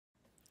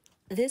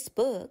This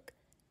book,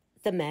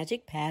 The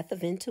Magic Path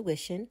of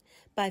Intuition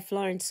by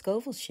Florence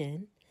Scovel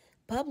Shinn,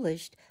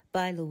 published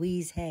by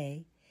Louise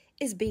L,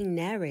 is being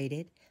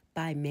narrated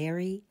by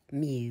Mary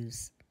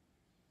Muse.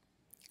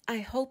 I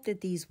hope that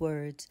these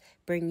words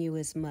bring you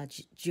as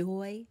much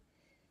joy,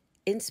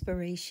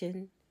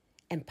 inspiration,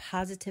 and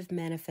positive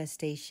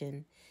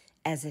manifestation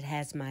as it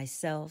has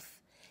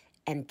myself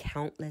and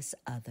countless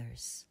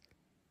others.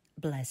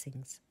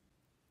 Blessings.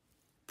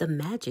 The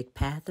Magic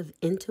Path of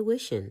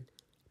Intuition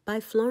by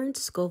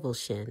Florence Scovel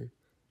Shinn,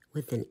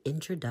 with an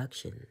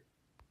introduction.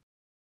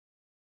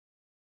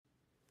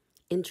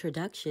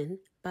 Introduction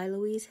by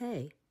Louise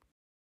L.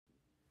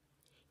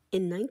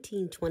 In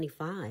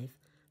 1925,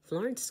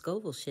 Florence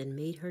Scovel Shinn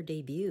made her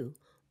debut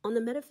on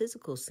the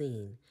metaphysical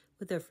scene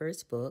with her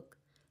first book,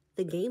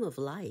 The Game of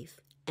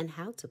Life and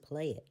How to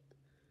Play It.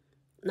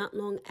 Not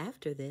long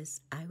after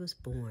this, I was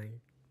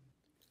born.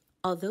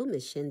 Although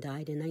Miss Shinn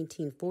died in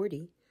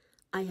 1940,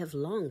 I have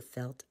long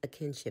felt a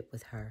kinship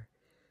with her.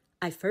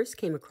 I first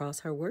came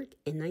across her work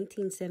in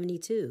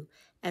 1972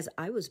 as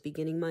I was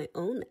beginning my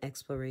own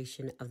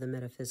exploration of the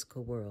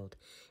metaphysical world,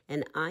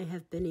 and I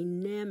have been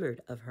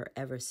enamored of her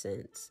ever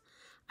since.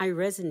 I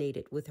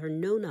resonated with her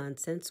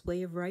no-nonsense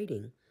way of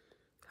writing.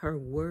 Her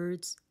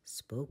words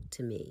spoke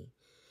to me,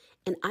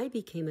 and I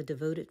became a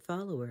devoted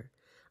follower.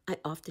 I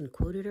often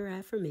quoted her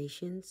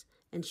affirmations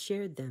and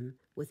shared them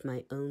with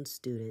my own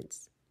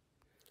students.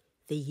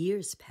 The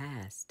years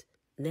passed.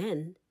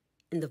 Then,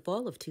 in the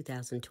fall of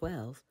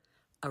 2012,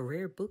 a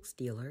rare books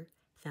dealer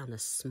found a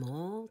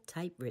small,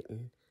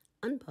 typewritten,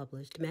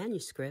 unpublished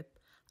manuscript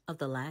of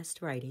the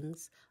last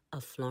writings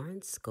of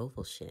Florence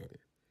Scovel Shinn.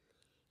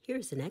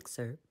 Here's an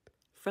excerpt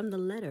from the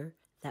letter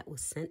that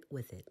was sent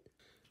with it.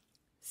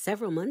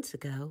 Several months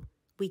ago,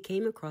 we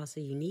came across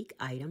a unique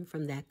item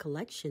from that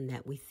collection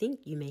that we think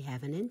you may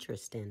have an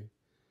interest in.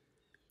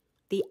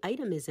 The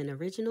item is an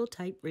original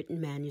typewritten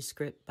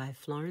manuscript by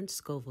Florence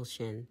Scovel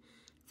Shinn,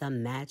 The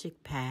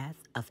Magic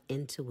Path of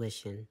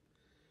Intuition.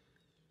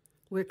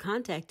 We're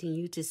contacting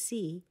you to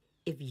see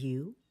if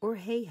you or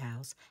Hay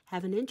House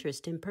have an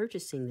interest in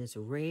purchasing this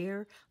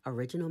rare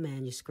original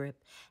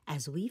manuscript,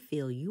 as we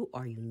feel you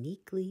are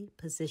uniquely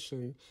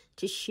positioned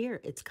to share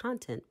its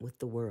content with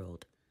the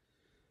world.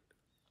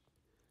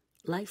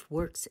 Life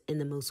works in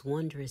the most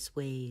wondrous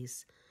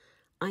ways.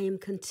 I am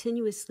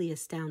continuously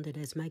astounded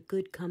as my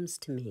good comes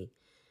to me.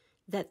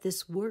 That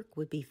this work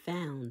would be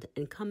found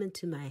and come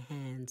into my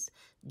hands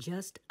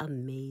just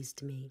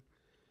amazed me.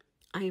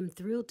 I am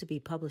thrilled to be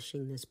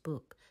publishing this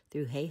book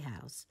through Hay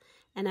House,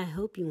 and I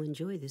hope you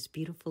enjoy this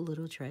beautiful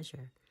little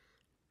treasure.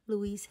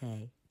 Louise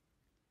L.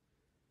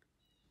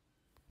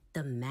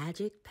 The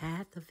Magic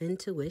Path of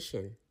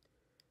Intuition.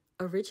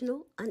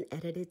 Original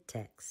unedited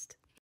text.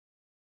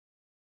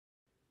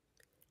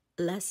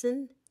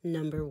 Lesson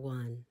number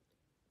 1.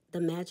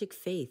 The Magic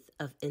Faith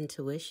of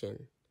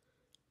Intuition.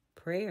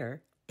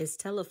 Prayer is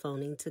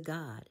telephoning to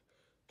God,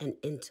 and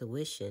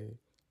intuition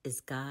is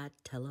God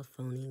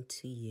telephoning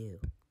to you.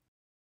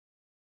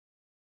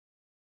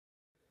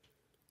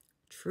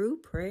 True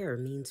prayer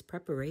means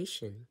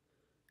preparation.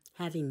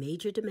 Having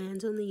major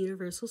demands on the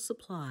universal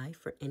supply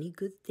for any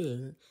good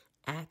thing,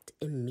 act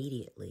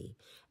immediately,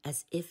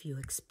 as if you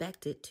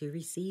expected to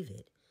receive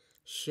it.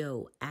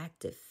 Show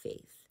active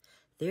faith,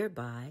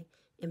 thereby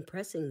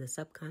impressing the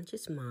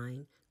subconscious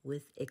mind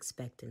with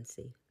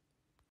expectancy.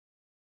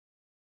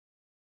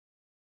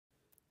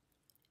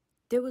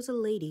 There was a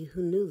lady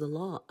who knew the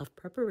law of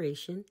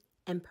preparation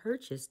and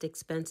purchased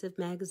expensive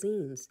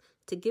magazines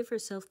to give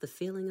herself the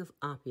feeling of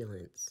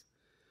opulence.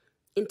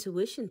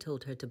 Intuition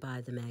told her to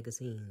buy the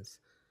magazines.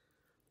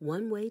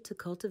 One way to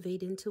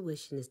cultivate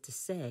intuition is to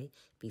say,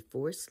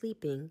 before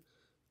sleeping,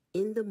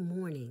 in the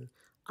morning,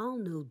 I'll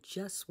know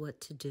just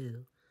what to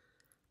do.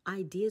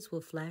 Ideas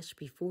will flash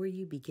before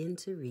you begin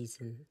to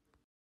reason.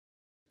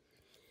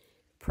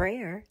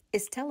 Prayer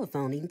is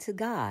telephoning to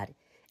God,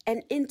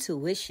 and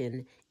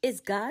intuition is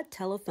God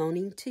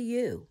telephoning to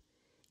you.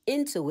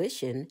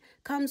 Intuition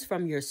comes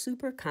from your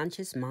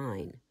superconscious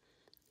mind.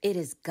 It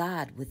is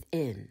God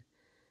within.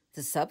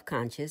 The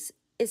subconscious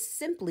is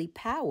simply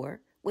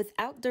power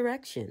without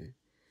direction.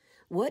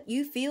 What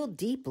you feel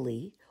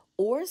deeply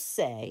or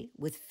say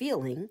with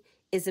feeling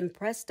is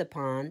impressed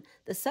upon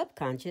the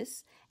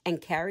subconscious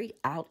and carried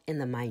out in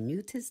the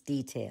minutest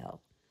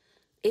detail.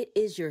 It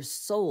is your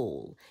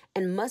soul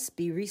and must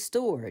be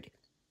restored.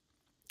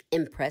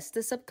 Impress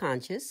the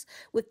subconscious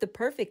with the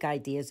perfect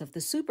ideas of the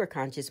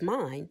superconscious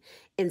mind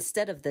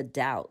instead of the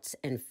doubts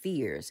and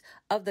fears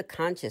of the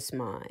conscious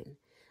mind.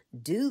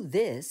 Do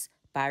this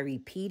by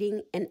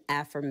repeating an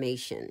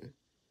affirmation.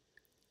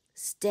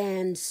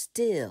 Stand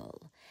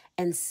still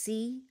and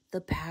see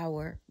the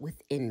power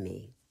within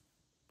me.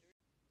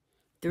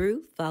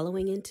 Through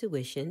following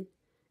intuition,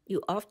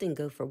 you often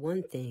go for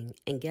one thing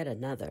and get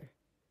another.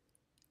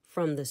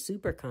 From the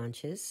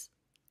superconscious,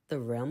 the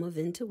realm of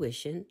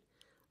intuition,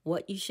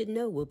 what you should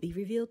know will be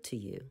revealed to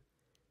you.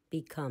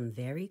 Become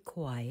very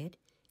quiet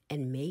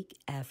and make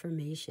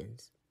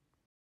affirmations.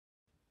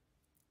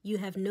 You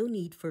have no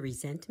need for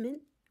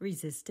resentment,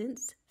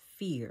 resistance,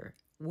 fear,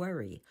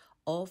 worry,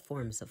 all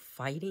forms of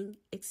fighting,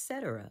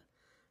 etc.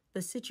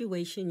 The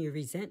situation you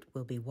resent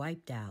will be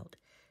wiped out.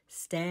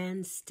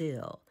 Stand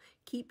still,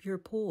 keep your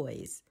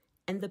poise,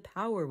 and the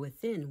power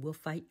within will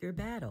fight your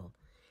battle.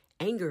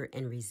 Anger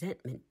and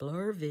resentment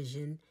blur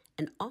vision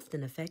and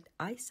often affect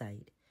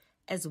eyesight,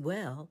 as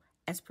well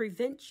as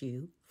prevent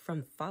you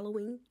from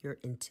following your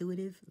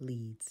intuitive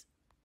leads.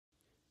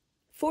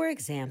 For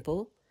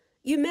example,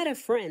 you met a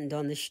friend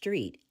on the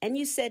street and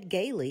you said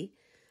gaily,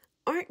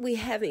 "Aren't we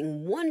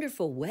having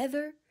wonderful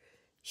weather?"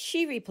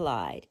 She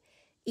replied,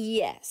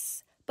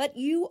 "Yes, but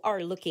you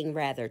are looking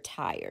rather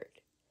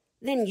tired."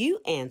 Then you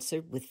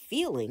answered with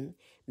feeling,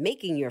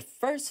 making your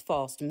first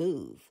false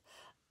move,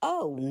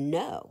 "Oh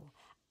no,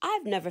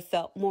 I've never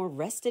felt more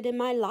rested in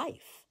my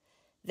life."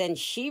 Then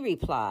she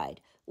replied,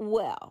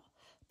 "Well,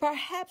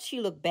 perhaps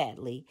you look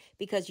badly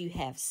because you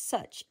have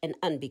such an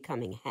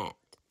unbecoming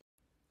hat."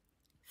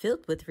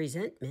 Filled with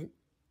resentment,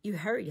 you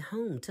hurried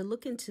home to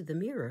look into the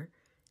mirror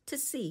to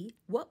see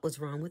what was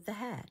wrong with the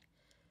hat.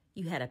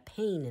 You had a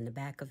pain in the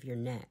back of your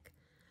neck,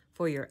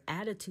 for your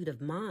attitude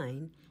of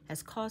mind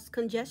has caused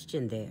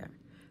congestion there.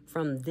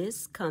 From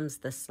this comes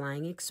the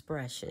slang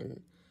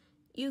expression,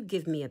 "You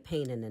give me a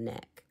pain in the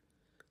neck."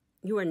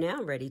 You are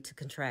now ready to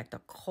contract a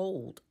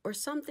cold or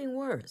something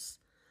worse.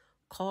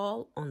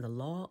 Call on the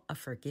law of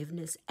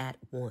forgiveness at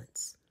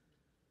once.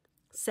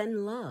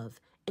 Send love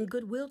and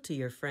goodwill to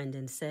your friend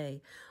and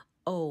say,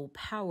 "Oh,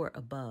 power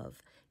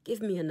above,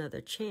 give me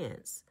another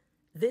chance.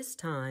 This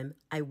time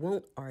I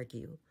won't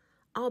argue.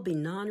 I'll be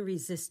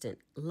non-resistant,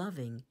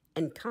 loving,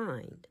 and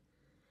kind."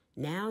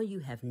 Now you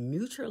have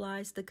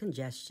neutralized the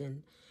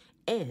congestion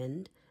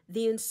and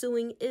the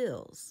ensuing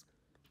ills.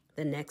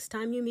 The next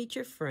time you meet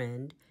your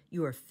friend,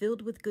 you are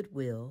filled with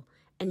goodwill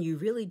and you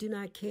really do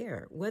not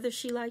care whether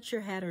she likes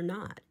your hat or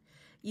not.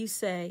 You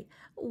say,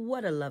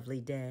 "What a lovely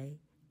day,"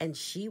 and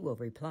she will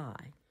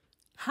reply,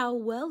 "How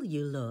well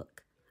you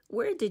look.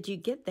 Where did you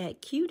get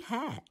that cute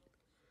hat?"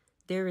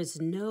 There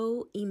is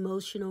no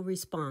emotional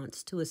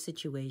response to a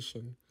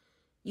situation.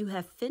 You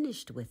have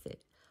finished with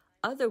it.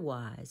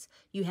 Otherwise,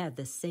 you have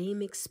the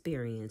same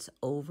experience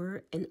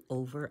over and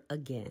over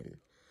again.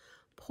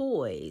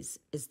 Poise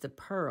is the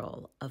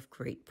pearl of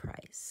great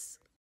price.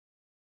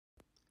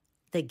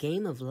 The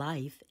game of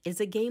life is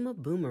a game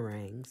of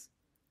boomerangs.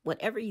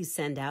 Whatever you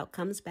send out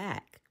comes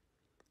back.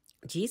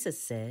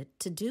 Jesus said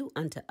to do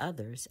unto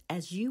others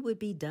as you would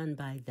be done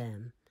by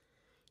them.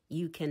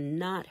 You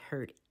cannot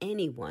hurt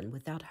anyone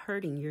without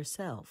hurting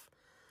yourself.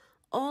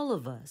 All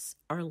of us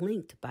are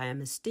linked by a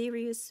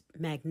mysterious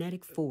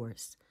magnetic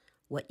force.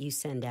 What you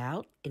send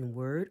out in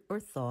word or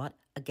thought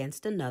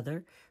against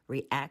another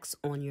reacts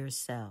on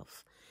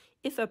yourself.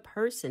 If a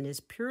person is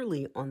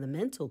purely on the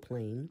mental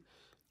plane,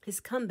 his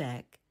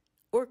comeback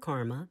or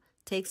karma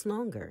takes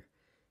longer.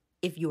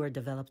 If you are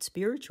developed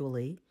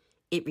spiritually,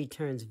 it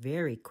returns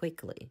very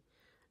quickly.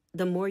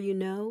 The more you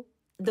know,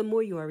 the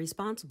more you are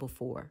responsible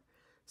for.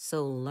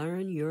 So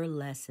learn your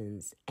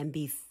lessons and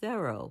be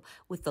thorough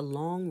with the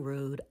long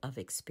road of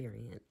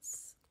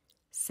experience.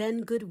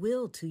 Send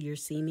goodwill to your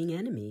seeming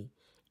enemy,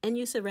 and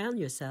you surround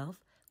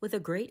yourself with a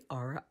great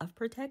aura of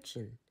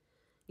protection.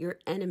 Your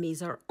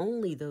enemies are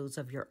only those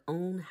of your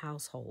own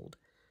household,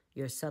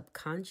 your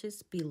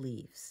subconscious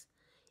beliefs.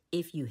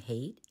 If you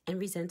hate and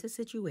resent a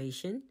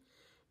situation,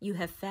 you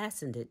have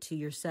fastened it to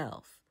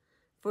yourself,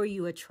 for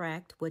you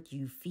attract what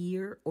you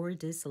fear or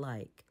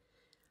dislike.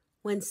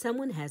 When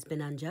someone has been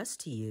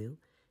unjust to you,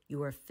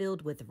 you are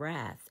filled with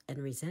wrath and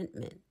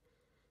resentment.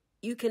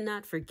 You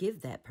cannot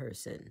forgive that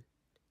person.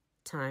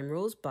 Time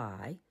rolls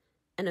by,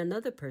 and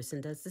another person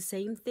does the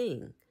same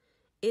thing.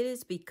 It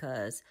is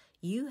because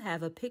you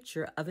have a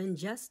picture of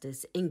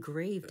injustice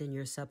engraved in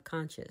your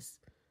subconscious.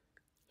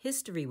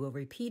 History will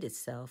repeat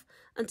itself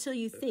until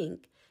you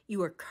think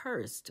you are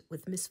cursed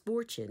with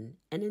misfortune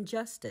and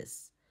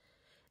injustice.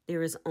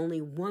 There is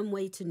only one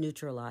way to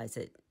neutralize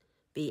it.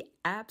 Be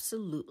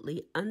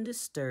absolutely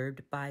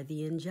undisturbed by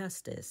the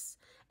injustice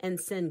and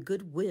send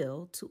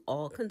goodwill to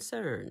all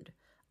concerned.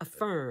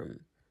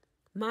 Affirm,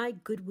 "My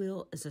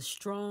goodwill is a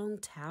strong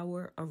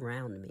tower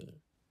around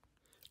me."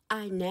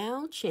 I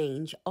now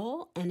change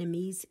all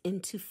enemies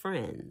into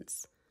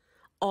friends,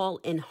 all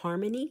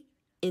inharmony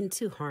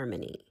into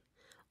harmony,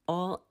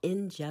 all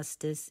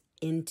injustice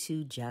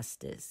into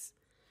justice.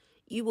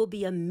 You will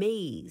be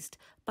amazed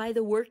by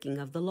the working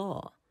of the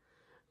law.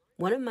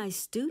 One of my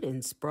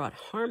students brought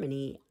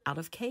harmony out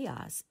of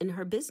chaos in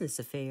her business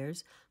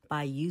affairs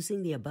by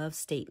using the above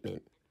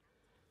statement.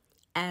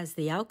 As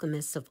the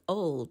alchemists of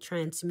old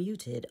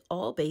transmuted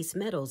all base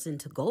metals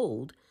into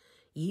gold,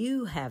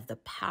 you have the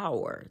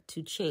power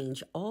to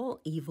change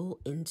all evil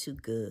into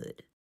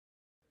good.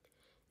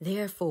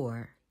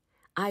 Therefore,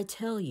 I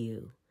tell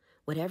you,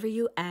 whatever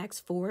you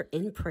ask for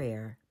in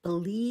prayer,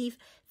 believe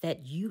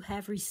that you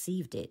have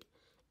received it,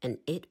 and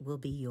it will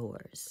be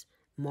yours.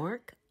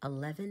 Mark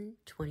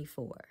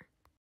 11:24.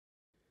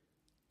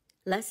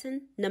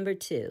 Lesson number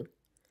 2,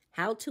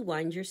 how to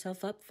wind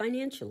yourself up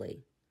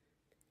financially.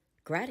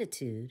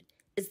 Gratitude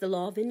is the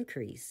law of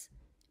increase,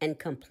 and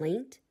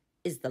complaint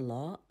is the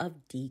law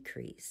of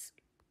decrease.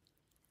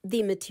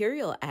 The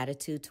material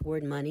attitude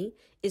toward money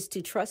is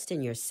to trust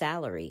in your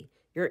salary,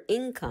 your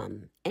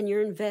income, and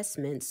your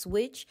investments,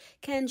 which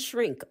can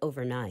shrink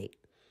overnight.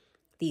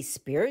 The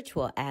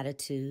spiritual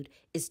attitude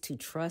is to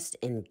trust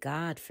in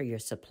God for your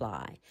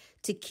supply,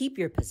 to keep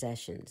your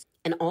possessions,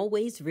 and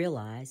always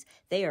realize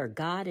they are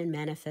God in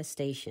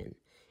manifestation.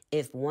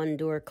 If one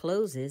door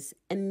closes,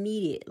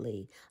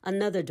 immediately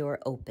another door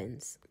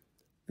opens.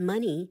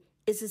 Money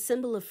is a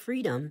symbol of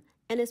freedom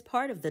and is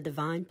part of the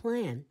divine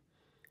plan.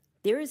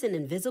 There is an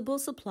invisible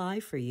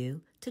supply for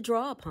you to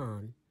draw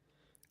upon.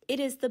 It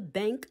is the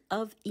bank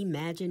of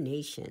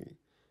imagination.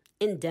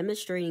 In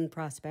demonstrating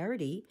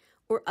prosperity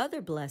or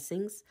other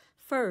blessings,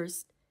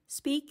 first,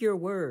 speak your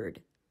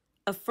word.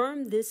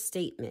 Affirm this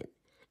statement: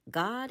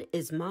 God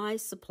is my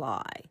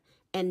supply,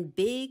 and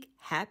big,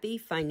 happy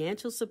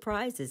financial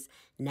surprises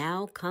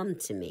now come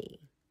to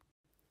me.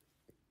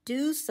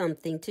 Do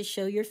something to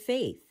show your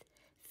faith.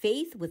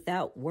 Faith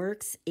without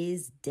works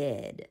is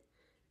dead.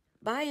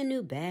 Buy a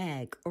new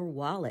bag or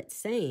wallet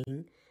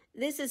saying,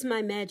 "This is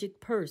my magic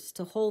purse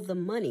to hold the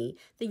money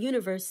the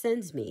universe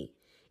sends me."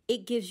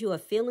 It gives you a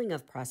feeling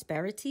of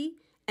prosperity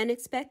and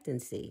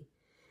expectancy.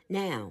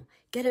 Now,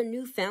 get a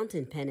new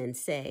fountain pen and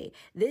say,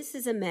 "This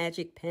is a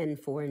magic pen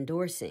for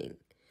endorsing."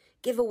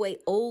 Give away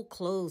old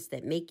clothes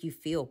that make you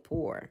feel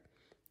poor.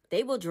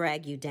 They will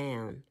drag you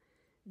down.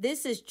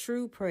 This is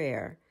true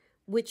prayer,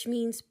 which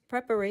means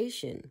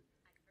preparation.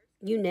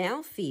 You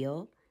now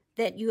feel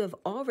that you have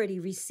already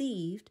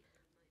received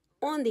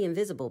on the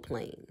invisible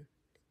plane.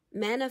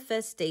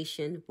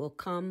 Manifestation will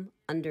come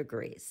under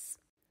grace.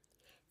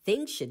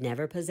 Things should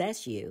never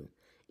possess you.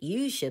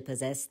 You should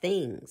possess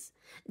things.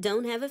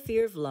 Don't have a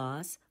fear of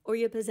loss or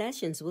your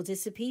possessions will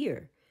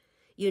disappear.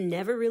 You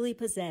never really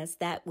possess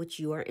that which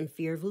you are in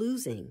fear of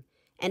losing.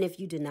 And if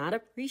you do not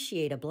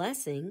appreciate a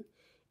blessing,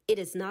 it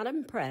is not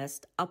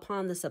impressed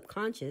upon the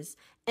subconscious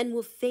and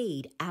will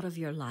fade out of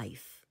your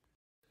life.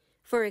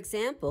 For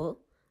example,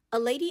 a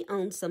lady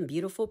owned some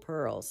beautiful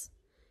pearls.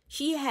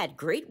 She had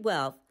great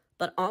wealth,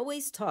 but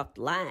always talked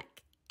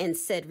lack and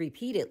said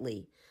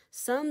repeatedly,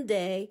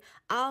 "Someday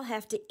I'll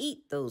have to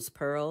eat those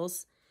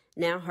pearls."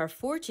 Now her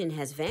fortune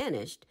has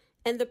vanished,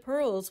 and the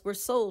pearls were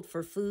sold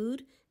for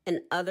food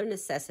and other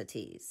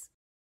necessities.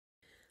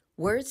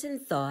 Words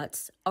and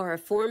thoughts are a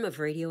form of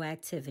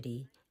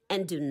radioactivity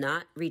and do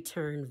not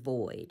return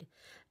void.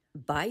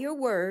 By your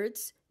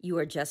words, you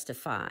are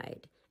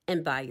justified,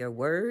 and by your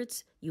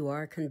words, you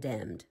are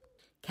condemned.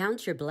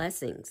 Count your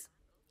blessings.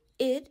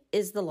 It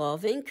is the law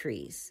of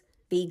increase.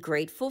 Be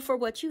grateful for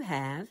what you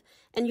have,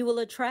 and you will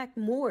attract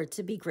more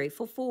to be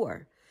grateful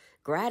for.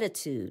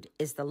 Gratitude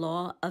is the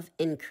law of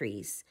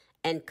increase,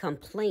 and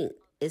complaint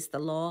is the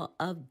law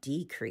of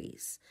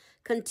decrease.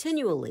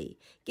 Continually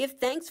give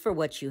thanks for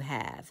what you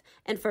have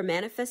and for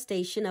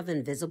manifestation of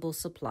invisible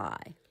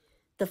supply.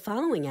 The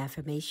following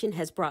affirmation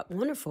has brought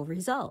wonderful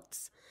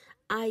results.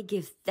 I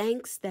give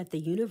thanks that the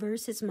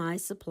universe is my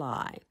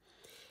supply.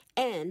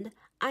 And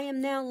I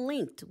am now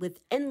linked with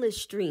endless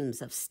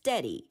streams of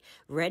steady,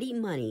 ready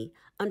money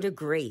under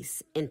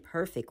grace in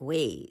perfect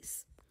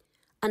ways.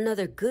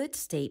 Another good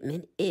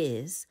statement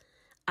is,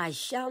 I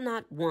shall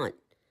not want,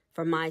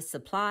 for my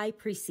supply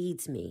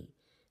precedes me.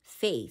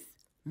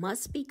 Faith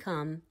must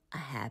become a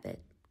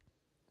habit.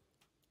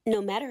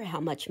 No matter how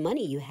much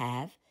money you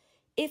have,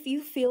 if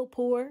you feel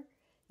poor,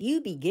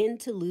 you begin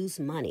to lose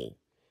money.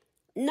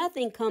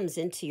 Nothing comes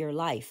into your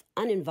life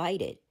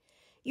uninvited.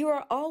 You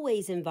are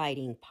always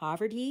inviting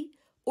poverty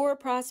or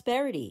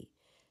prosperity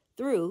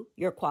through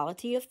your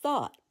quality of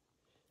thought.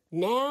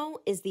 Now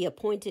is the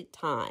appointed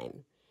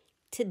time.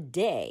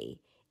 Today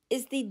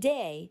is the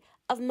day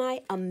of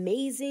my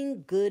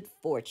amazing good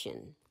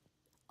fortune.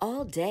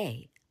 All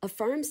day,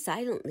 affirm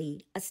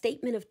silently a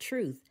statement of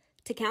truth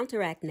to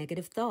counteract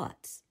negative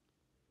thoughts.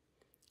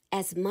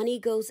 As money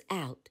goes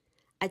out,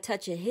 I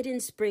touch a hidden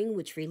spring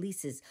which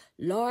releases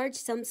large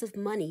sums of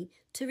money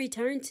to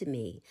return to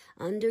me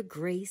under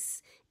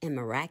grace in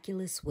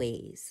miraculous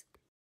ways.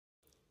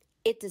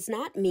 It does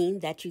not mean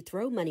that you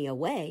throw money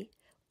away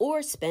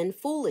or spend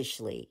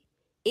foolishly.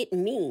 It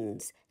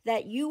means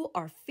that you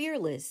are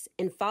fearless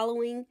in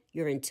following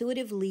your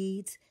intuitive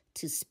leads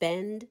to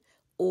spend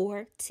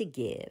or to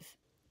give.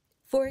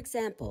 For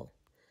example,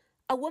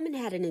 a woman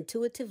had an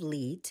intuitive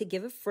lead to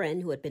give a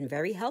friend who had been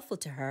very helpful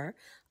to her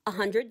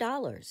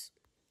 $100.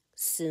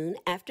 Soon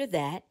after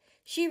that,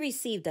 she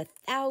received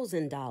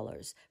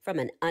 $1,000 from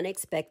an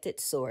unexpected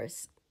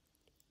source.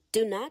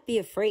 Do not be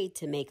afraid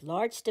to make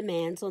large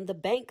demands on the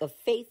bank of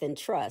faith and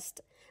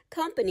trust,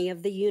 company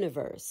of the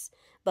universe,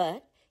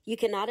 but you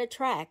cannot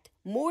attract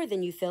more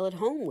than you feel at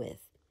home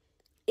with.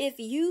 If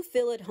you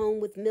feel at home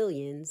with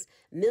millions,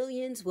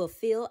 millions will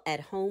feel at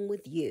home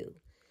with you.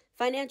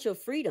 Financial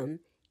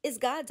freedom is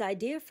God's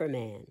idea for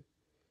man.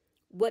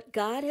 What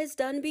God has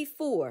done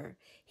before,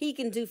 He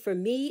can do for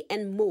me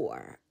and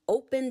more.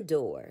 Open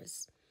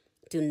doors.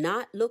 Do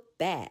not look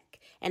back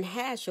and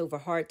hash over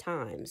hard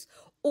times,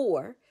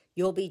 or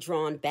you'll be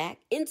drawn back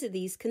into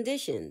these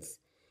conditions.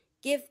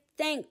 Give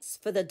thanks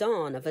for the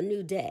dawn of a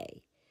new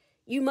day.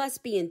 You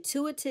must be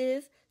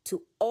intuitive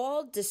to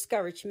all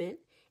discouragement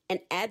and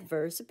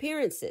adverse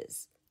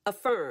appearances.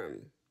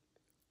 Affirm.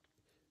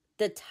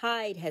 The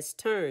tide has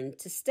turned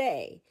to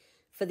stay,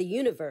 for the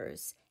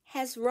universe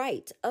has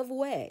right of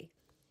way.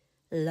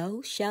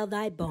 Lo shall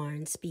thy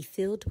barns be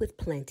filled with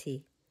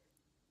plenty.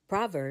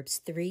 Proverbs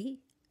 3,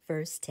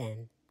 verse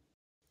 10.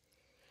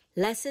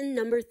 Lesson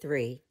number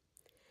 3.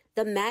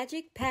 The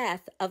magic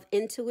path of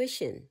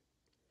intuition.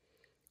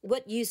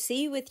 What you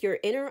see with your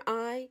inner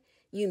eye,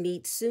 you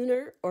meet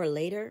sooner or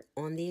later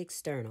on the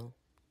external.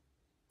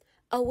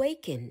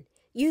 Awaken,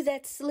 you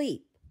that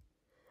sleep.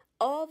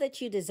 All that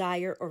you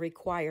desire or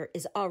require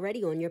is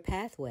already on your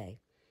pathway,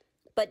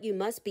 but you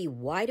must be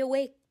wide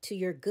awake to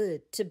your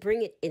good to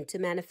bring it into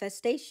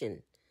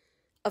manifestation.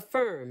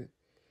 Affirm.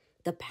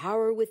 The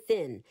power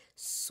within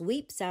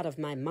sweeps out of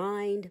my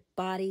mind,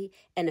 body,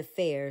 and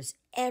affairs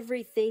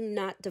everything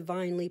not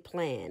divinely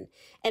planned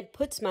and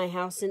puts my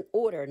house in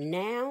order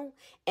now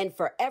and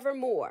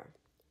forevermore.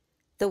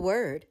 The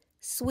word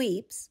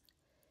sweeps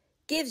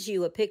gives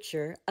you a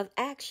picture of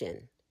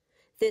action.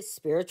 This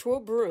spiritual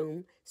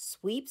broom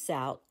sweeps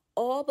out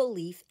all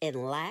belief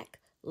in lack,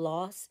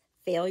 loss,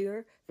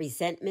 failure,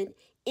 resentment,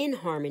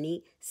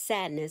 inharmony,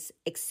 sadness,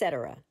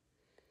 etc.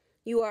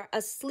 You are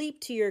asleep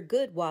to your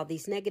good while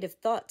these negative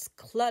thoughts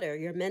clutter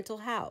your mental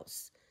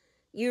house.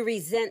 You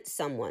resent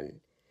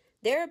someone,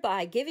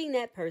 thereby giving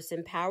that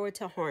person power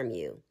to harm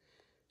you.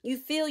 You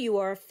feel you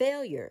are a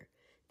failure,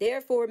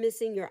 therefore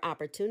missing your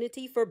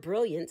opportunity for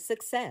brilliant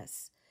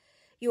success.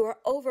 You are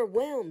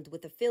overwhelmed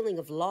with a feeling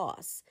of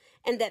loss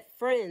and that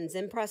friends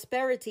and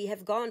prosperity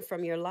have gone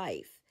from your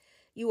life.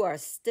 You are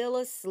still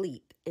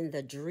asleep in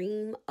the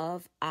dream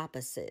of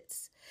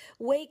opposites.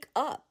 Wake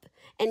up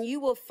and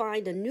you will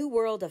find a new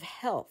world of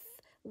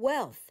health,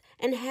 wealth,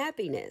 and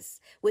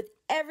happiness with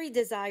every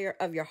desire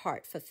of your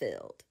heart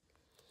fulfilled.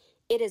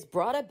 It is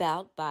brought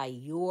about by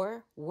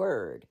your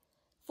word,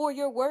 for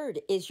your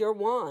word is your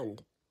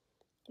wand.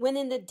 When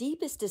in the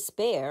deepest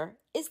despair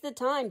is the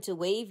time to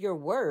wave your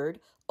word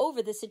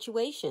over the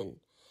situation.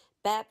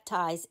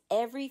 Baptize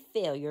every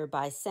failure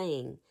by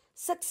saying,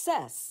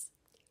 success.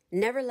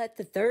 Never let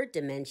the third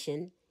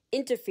dimension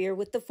interfere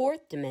with the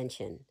fourth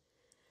dimension.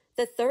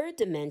 The third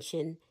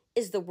dimension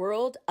is the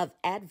world of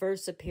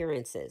adverse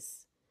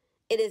appearances.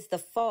 It is the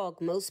fog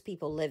most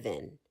people live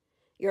in.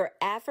 Your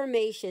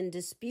affirmation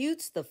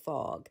disputes the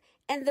fog,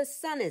 and the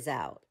sun is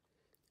out.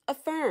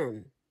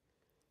 Affirm.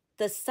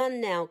 The sun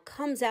now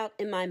comes out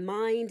in my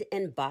mind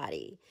and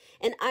body,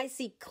 and I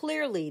see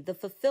clearly the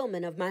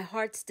fulfillment of my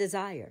heart's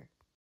desire.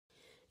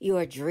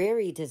 Your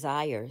dreary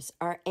desires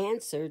are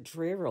answered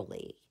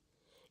drearily.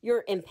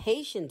 Your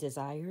impatient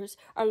desires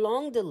are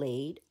long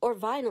delayed or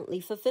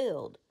violently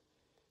fulfilled.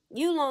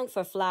 You long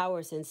for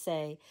flowers and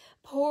say,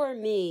 poor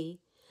me,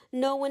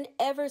 no one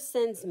ever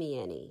sends me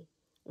any.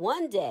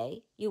 One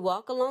day you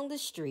walk along the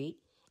street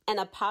and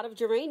a pot of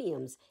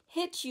geraniums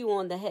hits you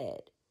on the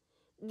head.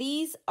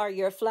 These are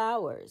your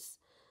flowers,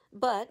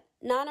 but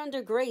not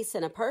under grace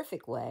in a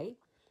perfect way.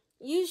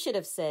 You should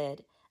have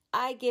said,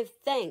 I give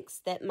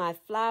thanks that my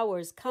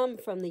flowers come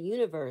from the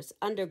universe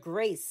under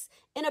grace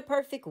in a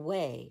perfect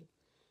way.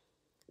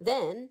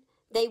 Then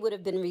they would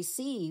have been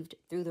received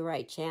through the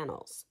right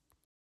channels.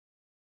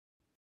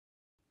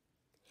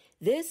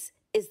 This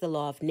is the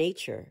law of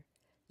nature.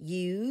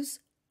 Use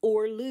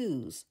or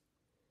lose.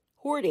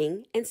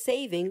 Hoarding and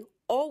saving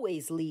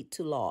always lead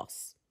to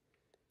loss.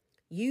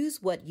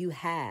 Use what you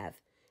have,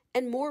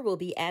 and more will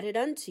be added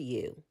unto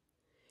you.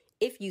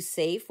 If you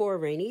save for a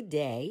rainy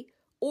day,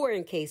 or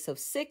in case of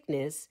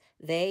sickness,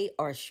 they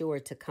are sure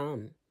to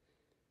come.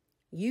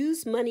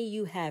 Use money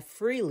you have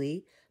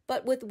freely,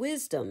 but with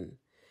wisdom,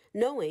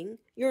 knowing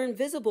your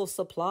invisible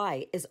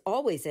supply is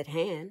always at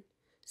hand.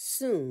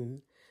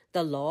 Soon,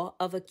 the law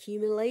of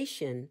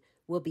accumulation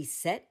will be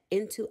set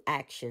into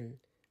action.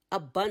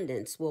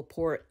 Abundance will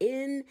pour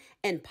in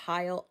and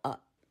pile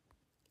up.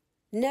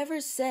 Never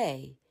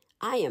say,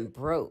 I am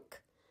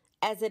broke,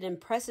 as it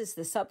impresses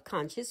the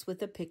subconscious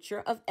with a picture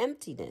of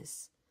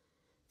emptiness.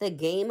 The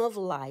game of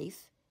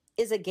life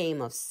is a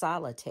game of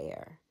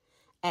solitaire.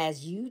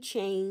 As you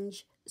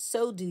change,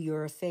 so do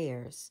your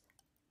affairs.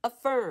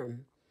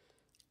 Affirm,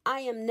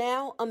 I am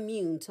now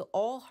immune to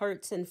all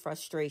hurts and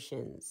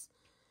frustrations.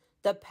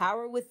 The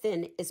power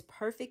within is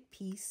perfect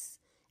peace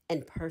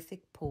and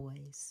perfect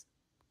poise.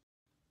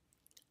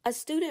 A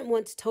student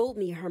once told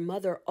me her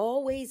mother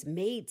always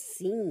made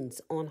scenes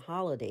on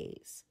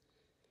holidays.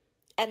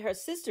 At her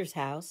sister's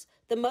house,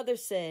 the mother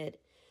said,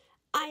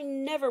 I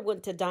never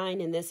want to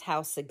dine in this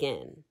house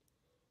again.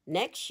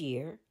 Next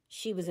year,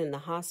 she was in the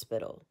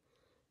hospital.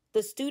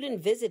 The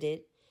student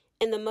visited,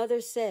 and the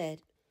mother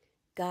said,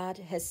 God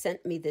has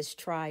sent me this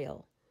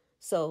trial,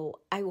 so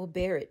I will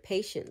bear it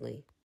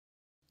patiently.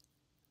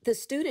 The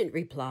student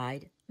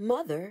replied,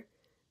 Mother,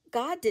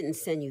 God didn't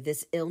send you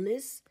this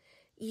illness.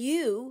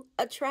 You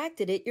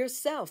attracted it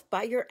yourself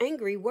by your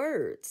angry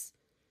words.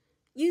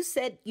 You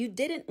said you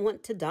didn't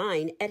want to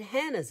dine at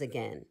Hannah's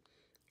again,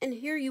 and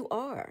here you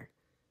are.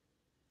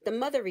 The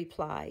mother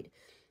replied,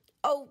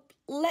 Oh,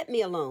 let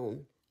me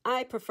alone.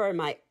 I prefer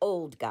my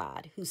old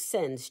God who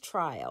sends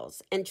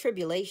trials and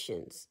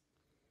tribulations.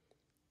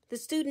 The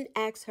student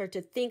asks her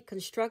to think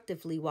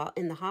constructively while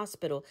in the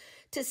hospital,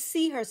 to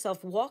see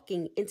herself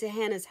walking into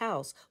Hannah's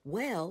house,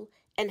 well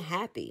and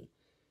happy.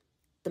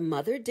 The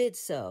mother did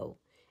so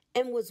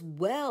and was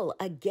well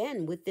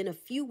again within a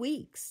few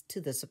weeks,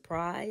 to the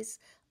surprise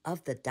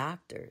of the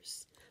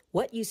doctors.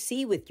 What you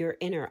see with your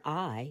inner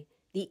eye,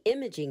 the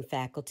imaging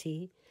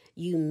faculty,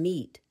 you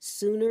meet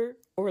sooner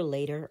or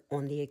later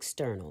on the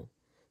external.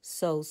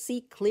 So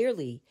see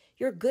clearly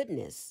your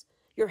goodness,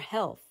 your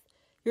health,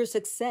 your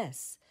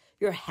success,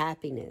 your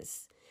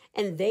happiness,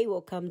 and they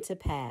will come to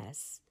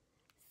pass.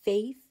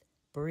 Faith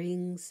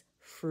brings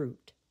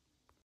fruit.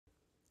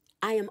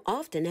 I am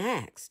often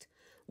asked,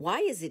 why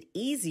is it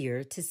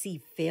easier to see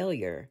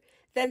failure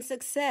than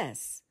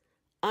success,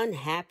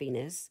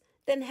 unhappiness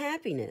than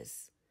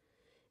happiness?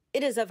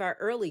 It is of our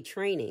early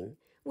training,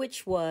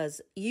 which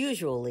was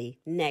usually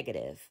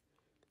negative.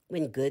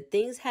 When good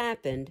things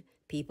happened,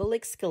 people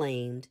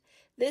exclaimed,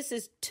 "This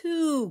is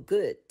too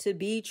good to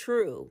be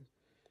true."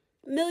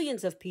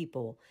 Millions of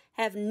people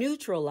have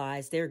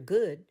neutralized their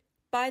good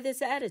by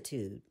this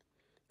attitude,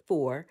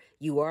 for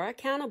you are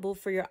accountable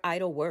for your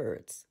idle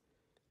words.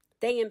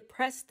 They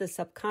impress the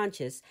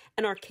subconscious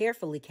and are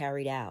carefully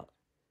carried out.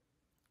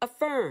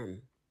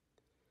 Affirm.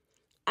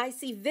 I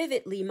see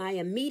vividly my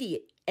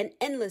immediate and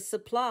endless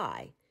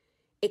supply.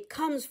 It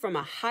comes from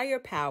a higher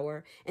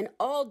power, and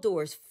all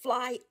doors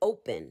fly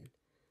open.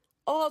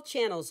 All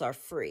channels are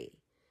free.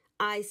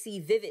 I see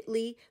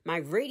vividly my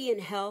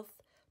radiant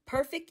health,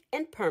 perfect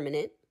and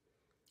permanent.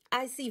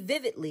 I see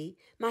vividly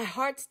my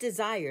heart's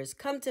desires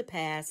come to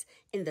pass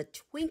in the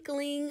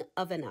twinkling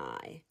of an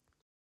eye.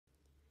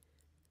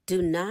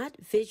 Do not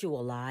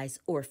visualize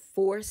or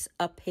force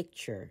a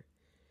picture.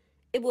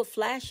 It will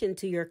flash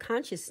into your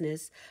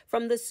consciousness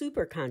from the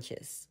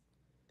superconscious.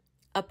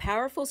 A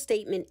powerful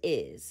statement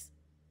is,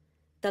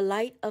 the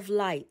light of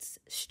lights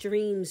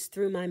streams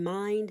through my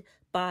mind,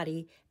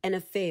 body, and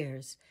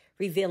affairs,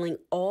 revealing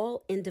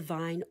all in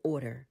divine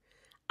order.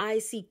 I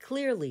see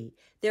clearly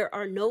there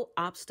are no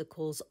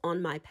obstacles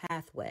on my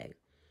pathway.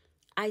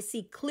 I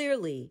see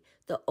clearly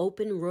the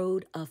open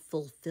road of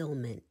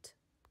fulfillment.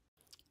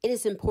 It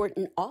is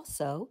important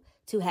also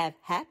to have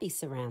happy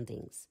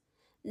surroundings.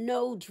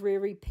 No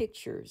dreary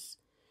pictures.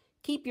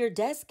 Keep your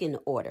desk in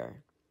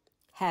order.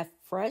 Have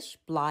fresh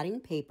blotting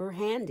paper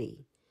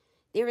handy.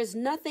 There is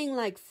nothing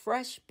like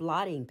fresh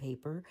blotting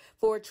paper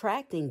for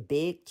attracting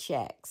big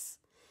checks.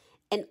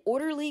 An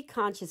orderly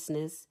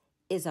consciousness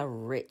is a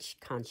rich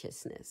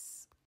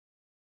consciousness.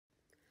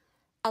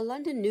 A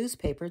London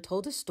newspaper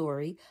told a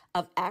story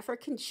of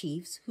African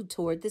chiefs who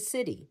toured the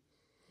city.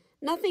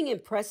 Nothing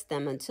impressed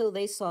them until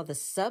they saw the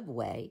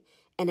subway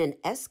and an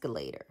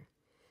escalator.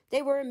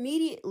 They were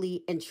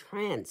immediately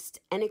entranced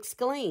and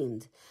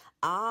exclaimed,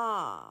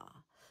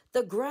 "Ah,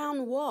 the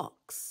ground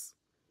walks."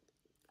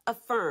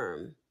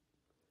 Affirm,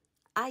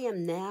 I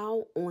am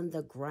now on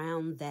the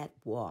ground that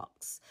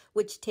walks,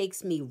 which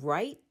takes me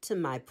right to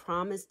my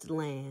promised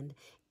land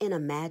in a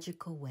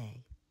magical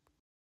way.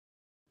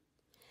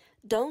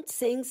 Don't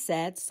sing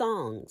sad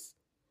songs.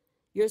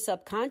 Your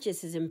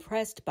subconscious is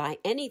impressed by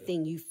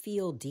anything you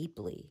feel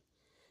deeply.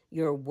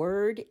 Your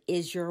word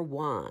is your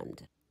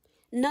wand.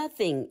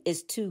 Nothing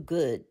is too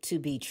good to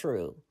be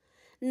true.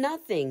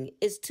 Nothing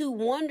is too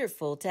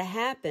wonderful to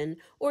happen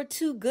or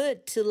too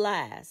good to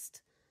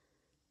last.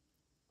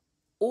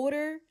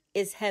 Order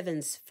is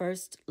heaven's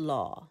first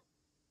law.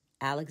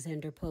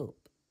 Alexander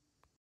Pope.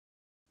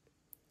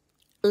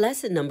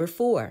 Lesson number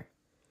 4.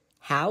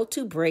 How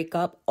to break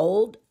up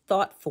old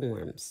thought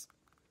forms.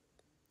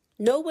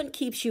 No one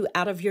keeps you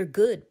out of your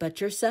good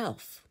but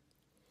yourself.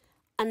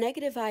 A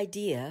negative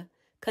idea,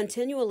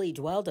 continually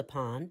dwelled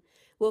upon,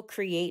 will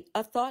create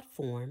a thought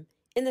form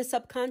in the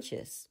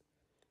subconscious.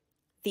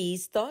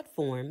 These thought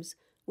forms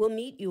will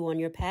meet you on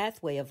your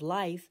pathway of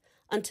life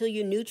until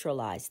you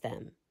neutralize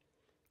them.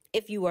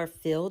 If you are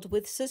filled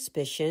with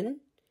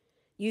suspicion,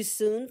 you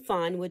soon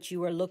find what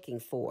you are looking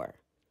for.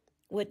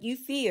 What you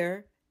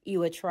fear,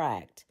 you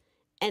attract,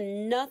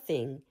 and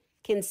nothing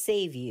can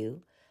save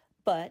you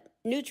but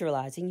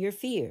neutralizing your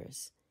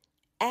fears.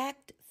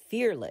 Act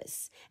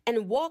fearless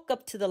and walk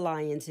up to the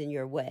lions in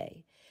your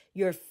way.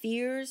 Your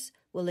fears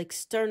will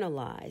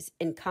externalize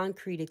in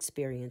concrete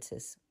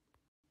experiences.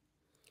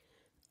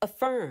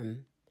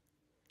 Affirm,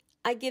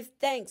 I give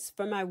thanks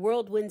for my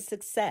whirlwind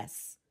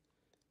success.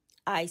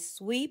 I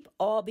sweep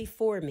all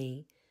before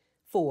me,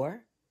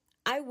 for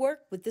I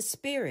work with the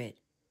Spirit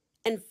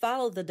and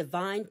follow the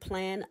divine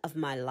plan of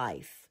my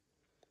life.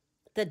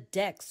 The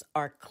decks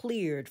are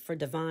cleared for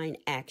divine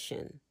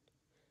action.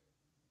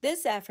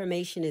 This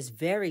affirmation is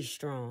very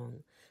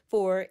strong,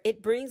 for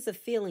it brings a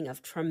feeling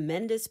of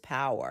tremendous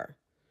power.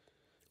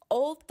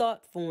 Old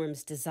thought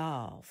forms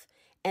dissolve,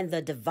 and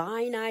the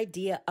divine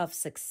idea of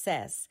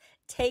success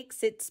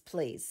takes its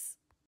place.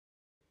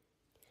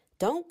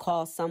 Don't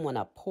call someone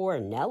a poor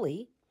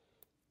Nellie.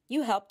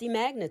 You help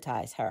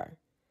demagnetize her.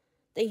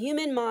 The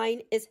human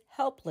mind is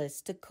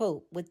helpless to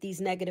cope with these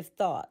negative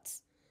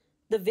thoughts.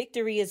 The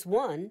victory is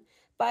won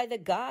by the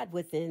God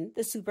within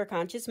the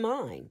superconscious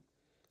mind.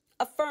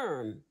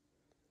 Affirm,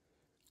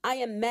 I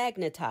am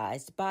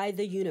magnetized by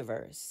the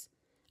universe.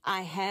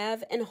 I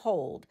have and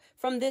hold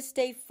from this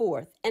day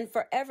forth and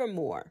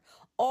forevermore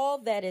all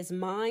that is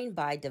mine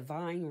by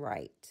divine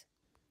right.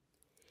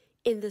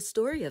 In the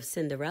story of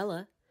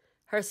Cinderella,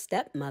 her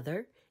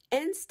stepmother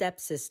and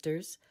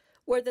stepsisters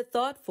were the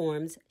thought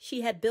forms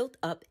she had built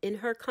up in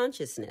her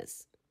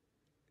consciousness.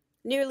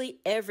 Nearly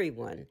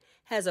everyone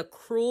has a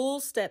cruel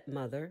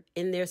stepmother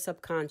in their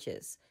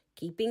subconscious,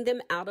 keeping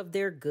them out of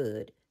their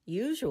good,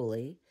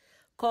 usually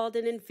called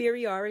an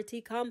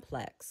inferiority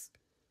complex.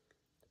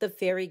 The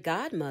fairy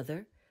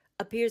godmother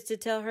appears to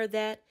tell her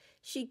that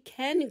she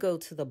can go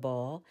to the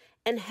ball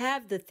and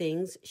have the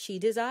things she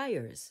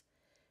desires.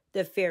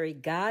 The fairy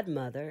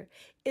godmother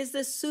is the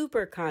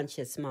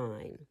superconscious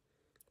mind,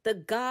 the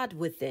God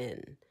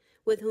within,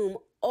 with whom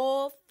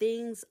all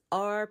things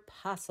are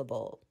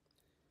possible.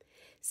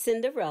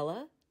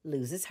 Cinderella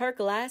loses her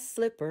glass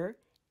slipper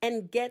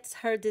and gets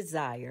her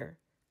desire,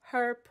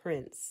 her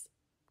prince.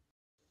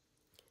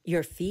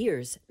 Your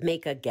fears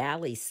make a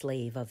galley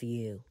slave of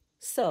you,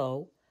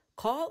 so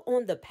call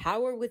on the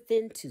power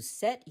within to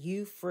set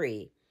you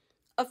free.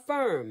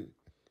 Affirm,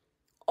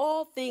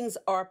 all things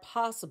are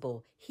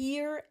possible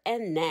here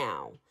and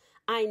now.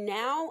 I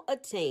now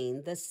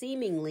attain the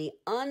seemingly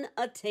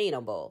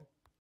unattainable.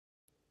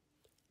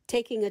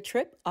 Taking a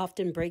trip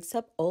often breaks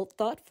up old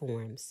thought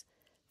forms,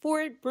 for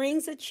it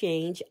brings a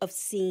change of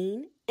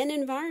scene and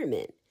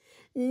environment,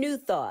 new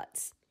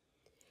thoughts.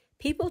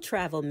 People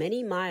travel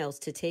many miles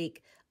to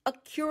take a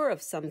cure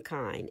of some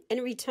kind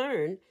and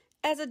return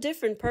as a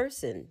different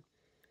person.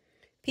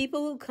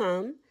 People who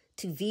come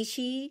to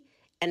Vichy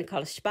and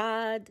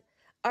Karlsbad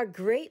are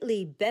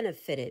greatly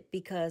benefited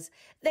because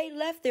they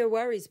left their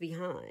worries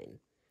behind.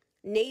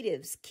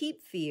 Natives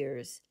keep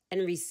fears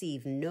and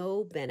receive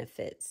no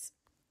benefits.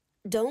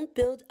 Don't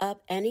build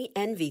up any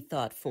envy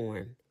thought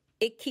form.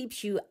 It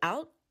keeps you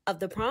out of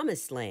the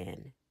promised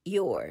land,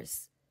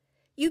 yours.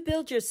 You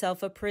build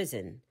yourself a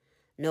prison.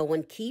 No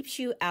one keeps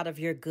you out of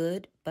your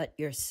good but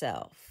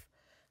yourself.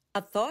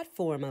 A thought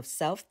form of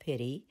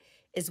self-pity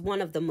is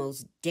one of the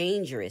most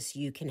dangerous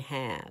you can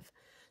have.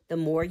 The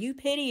more you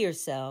pity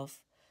yourself,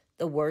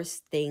 the worse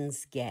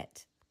things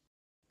get.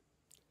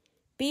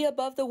 Be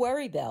above the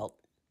worry belt,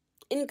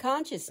 in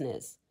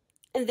consciousness,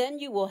 and then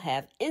you will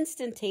have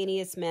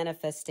instantaneous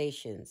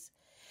manifestations.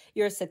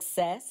 Your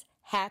success,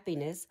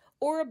 happiness,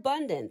 or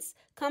abundance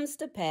comes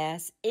to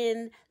pass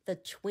in the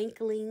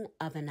twinkling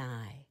of an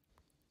eye.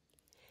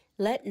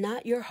 Let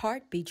not your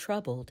heart be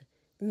troubled,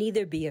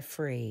 neither be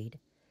afraid.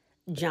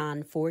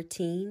 John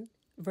 14,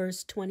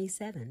 verse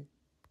 27.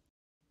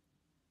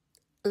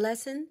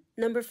 Lesson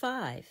number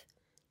 5,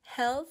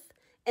 health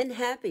and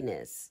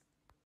happiness.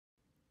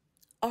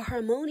 A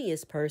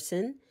harmonious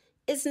person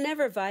is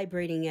never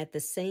vibrating at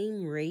the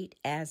same rate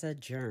as a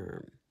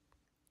germ.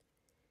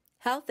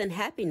 Health and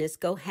happiness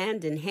go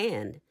hand in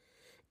hand.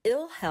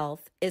 Ill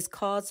health is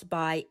caused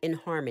by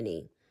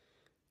inharmony.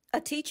 A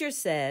teacher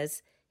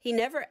says he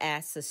never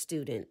asks a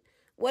student,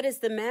 "What is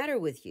the matter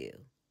with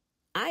you?"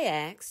 I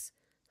ask,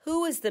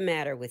 "Who is the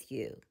matter with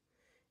you?"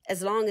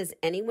 As long as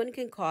anyone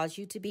can cause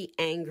you to be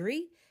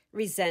angry,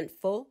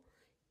 resentful,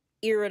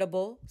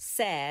 irritable,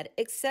 sad,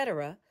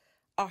 etc.,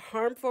 a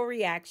harmful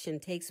reaction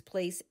takes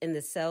place in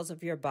the cells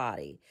of your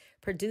body,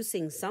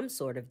 producing some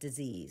sort of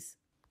disease.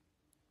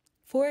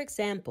 For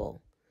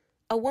example,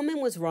 a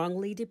woman was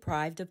wrongly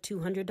deprived of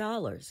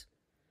 $200.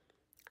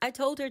 I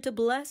told her to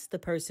bless the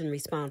person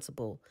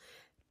responsible,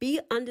 be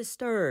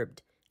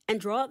undisturbed, and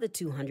draw the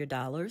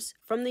 $200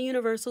 from the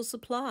universal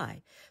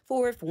supply,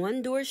 for if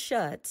one door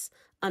shuts,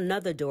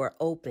 another door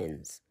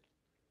opens.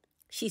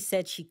 She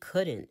said she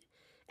couldn't,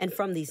 and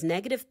from these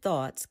negative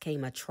thoughts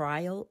came a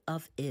trial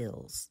of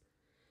ills.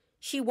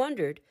 She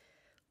wondered,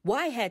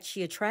 why had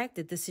she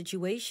attracted the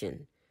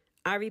situation?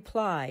 I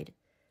replied,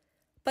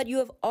 "But you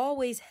have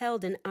always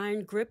held an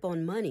iron grip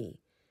on money.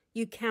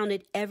 You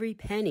counted every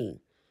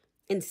penny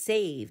and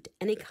saved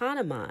and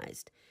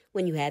economized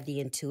when you had the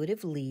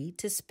intuitive lead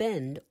to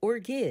spend or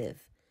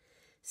give.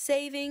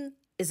 Saving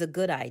is a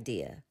good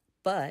idea,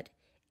 but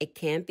it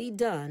can't be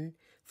done,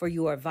 for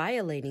you are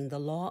violating the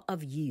law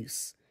of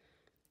use.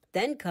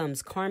 Then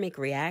comes karmic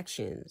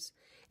reactions,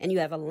 and you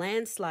have a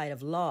landslide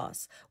of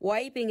loss,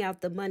 wiping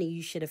out the money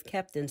you should have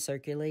kept in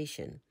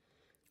circulation.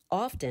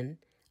 Often,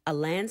 a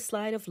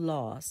landslide of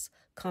loss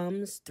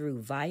comes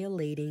through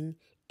violating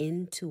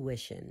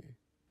intuition.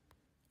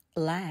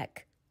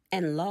 Lack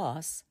and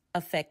loss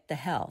affect the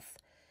health,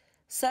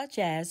 such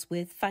as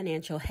with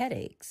financial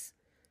headaches.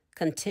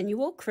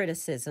 Continual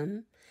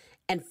criticism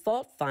and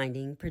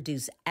fault-finding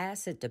produce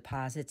acid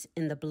deposits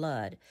in the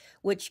blood,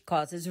 which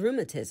causes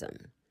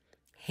rheumatism.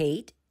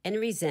 Hate and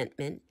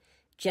resentment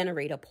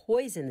generate a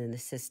poison in the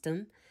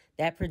system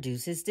that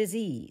produces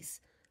disease.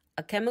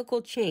 A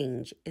chemical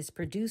change is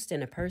produced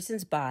in a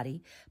person's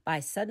body by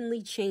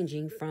suddenly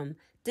changing from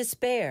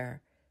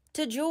despair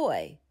to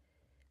joy.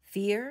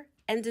 Fear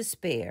and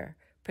despair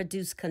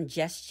produce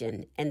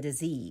congestion and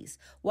disease,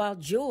 while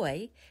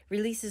joy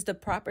releases the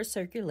proper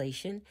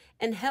circulation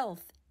and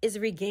health is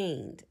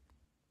regained.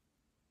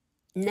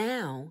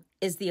 Now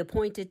is the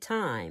appointed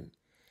time.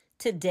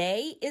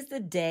 Today is the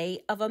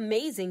day of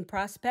amazing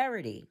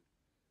prosperity.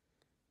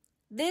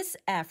 This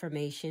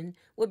affirmation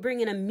would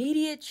bring an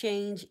immediate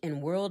change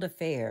in world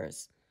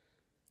affairs.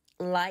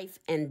 Life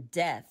and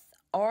death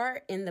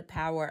are in the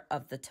power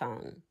of the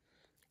tongue,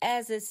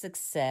 as is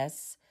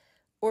success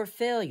or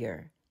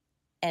failure,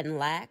 and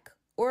lack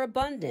or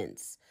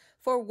abundance,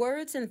 for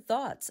words and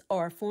thoughts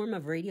are a form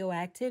of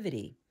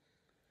radioactivity.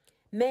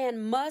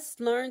 Man must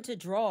learn to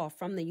draw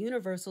from the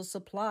universal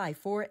supply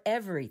for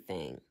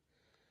everything.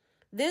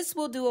 This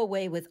will do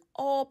away with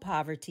all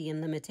poverty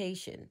and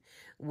limitation,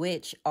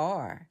 which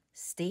are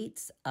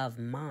states of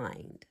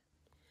mind.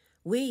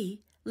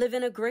 We live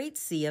in a great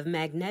sea of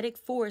magnetic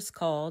force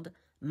called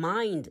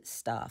mind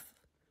stuff,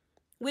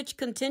 which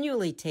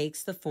continually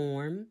takes the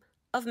form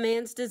of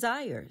man's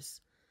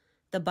desires.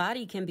 The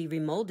body can be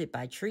remolded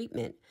by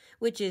treatment,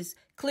 which is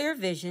clear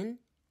vision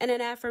and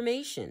an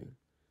affirmation.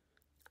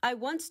 I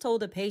once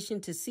told a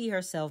patient to see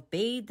herself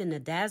bathed in the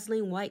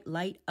dazzling white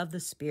light of the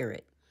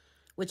Spirit,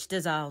 which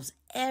dissolves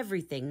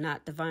everything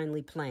not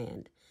divinely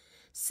planned.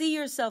 See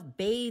yourself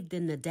bathed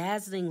in the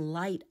dazzling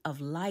light of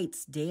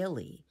lights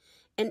daily,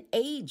 and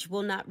age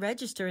will not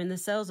register in the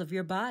cells of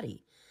your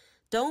body.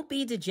 Don't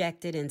be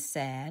dejected and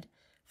sad,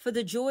 for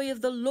the joy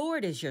of the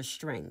Lord is your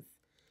strength.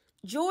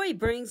 Joy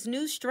brings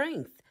new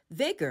strength,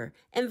 vigor,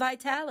 and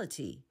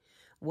vitality.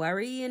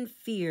 Worry and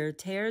fear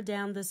tear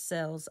down the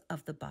cells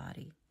of the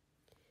body.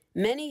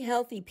 Many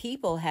healthy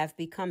people have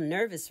become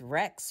nervous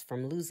wrecks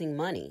from losing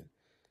money,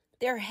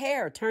 their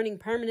hair turning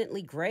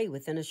permanently gray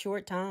within a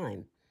short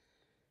time.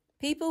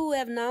 People who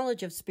have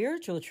knowledge of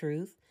spiritual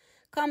truth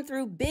come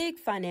through big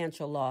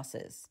financial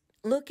losses,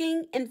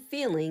 looking and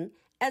feeling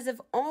as if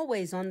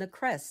always on the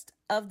crest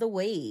of the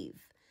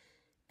wave.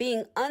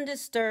 Being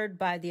undisturbed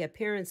by the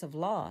appearance of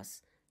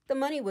loss, the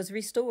money was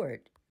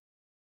restored.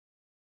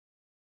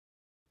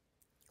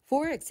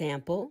 For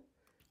example,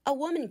 a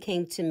woman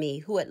came to me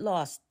who had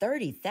lost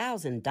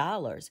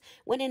 $30,000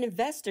 when an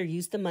investor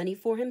used the money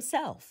for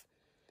himself.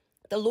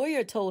 The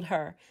lawyer told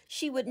her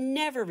she would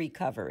never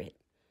recover it.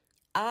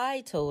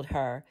 I told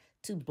her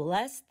to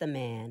bless the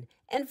man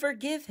and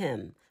forgive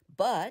him,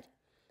 but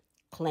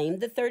claim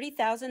the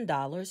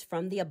 $30,000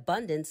 from the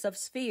abundance of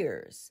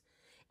spheres.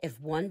 If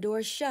one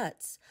door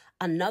shuts,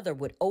 another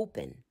would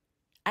open.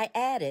 I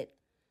added,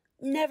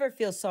 never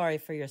feel sorry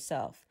for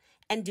yourself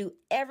and do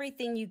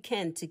everything you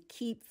can to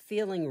keep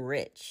feeling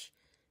rich.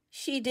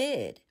 She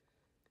did.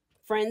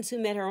 Friends who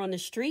met her on the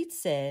street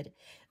said,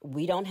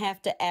 we don't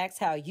have to ask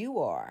how you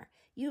are.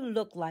 You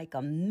look like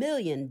 $1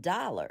 million.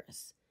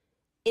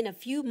 In a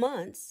few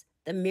months,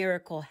 the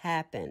miracle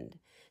happened.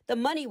 The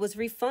money was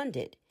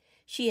refunded.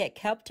 She had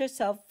kept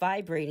herself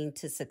vibrating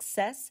to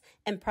success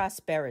and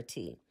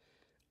prosperity.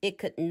 It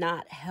could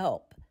not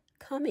help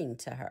coming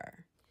to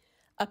her.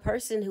 A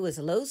person who is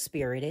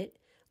low-spirited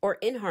or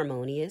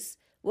inharmonious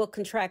will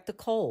contract a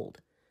cold.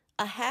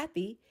 A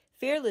happy,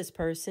 fearless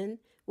person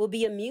will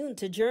be immune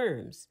to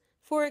germs.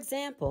 For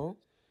example,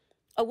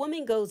 a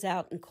woman goes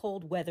out in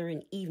cold weather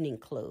in evening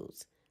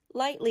clothes,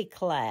 lightly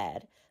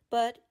clad,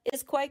 but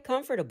is quite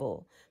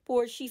comfortable,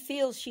 for she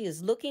feels she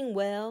is looking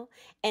well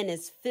and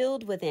is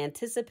filled with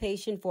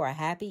anticipation for a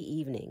happy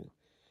evening.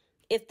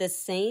 If the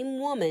same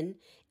woman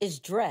is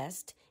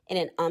dressed in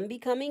an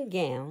unbecoming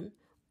gown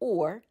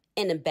or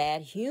in a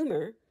bad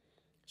humor,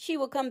 she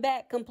will come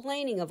back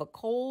complaining of a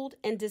cold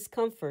and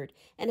discomfort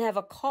and have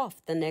a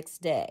cough the next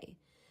day.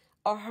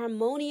 A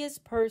harmonious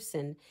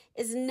person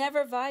is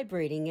never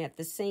vibrating at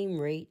the same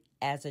rate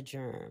as a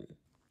germ.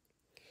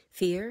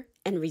 Fear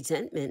and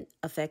resentment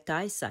affect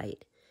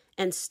eyesight,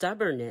 and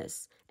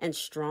stubbornness and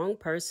strong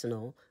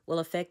personal will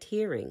affect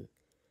hearing.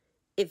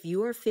 If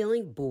you are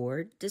feeling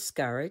bored,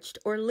 discouraged,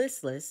 or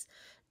listless,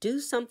 do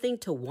something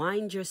to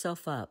wind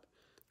yourself up,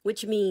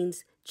 which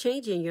means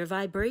changing your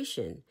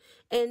vibration,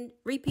 and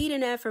repeat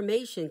an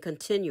affirmation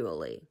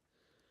continually.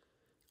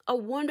 A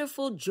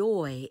wonderful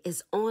joy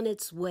is on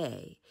its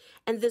way,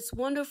 and this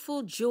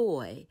wonderful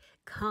joy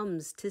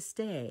comes to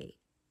stay.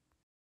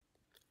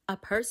 A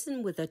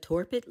person with a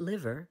torpid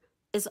liver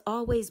is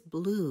always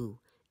blue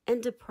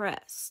and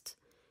depressed.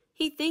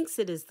 He thinks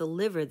it is the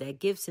liver that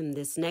gives him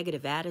this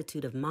negative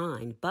attitude of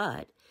mind,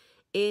 but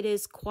it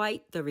is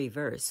quite the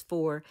reverse,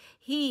 for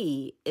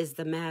he is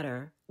the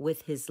matter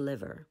with his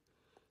liver.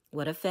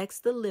 What affects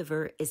the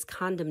liver is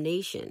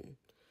condemnation,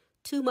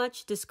 too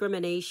much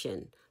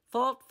discrimination,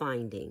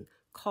 fault-finding,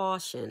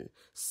 caution,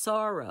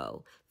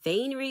 sorrow,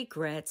 vain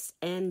regrets,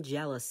 and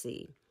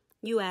jealousy.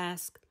 You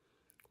ask,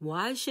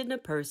 why shouldn't a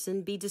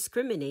person be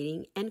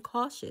discriminating and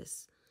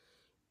cautious?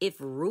 If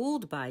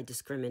ruled by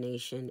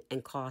discrimination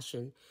and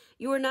caution,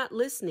 you are not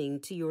listening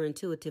to your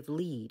intuitive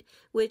lead,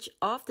 which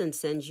often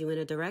sends you in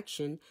a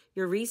direction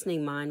your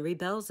reasoning mind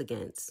rebels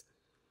against.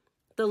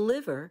 The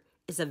liver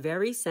is a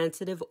very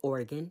sensitive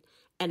organ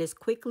and is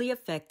quickly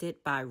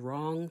affected by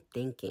wrong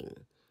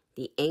thinking.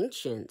 The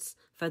ancients,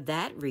 for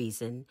that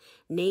reason,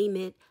 name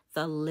it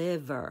the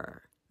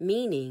liver,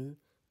 meaning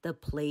the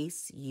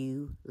place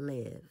you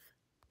live.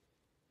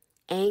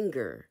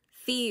 Anger,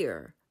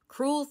 fear,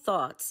 cruel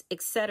thoughts,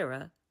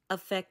 etc.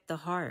 affect the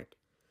heart.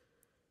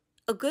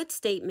 A good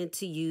statement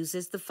to use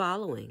is the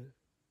following.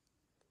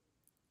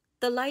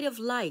 The light of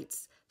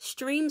lights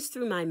streams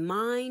through my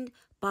mind,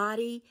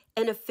 body,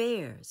 and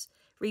affairs,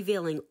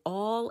 revealing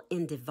all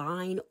in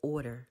divine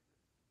order.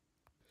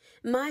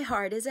 My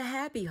heart is a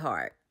happy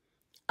heart,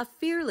 a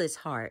fearless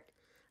heart,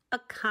 a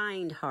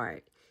kind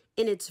heart,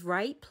 in its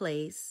right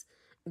place,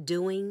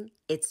 doing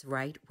its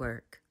right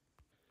work.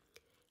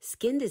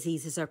 Skin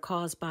diseases are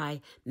caused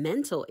by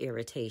mental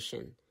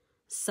irritation.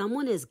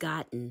 Someone has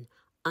gotten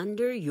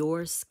under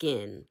your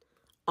skin.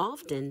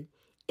 Often,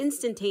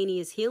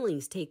 instantaneous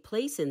healings take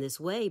place in this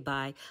way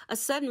by a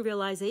sudden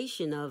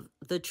realization of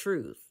the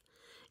truth.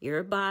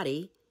 Your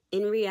body,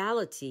 in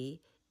reality,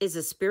 is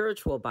a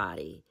spiritual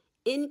body,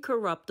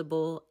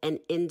 incorruptible and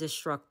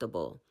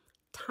indestructible,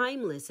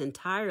 timeless and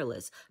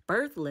tireless,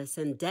 birthless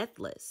and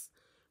deathless.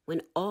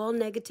 When all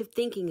negative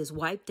thinking is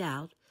wiped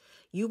out,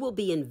 you will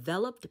be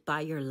enveloped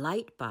by your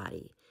light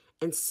body,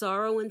 and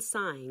sorrow and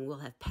sighing will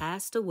have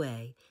passed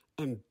away,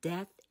 and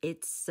death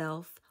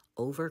itself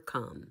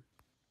overcome.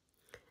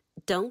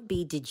 Don't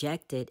be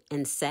dejected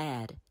and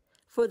sad,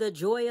 for the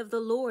joy of the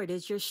Lord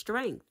is your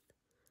strength.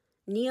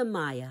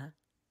 Nehemiah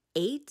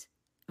 8,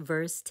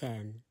 verse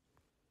 10.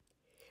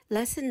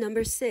 Lesson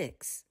number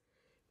 6,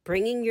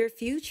 bringing your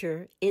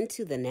future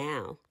into the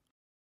now.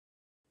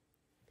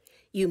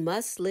 You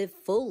must live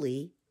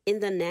fully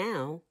in the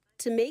now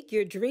to make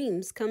your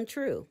dreams come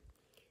true.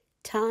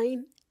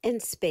 Time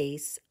and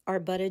space are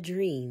but a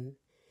dream.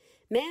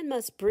 Man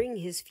must bring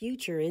his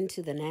future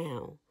into the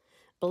now.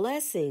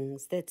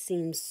 Blessings that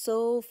seem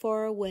so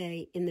far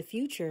away in the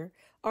future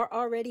are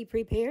already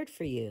prepared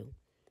for you,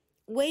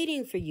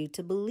 waiting for you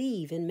to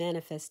believe in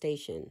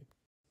manifestation.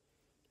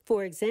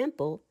 For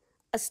example,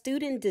 a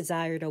student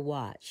desired a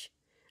watch.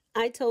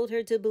 I told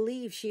her to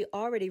believe she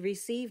already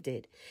received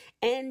it,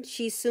 and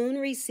she soon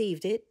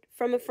received it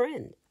from a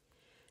friend.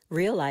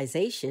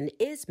 Realization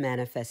is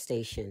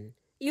manifestation.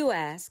 You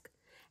ask,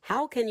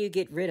 how can you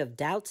get rid of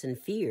doubts and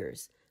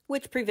fears,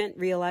 which prevent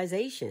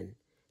realization?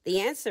 The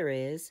answer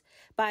is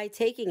by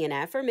taking an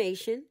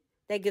affirmation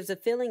that gives a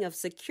feeling of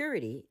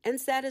security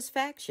and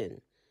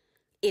satisfaction.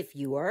 If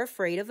you are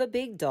afraid of a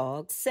big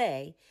dog,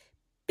 say,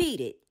 "Beat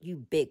it, you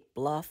big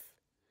bluff."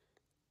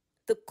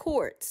 The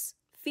courts,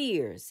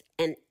 fears,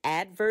 and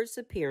adverse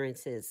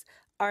appearances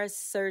are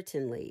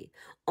certainly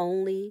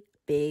only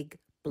big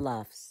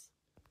bluffs.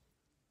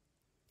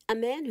 A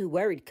man who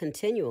worried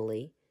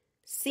continually,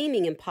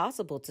 seeming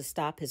impossible to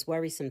stop his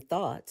worrisome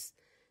thoughts,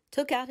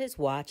 took out his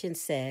watch and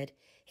said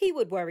he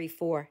would worry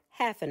for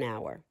half an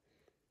hour.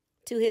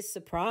 To his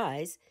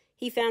surprise,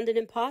 he found it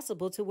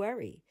impossible to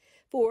worry,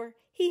 for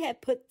he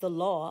had put the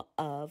law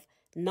of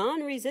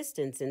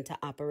non-resistance into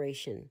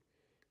operation.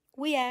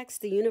 We ask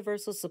the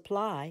universal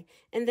supply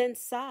and then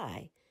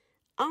sigh,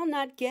 "I'll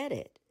not get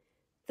it."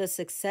 The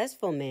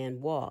successful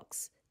man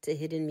walks to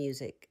hidden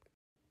music.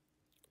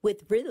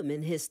 With rhythm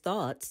in his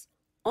thoughts,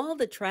 all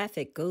the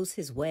traffic goes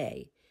his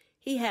way.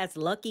 He has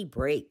lucky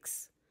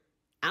breaks.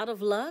 Out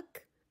of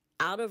luck,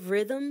 out of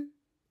rhythm,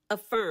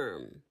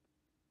 affirm.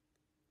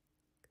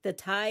 The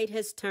tide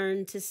has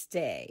turned to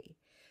stay,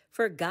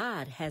 for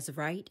God has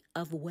right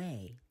of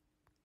way.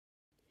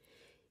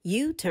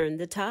 You turn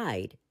the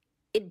tide.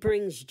 It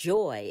brings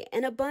joy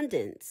and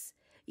abundance.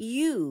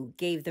 You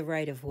gave the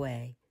right of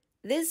way.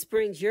 This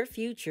brings your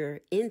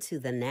future into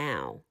the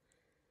now.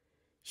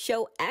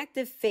 Show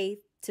active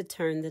faith to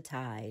turn the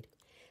tide.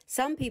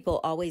 Some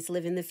people always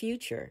live in the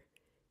future.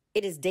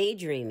 It is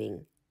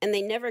daydreaming, and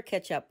they never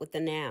catch up with the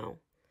now.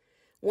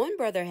 One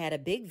brother had a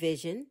big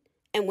vision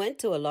and went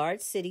to a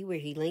large city where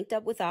he linked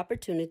up with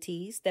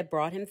opportunities that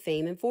brought him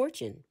fame and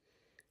fortune.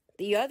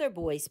 The other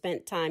boy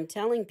spent time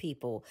telling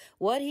people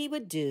what he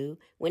would do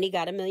when he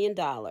got $1 million.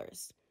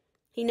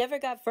 He never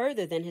got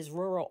further than his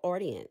rural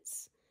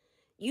audience.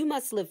 You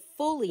must live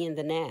fully in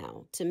the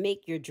now to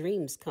make your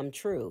dreams come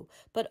true,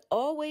 but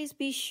always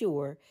be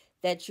sure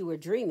that you are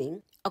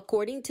dreaming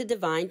according to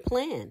divine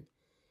plan.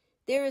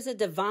 There is a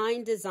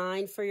divine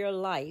design for your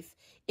life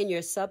in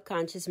your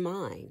subconscious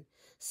mind.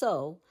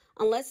 So,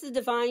 unless the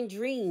divine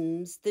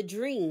dreams the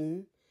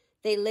dream,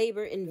 they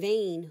labor in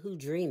vain who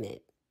dream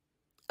it.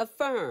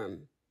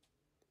 Affirm.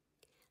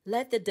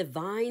 Let the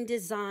divine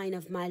design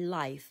of my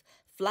life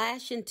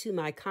flash into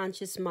my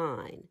conscious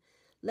mind.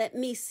 Let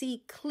me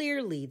see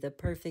clearly the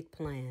perfect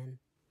plan.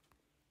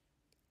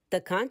 The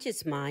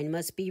conscious mind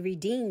must be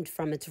redeemed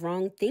from its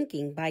wrong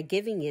thinking by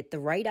giving it the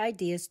right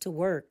ideas to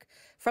work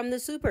from the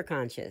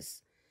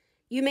superconscious.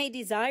 You may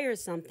desire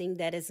something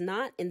that is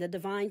not in the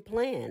divine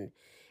plan,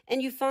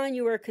 and you find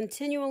you are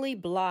continually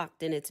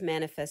blocked in its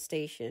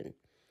manifestation.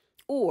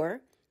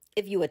 Or,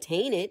 if you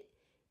attain it,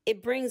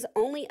 it brings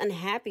only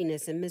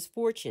unhappiness and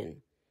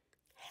misfortune.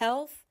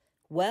 Health,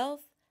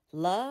 wealth,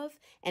 love,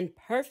 and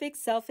perfect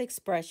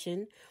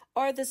self-expression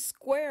are the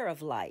square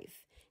of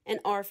life, and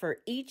are for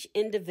each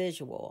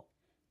individual,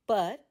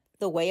 but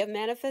the way of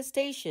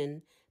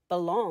manifestation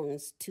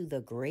belongs to the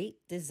great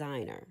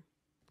designer.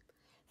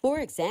 For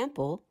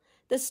example,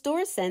 the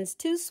store sends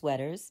 2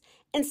 sweaters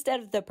instead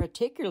of the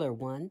particular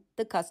one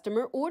the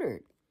customer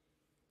ordered.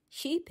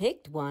 She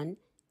picked one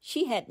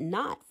she had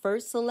not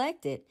first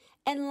selected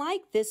and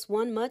liked this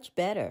one much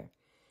better.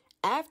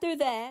 After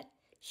that,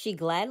 she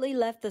gladly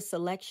left the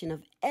selection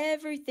of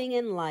everything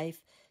in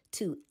life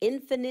to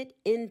infinite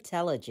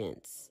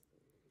intelligence.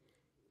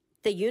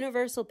 The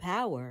universal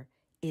power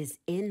is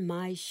in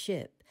my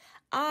ship.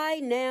 I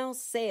now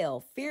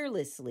sail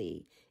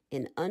fearlessly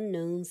in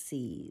unknown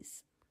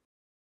seas.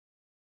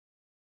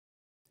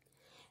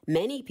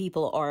 Many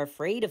people are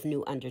afraid of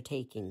new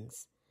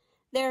undertakings.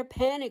 They're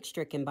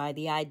panic-stricken by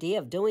the idea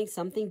of doing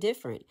something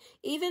different,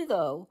 even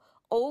though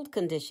old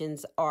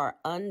conditions are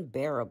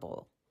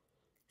unbearable.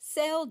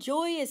 Sail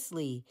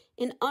joyously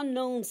in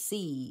unknown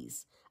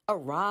seas.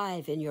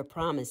 Arrive in your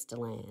promised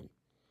land.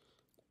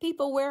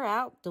 People wear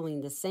out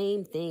doing the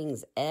same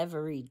things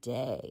every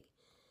day.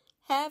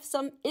 Have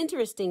some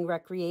interesting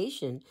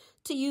recreation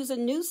to use a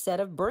new set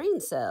of brain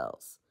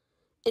cells.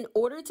 In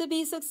order to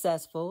be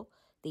successful,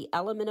 the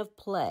element of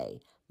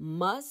play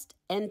must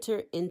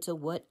enter into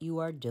what you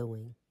are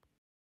doing.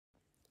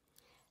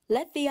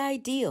 Let the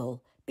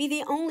ideal be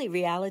the only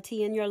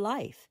reality in your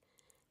life.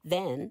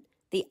 Then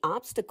the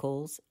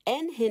obstacles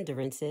and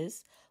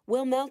hindrances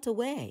will melt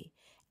away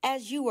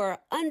as you are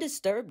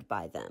undisturbed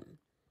by them.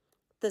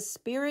 The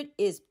spirit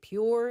is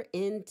pure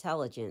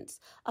intelligence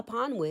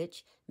upon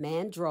which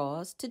man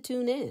draws to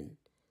tune in.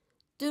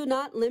 Do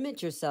not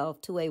limit yourself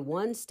to a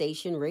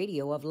one-station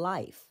radio of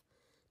life.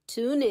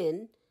 Tune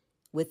in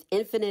with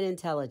infinite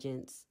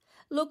intelligence.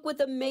 Look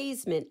with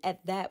amazement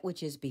at that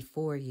which is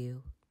before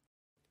you.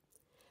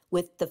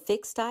 With the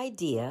fixed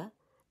idea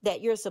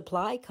that your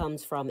supply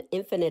comes from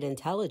infinite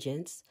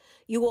intelligence,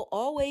 you will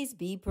always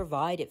be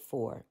provided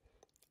for,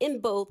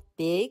 in both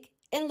big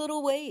and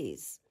little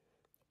ways.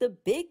 The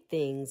big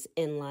things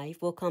in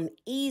life will come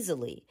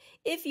easily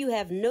if you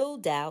have no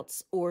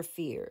doubts or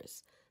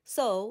fears.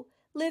 So,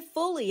 live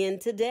fully in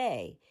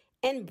today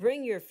and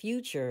bring your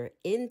future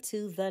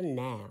into the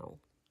now.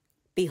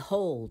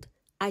 Behold,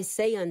 I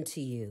say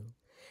unto you,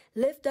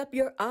 lift up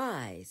your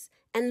eyes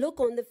and look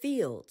on the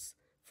fields,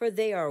 for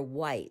they are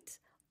white,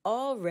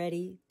 all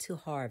ready to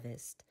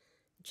harvest.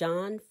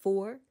 John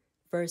 4,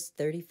 verse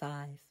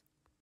 35.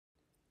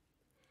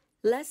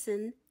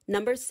 Lesson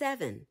number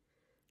 7.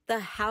 The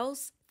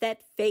house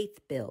that faith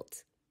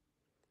built.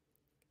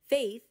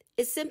 Faith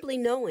is simply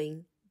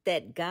knowing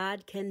that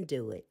God can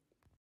do it.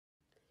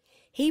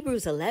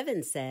 Hebrews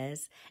 11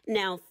 says,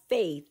 now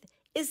faith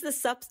is the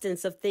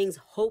substance of things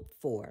hoped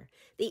for,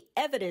 the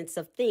evidence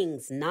of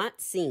things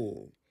not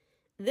seen.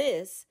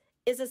 This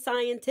is a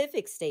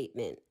scientific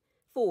statement,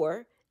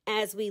 for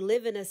as we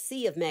live in a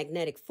sea of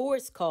magnetic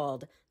force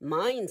called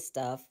mind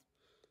stuff,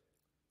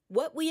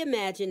 what we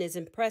imagine is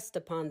impressed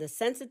upon the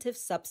sensitive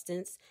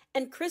substance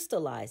and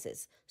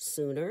crystallizes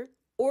sooner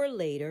or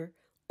later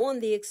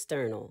on the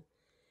external.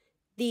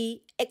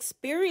 The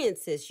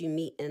experiences you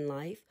meet in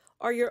life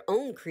are your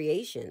own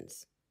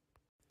creations.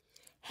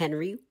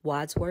 Henry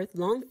Wadsworth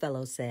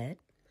Longfellow said,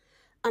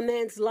 a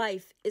man's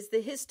life is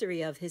the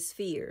history of his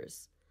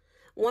fears.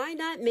 Why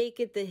not make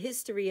it the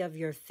history of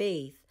your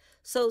faith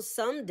so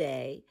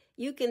someday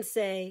you can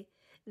say,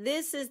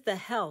 this is the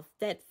health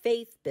that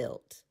faith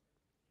built.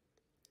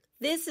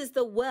 This is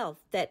the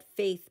wealth that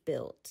faith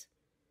built.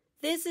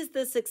 This is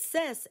the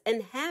success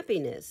and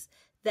happiness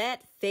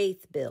that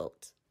faith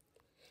built.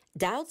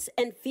 Doubts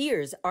and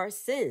fears are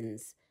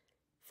sins,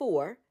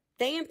 for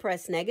they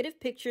impress negative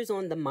pictures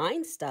on the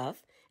mind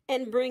stuff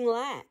and bring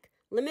lack,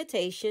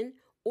 limitation,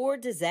 or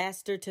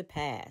disaster to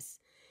pass.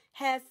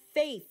 Have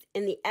faith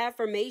in the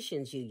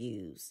affirmations you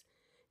use.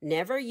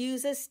 Never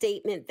use a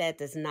statement that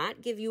does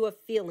not give you a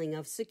feeling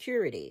of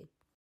security.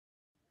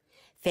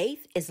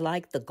 Faith is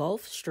like the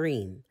Gulf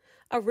Stream,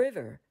 a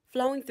river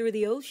flowing through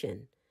the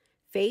ocean.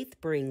 Faith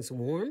brings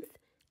warmth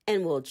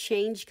and will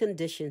change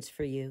conditions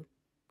for you.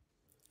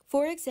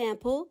 For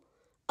example,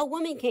 a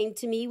woman came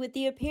to me with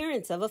the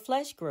appearance of a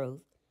flesh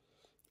growth.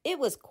 It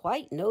was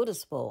quite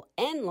noticeable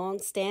and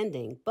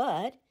long-standing,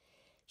 but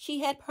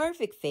she had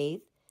perfect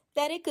faith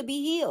that it could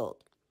be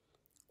healed.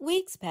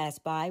 Weeks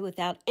passed by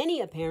without any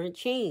apparent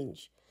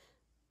change,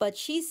 but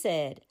she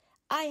said,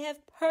 I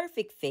have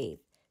perfect faith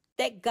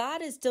that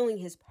God is doing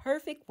his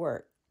perfect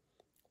work.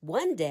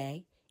 One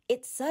day,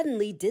 it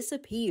suddenly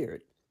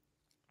disappeared.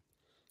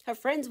 Her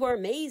friends were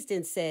amazed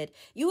and said,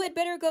 you had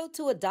better go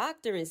to a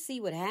doctor and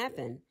see what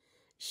happened.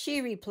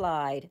 She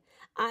replied,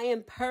 I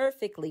am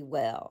perfectly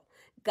well.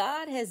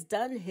 God has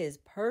done his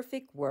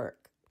perfect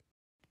work.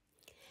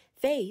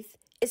 Faith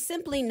is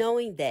simply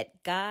knowing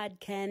that God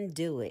can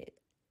do it.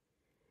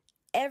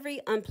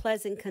 Every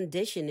unpleasant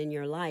condition in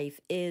your life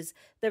is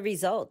the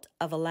result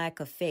of a lack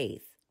of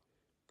faith.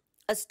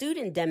 A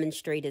student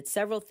demonstrated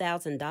several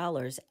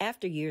 $1,000s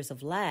after years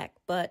of lack,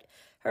 but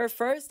her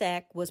first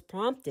act was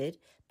prompted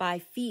by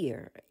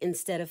fear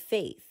instead of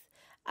faith.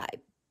 I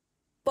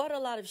bought a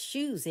lot of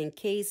shoes in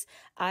case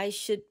I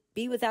should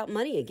be without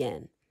money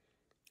again.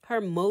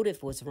 Her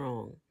motive was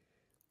wrong.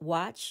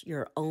 Watch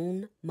your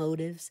own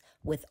motives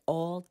with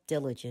all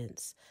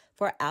diligence,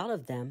 for out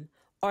of them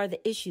are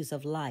the issues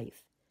of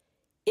life.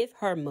 If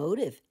her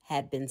motive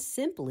had been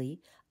simply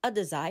a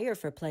desire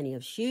for plenty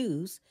of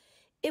shoes,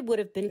 it would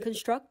have been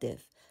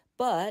constructive,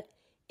 but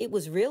it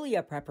was really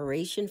a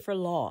preparation for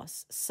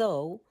loss.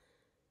 So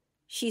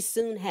she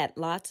soon had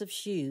lots of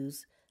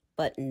shoes,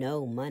 but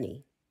no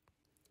money.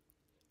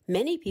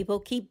 Many people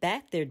keep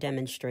back their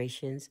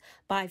demonstrations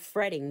by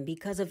fretting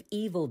because of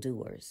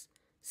evildoers.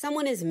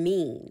 Someone is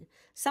mean.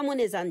 Someone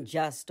is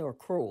unjust or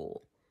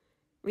cruel.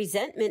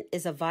 Resentment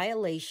is a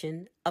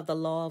violation of the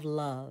law of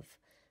love,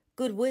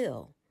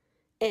 goodwill,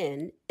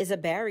 and is a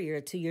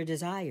barrier to your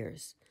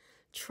desires.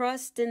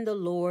 Trust in the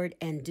Lord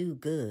and do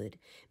good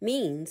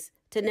means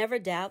to never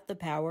doubt the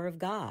power of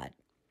God.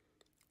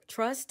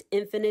 Trust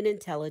infinite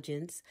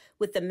intelligence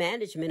with the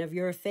management of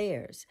your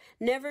affairs.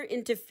 Never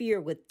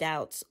interfere with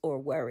doubts or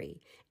worry,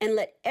 and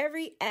let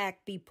every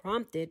act be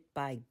prompted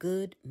by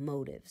good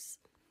motives.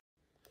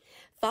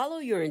 Follow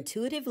your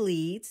intuitive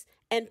leads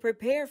and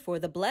prepare for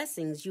the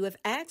blessings you have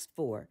asked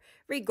for,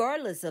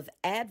 regardless of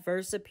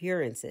adverse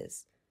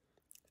appearances.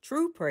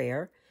 True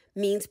prayer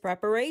means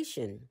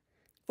preparation.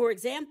 For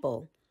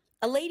example,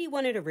 a lady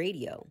wanted a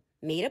radio,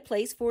 made a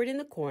place for it in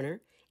the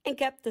corner, and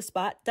kept the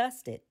spot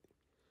dusted.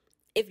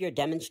 If your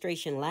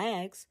demonstration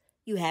lags,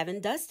 you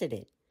haven't dusted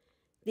it.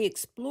 The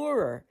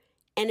explorer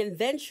and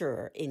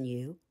adventurer in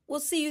you will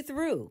see you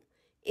through.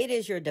 It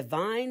is your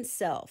divine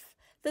self,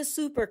 the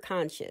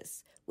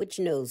superconscious, which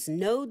knows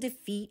no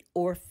defeat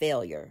or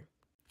failure.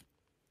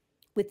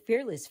 With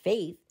fearless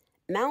faith,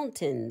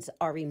 mountains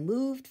are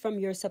removed from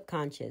your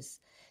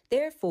subconscious.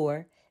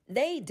 Therefore,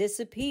 they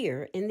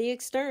disappear in the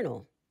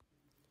external.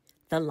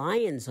 The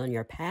lions on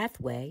your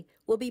pathway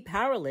will be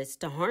powerless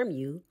to harm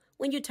you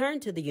when you turn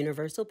to the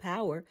universal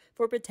power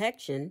for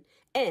protection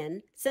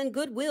and send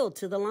goodwill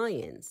to the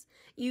lions.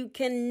 You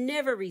can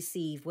never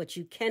receive what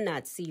you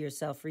cannot see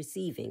yourself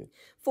receiving,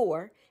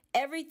 for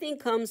everything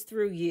comes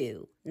through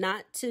you,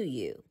 not to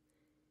you.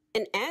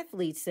 An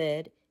athlete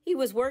said he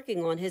was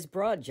working on his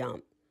broad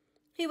jump.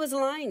 He was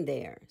lying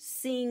there,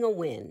 seeing a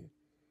win.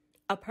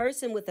 A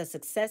person with a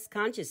success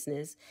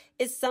consciousness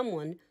is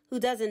someone who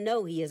doesn't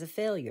know he is a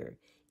failure,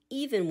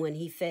 even when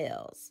he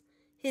fails.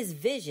 His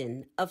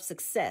vision of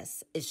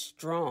success is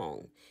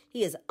strong.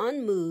 He is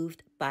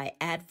unmoved by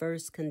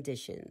adverse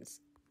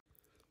conditions.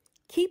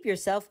 Keep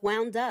yourself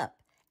wound up.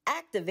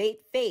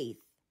 Activate faith.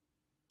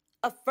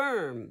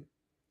 Affirm.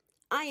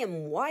 I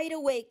am wide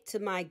awake to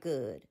my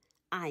good.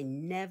 I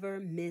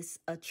never miss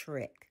a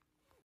trick.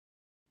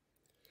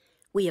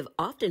 We have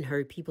often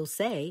heard people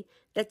say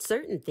that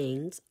certain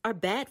things are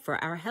bad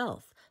for our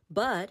health,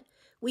 but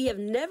we have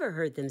never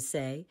heard them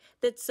say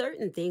that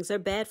certain things are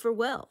bad for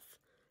wealth.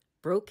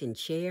 Broken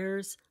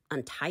chairs,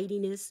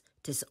 untidiness,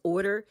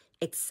 disorder,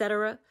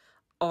 etc.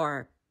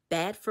 are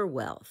bad for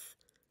wealth,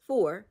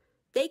 for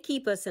they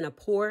keep us in a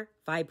poor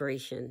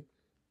vibration.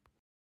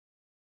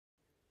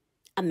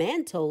 A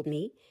man told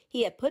me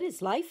he had put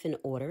his life in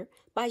order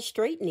by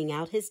straightening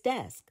out his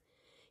desk.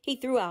 He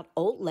threw out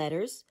old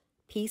letters,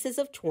 pieces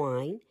of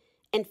twine,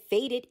 and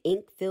faded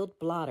ink-filled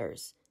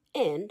blotters,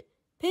 and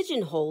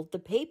pigeonholed the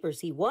papers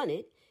he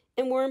wanted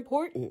and were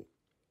important.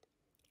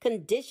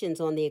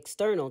 Conditions on the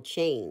external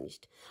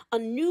changed. A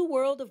new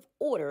world of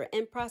order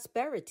and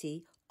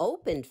prosperity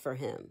opened for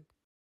him.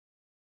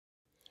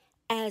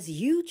 As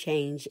you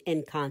change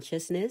in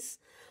consciousness,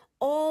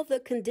 all the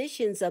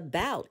conditions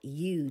about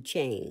you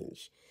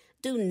change.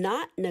 Do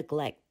not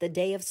neglect the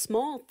day of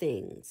small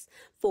things,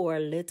 for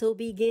little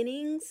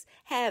beginnings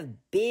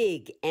have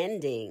big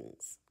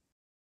endings.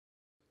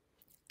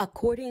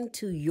 According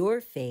to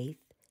your faith,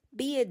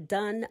 be it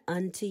done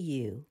unto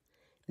you.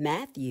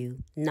 Matthew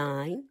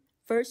 9,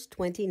 verse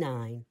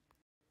 29.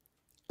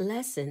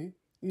 Lesson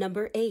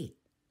number 8.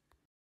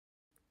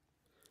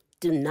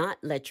 Do not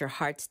let your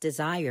heart's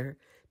desire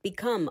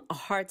become a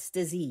heart's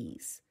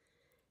disease.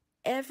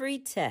 Every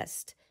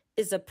test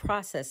is a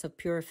process of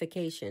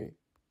purification.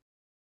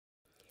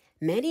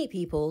 Many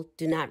people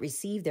do not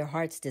receive their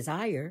heart's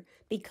desire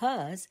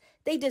because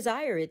they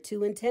desire it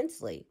too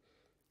intensely.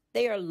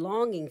 They are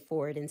longing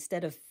for it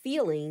instead of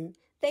feeling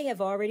they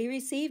have already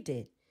received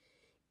it.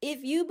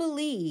 If you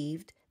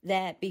believed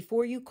that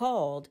before you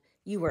called,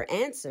 you were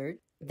answered,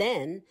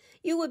 then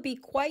you would be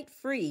quite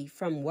free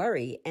from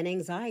worry and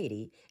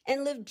anxiety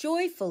and live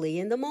joyfully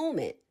in the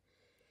moment.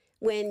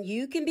 When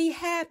you can be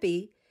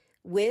happy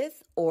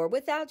with or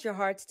without your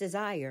heart's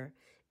desire,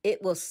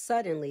 it will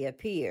suddenly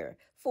appear,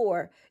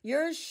 for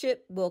your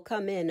ship will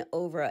come in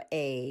over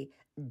a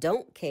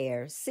don't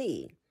care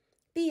sea.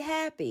 Be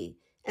happy,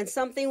 and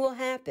something will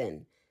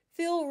happen.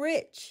 Feel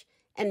rich,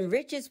 and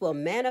riches will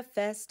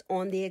manifest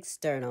on the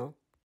external.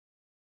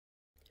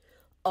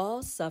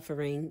 All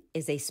suffering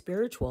is a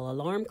spiritual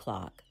alarm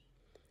clock.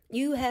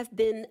 You have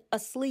been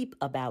asleep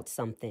about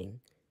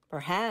something.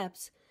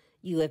 Perhaps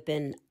you have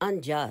been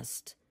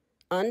unjust,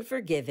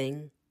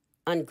 unforgiving,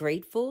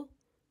 ungrateful,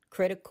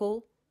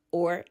 critical,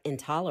 or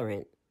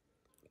intolerant.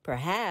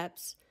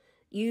 Perhaps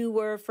you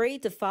were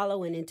afraid to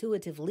follow an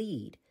intuitive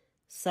lead.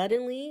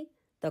 Suddenly,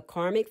 the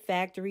karmic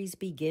factories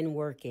begin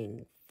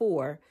working,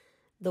 for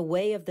the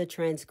way of the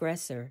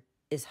transgressor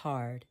is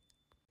hard.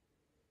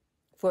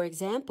 For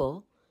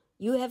example,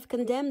 you have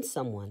condemned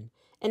someone,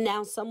 and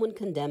now someone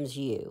condemns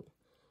you.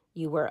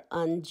 You were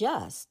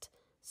unjust.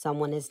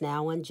 Someone is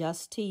now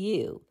unjust to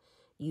you.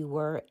 You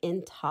were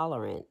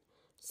intolerant.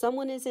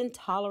 Someone is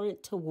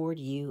intolerant toward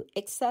you,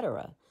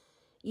 etc.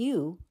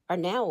 You are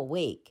now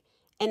awake,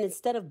 and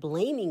instead of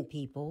blaming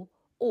people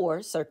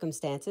or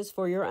circumstances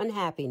for your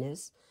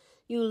unhappiness,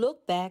 you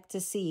look back to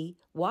see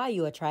why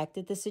you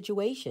attracted the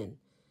situation.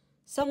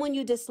 Someone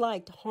you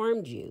disliked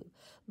harmed you,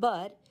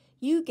 but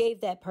you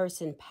gave that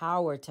person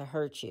power to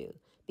hurt you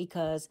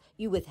because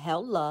you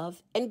withheld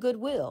love and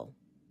goodwill.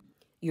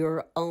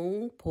 Your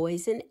own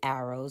poison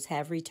arrows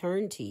have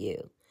returned to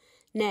you.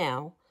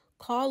 Now,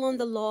 call on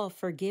the law of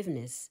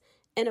forgiveness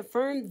and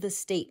affirm the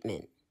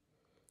statement,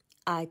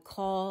 I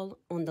call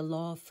on the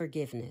law of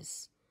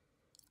forgiveness.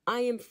 I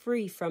am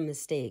free from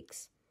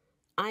mistakes.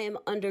 I am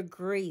under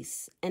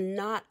grace and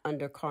not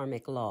under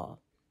karmic law.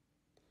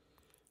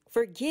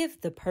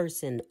 Forgive the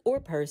person or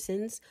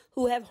persons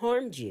who have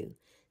harmed you,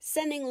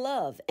 sending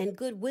love and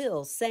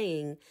goodwill,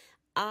 saying,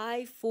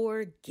 I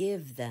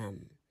forgive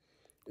them.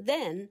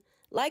 Then,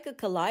 like a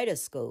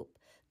kaleidoscope,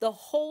 the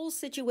whole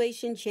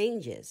situation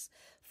changes,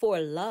 for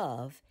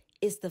love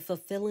is the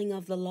fulfilling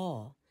of the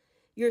law.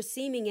 Your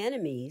seeming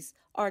enemies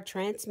are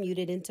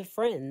transmuted into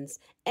friends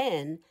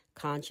and,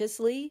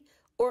 consciously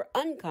or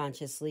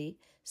unconsciously,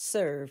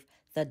 serve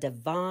the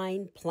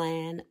divine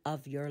plan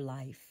of your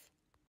life.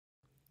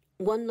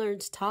 One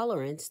learns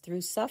tolerance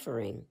through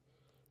suffering.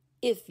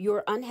 If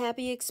your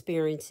unhappy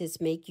experiences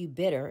make you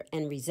bitter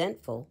and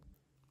resentful,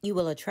 you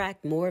will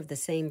attract more of the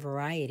same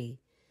variety.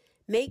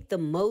 Make the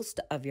most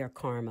of your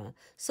karma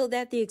so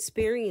that the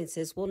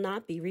experiences will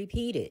not be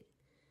repeated.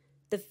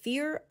 The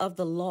fear of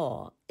the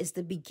law is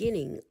the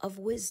beginning of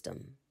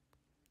wisdom.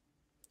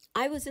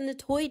 I was in the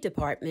toy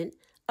department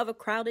of a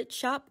crowded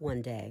shop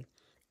one day,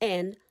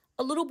 and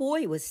a little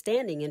boy was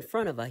standing in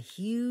front of a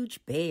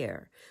huge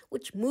bear,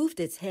 which moved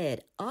its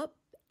head up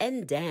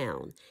and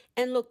down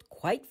and looked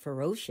quite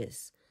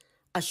ferocious.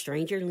 A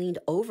stranger leaned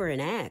over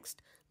and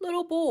asked,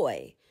 Little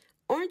boy,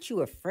 aren't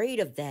you afraid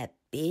of that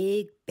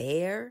big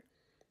bear?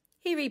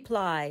 He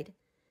replied,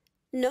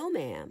 No,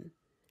 ma'am.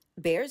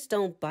 Bears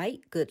don't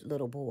bite good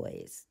little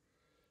boys.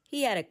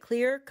 He had a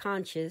clear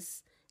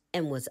conscience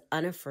and was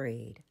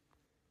unafraid.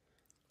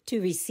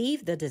 To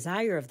receive the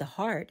desire of the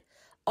heart,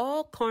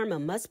 all karma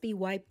must be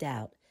wiped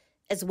out,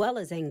 as well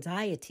as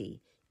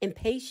anxiety,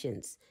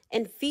 impatience,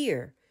 and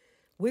fear.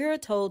 We are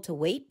told to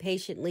wait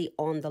patiently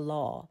on the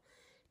law.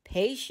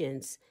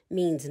 Patience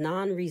means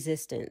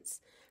non-resistance.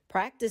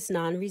 Practice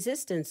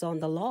non-resistance on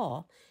the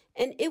law,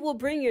 and it will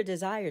bring your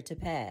desire to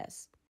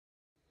pass.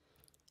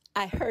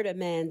 I heard a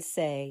man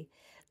say,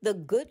 the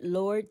good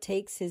Lord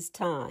takes his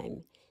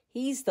time.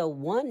 He's the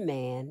one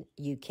man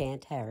you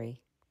can't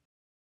hurry.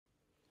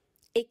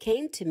 It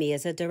came to me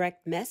as a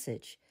direct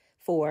message,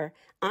 for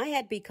I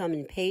had become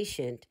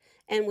impatient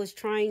and was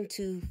trying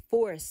to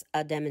force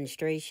a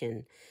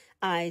demonstration.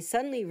 I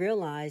suddenly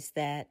realized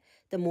that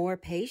the more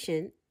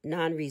patient,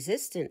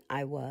 non-resistant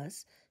I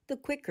was, the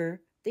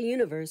quicker the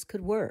universe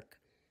could work.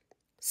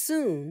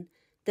 Soon,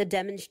 the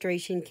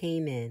demonstration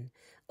came in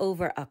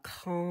over a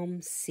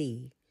calm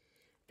sea.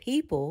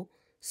 People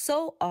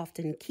so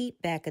often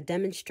keep back a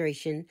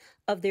demonstration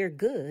of their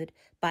good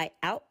by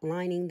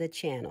outlining the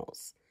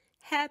channels.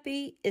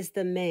 Happy is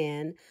the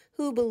man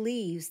who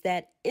believes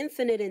that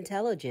infinite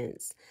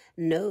intelligence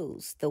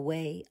knows the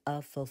way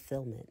of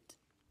fulfillment.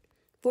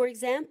 For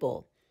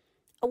example,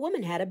 a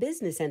woman had a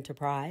business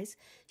enterprise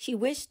she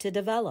wished to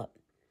develop.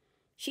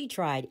 She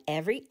tried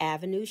every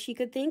avenue she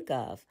could think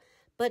of,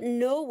 but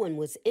no one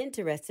was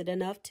interested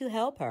enough to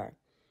help her.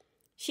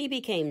 She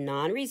became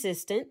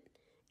non-resistant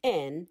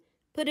and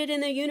put it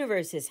in the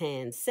universe's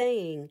hands,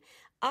 saying,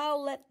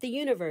 I'll let the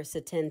universe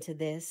attend to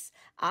this.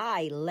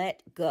 I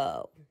let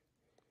go.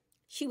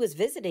 She was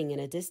visiting in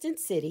a distant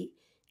city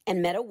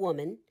and met a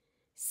woman,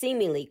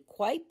 seemingly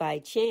quite by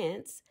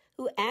chance,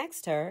 who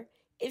asked her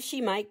if she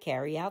might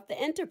carry out the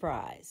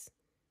enterprise.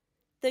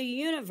 The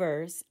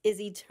universe is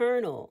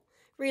eternal,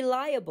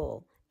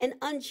 reliable, and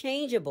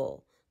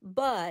unchangeable,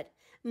 but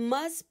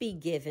must be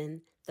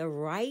given the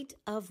right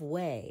of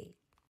way.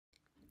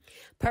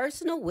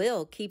 Personal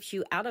will keeps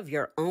you out of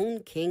your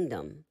own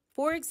kingdom.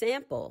 For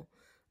example,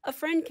 a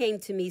friend came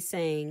to me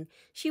saying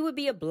she would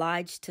be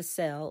obliged to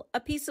sell a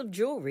piece of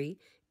jewelry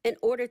in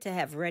order to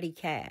have ready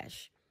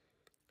cash.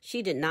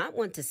 She did not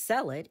want to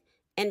sell it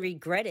and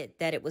regretted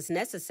that it was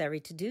necessary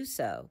to do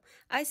so.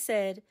 I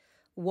said,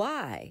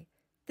 Why?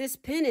 This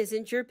pen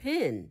isn't your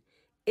pen.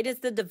 It is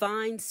the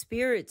divine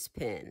spirit's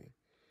pen.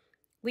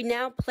 We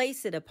now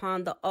place it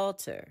upon the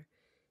altar.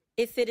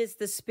 If it is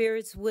the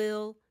spirit's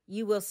will,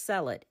 you will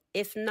sell it.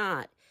 If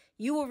not,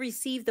 you will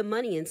receive the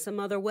money in some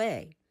other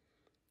way.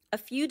 A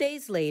few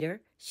days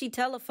later, she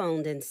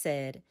telephoned and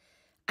said,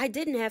 I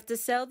didn't have to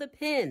sell the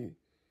pen.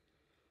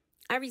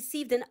 I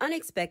received an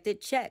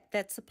unexpected check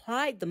that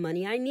supplied the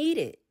money I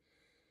needed.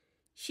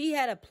 She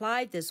had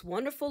applied this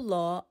wonderful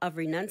law of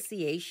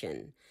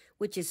renunciation,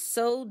 which is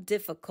so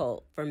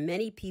difficult for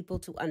many people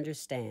to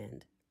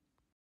understand.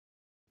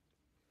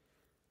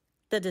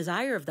 The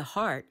desire of the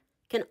heart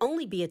can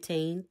only be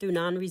attained through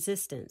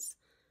non-resistance.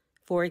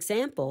 For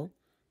example,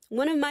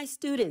 one of my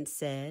students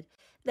said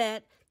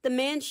that the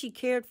man she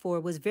cared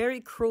for was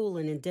very cruel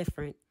and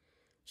indifferent.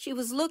 She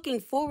was looking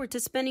forward to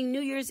spending New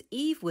Year's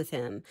Eve with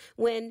him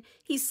when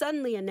he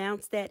suddenly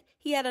announced that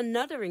he had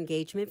another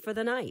engagement for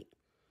the night.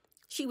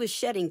 She was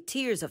shedding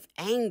tears of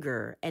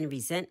anger and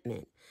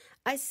resentment.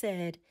 I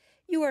said,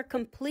 "You are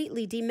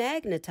completely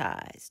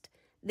demagnetized.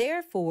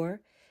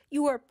 Therefore,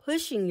 you are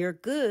pushing your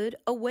good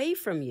away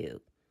from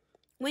you.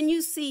 When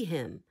you see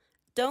him,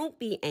 don't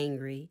be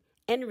angry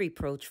and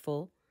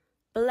reproachful.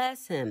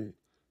 Bless him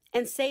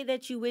and say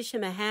that you wish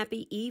him a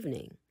happy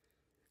evening."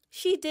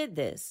 She did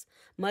this.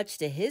 Much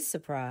to his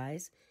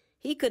surprise,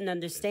 he couldn't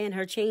understand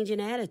her change in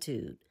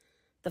attitude.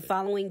 The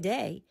following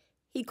day,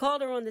 he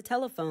called her on the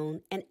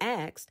telephone and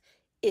asked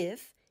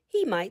if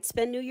he might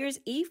spend New Year's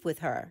Eve with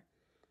her.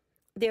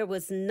 There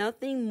was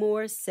nothing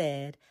more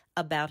said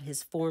about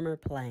his former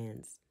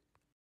plans.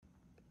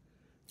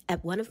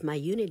 At one of my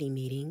unity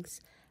meetings,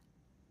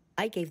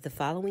 I gave the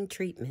following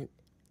treatment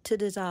to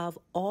dissolve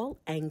all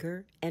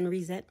anger and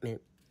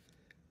resentment.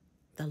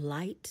 The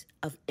light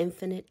of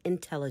infinite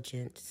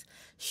intelligence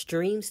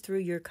streams through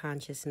your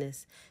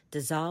consciousness,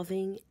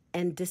 dissolving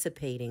and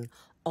dissipating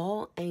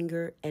all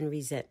anger and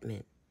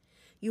resentment.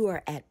 You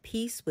are at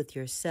peace with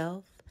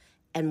yourself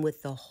and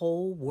with the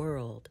whole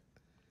world.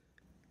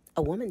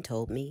 A woman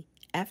told me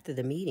after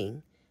the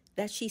meeting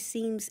that she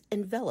seems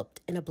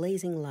enveloped in a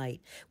blazing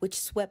light which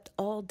swept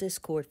all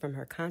discord from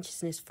her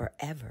consciousness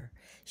forever.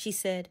 She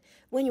said,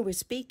 "When you were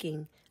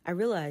speaking, I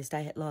realized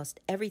I had lost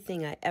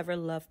everything I ever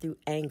loved through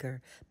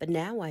anger, but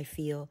now I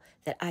feel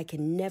that I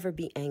can never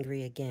be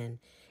angry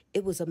again.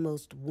 It was a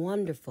most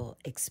wonderful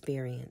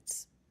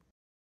experience."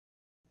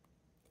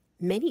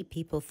 Many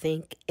people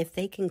think if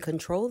they can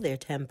control their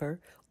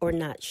temper or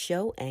not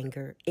show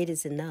anger, it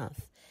is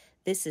enough.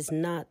 This is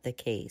not the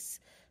case.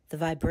 The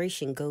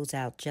vibration goes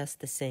out just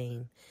the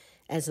same.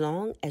 As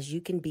long as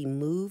you can be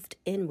moved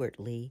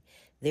inwardly,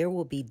 there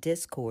will be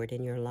discord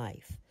in your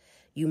life.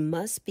 You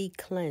must be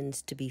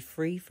cleansed to be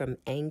free from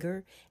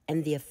anger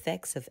and the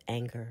effects of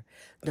anger.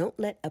 Don't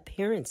let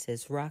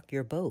appearances rock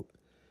your boat.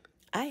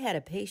 I had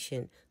a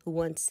patient who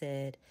once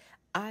said,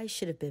 "I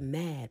should have been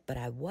mad, but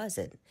I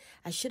wasn't.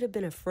 I should have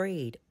been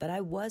afraid, but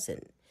I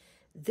wasn't."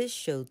 This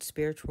showed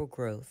spiritual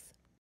growth.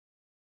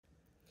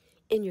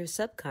 In your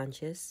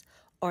subconscious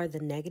are the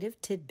negative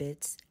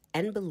tidbits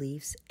and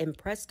beliefs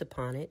impressed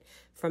upon it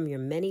from your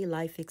many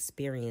life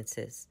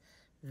experiences.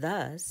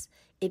 Thus,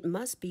 it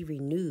must be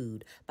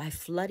renewed by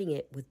flooding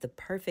it with the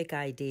perfect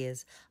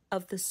ideas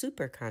of the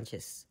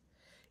superconscious,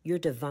 your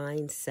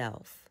divine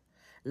self.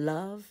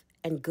 Love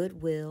and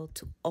goodwill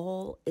to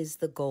all is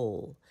the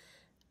goal.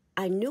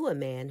 I knew a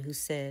man who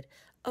said,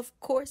 "Of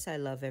course I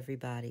love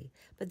everybody,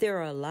 but there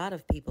are a lot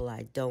of people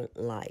I don't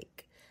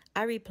like."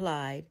 I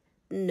replied,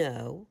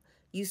 "No,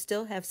 you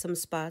still have some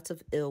spots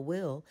of ill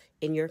will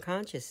in your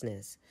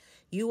consciousness.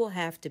 You will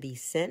have to be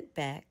sent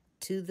back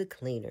to the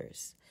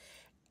cleaners."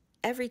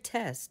 Every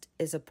test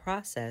is a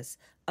process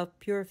of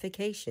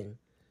purification.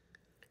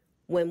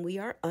 When we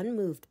are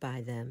unmoved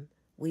by them,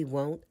 we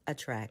won't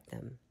attract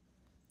them.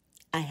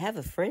 I have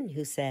a friend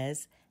who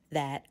says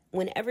that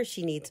whenever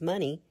she needs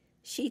money,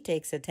 she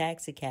takes a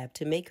taxi cab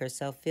to make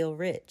herself feel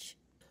rich.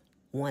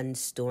 One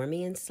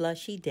stormy and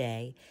slushy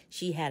day,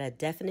 she had a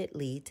definite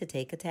lead to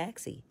take a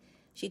taxi.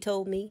 She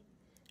told me,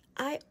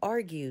 "I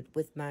argued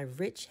with my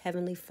rich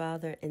Heavenly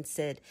Father and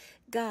said,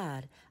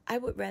 'God, I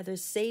would rather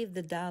save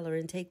the dollar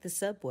and take the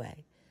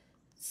subway.'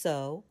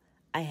 So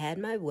I had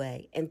my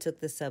way and took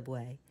the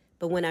subway.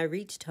 But when I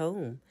reached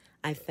home,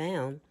 I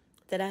found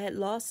that I had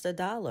lost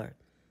 $1.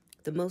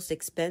 The most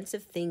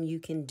expensive thing you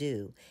can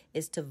do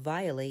is to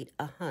violate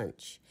a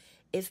hunch.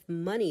 If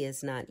money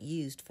is not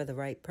used for the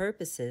right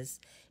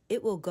purposes,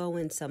 it will go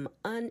in some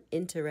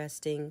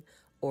uninteresting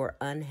or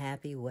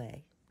unhappy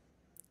way."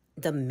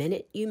 The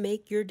minute you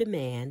make your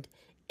demand,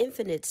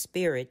 Infinite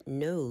Spirit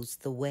knows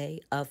the way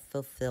of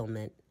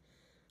fulfillment.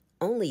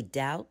 Only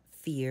doubt,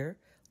 fear,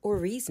 or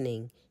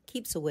reasoning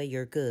keeps away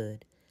your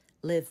good.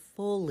 Live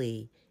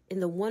fully in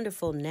the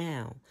wonderful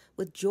now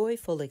with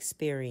joyful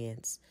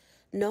experience,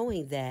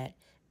 knowing that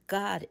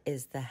God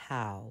is the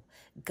how,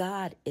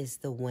 God is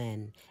the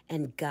when,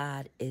 and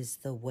God is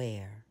the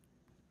where.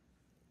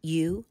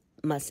 You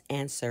must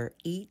answer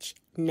each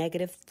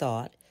negative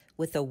thought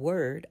with a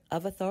word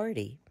of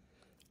authority.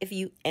 If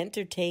you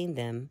entertain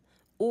them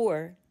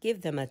or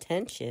give them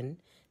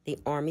attention, the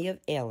army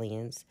of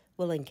aliens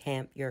will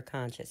encamp your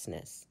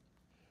consciousness.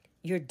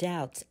 Your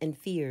doubts and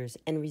fears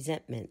and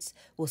resentments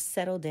will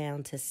settle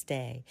down to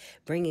stay,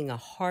 bringing a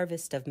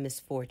harvest of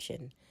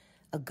misfortune.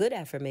 A good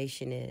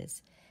affirmation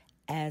is,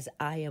 "As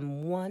I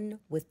am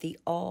one with the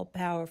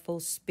all-powerful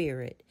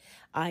Spirit,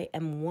 I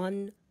am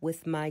one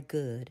with my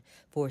good,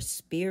 for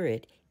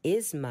Spirit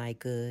is my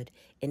good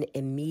in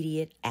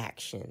immediate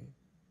action.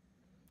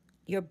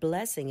 Your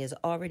blessing is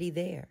already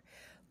there,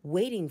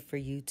 waiting for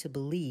you to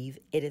believe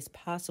it is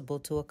possible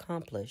to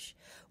accomplish.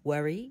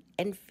 Worry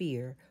and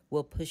fear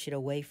will push it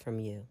away from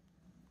you.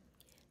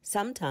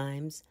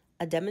 Sometimes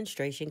a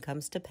demonstration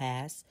comes to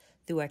pass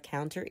through a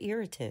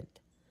counter-irritant.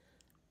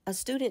 A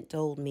student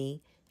told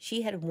me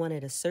she had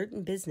wanted a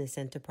certain business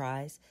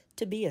enterprise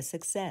to be a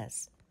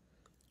success.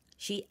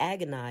 She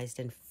agonized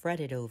and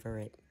fretted over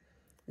it.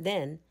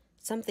 Then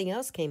something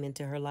else came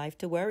into her life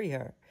to worry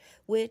her,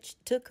 which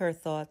took her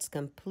thoughts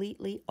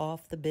completely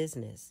off the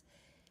business.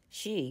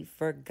 She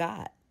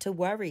forgot to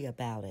worry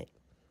about it.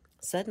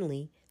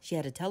 Suddenly, she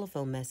had a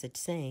telephone message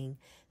saying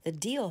the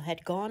deal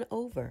had gone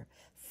over,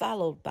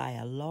 followed by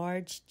a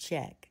large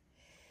check.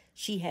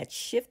 She had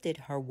shifted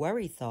her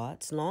worry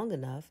thoughts long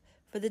enough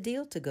for the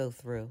deal to go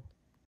through.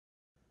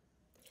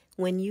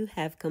 When you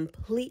have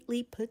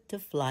completely put to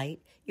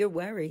flight your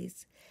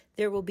worries,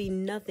 there will be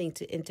nothing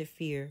to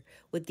interfere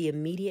with the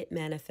immediate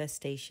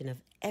manifestation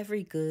of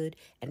every good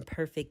and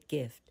perfect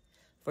gift,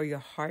 for your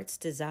heart's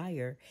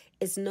desire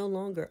is no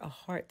longer a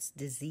heart's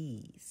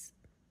disease.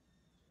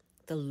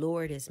 The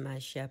Lord is my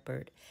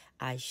shepherd,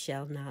 I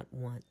shall not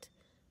want.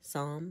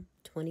 Psalm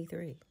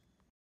 23.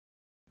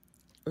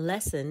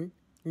 Lesson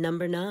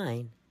number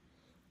 9.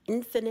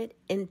 Infinite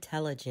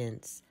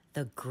intelligence,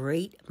 the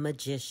great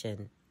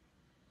magician.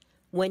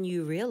 When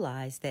you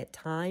realize that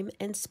time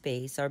and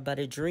space are but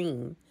a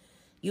dream,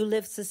 you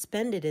live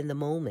suspended in the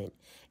moment,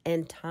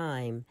 and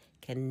time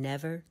can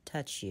never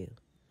touch you.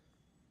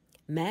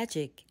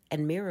 Magic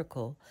and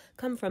miracle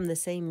come from the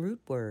same root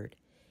word.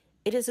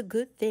 It is a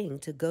good thing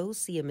to go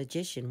see a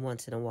magician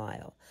once in a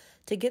while,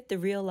 to get the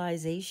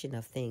realization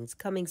of things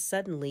coming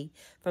suddenly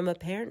from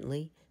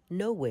apparently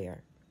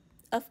nowhere.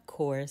 Of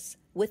course,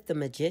 with the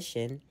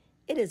magician,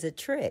 it is a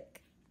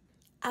trick.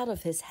 Out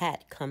of his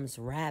hat comes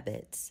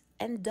rabbits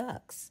and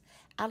ducks.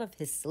 Out of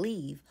his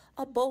sleeve,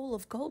 a bowl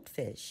of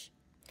goldfish.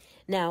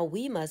 Now,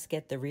 we must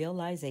get the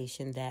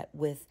realization that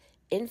with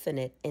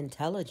infinite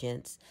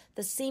intelligence,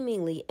 the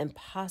seemingly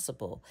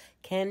impossible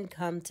can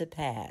come to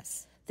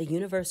pass. The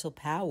universal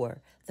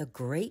power, the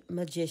great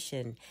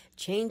magician,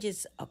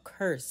 changes a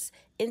curse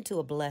into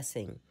a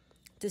blessing,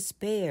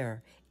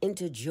 despair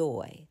into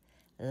joy,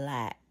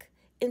 lack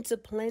into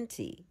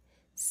plenty,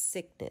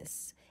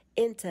 sickness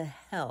into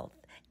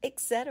health,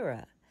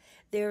 etc.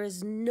 There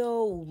is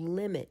no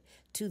limit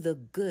to the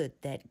good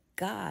that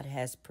God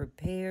has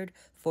prepared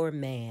for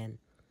man.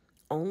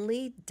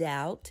 Only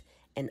doubt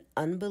and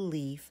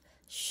unbelief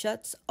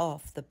shuts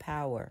off the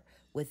power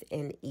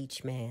within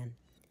each man.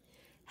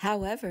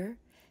 However,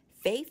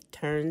 faith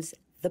turns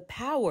the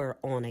power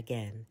on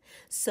again.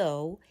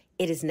 So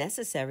it is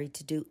necessary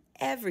to do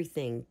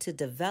everything to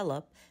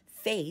develop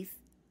faith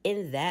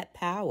in that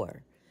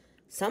power.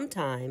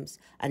 Sometimes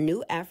a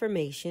new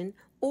affirmation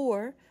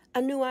or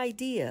a new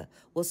idea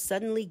will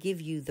suddenly give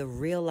you the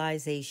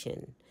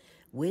realization,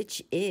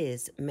 which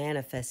is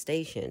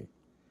manifestation.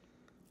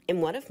 In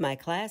one of my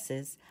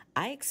classes,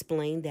 I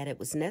explained that it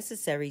was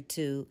necessary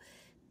to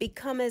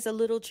become as a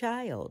little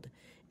child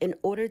in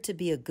order to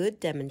be a good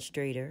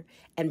demonstrator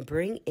and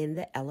bring in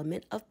the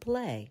element of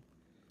play.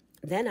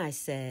 Then I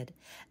said,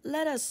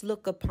 let us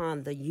look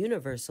upon the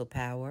universal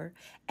power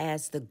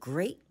as the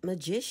great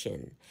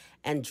magician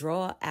and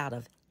draw out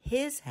of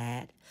his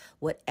hat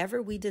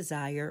whatever we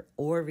desire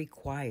or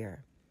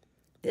require.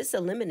 This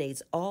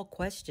eliminates all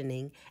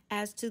questioning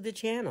as to the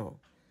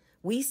channel.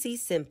 We see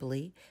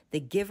simply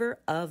the giver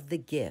of the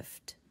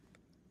gift.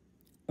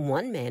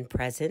 One man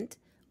present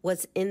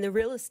was in the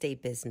real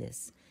estate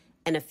business,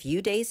 and a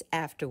few days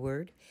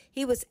afterward,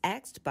 he was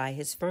asked by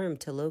his firm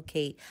to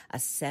locate a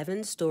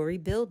 7-story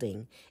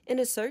building in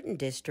a certain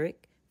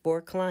district for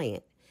a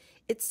client.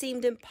 It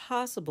seemed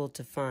impossible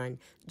to find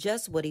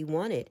just what he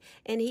wanted,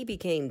 and he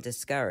became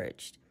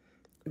discouraged.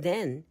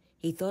 Then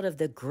he thought of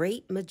the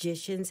great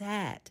magician's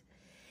hat.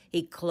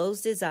 He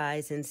closed his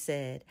eyes and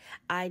said,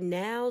 I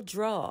now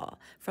draw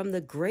from the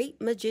great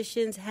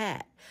magician's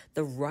hat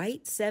the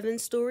right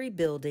 7-story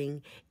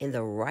building in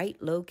the right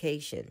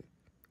location.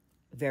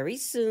 Very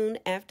soon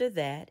after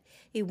that,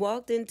 he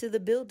walked into the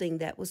building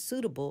that was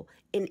suitable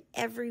in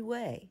every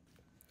way.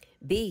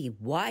 Be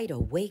wide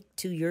awake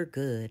to your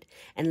good,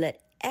 and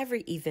let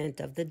every event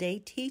of the day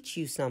teach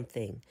you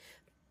something.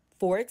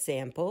 For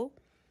example,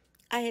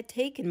 I had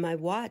taken my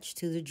watch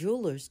to the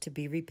jeweler's to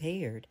be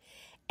repaired,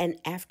 and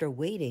after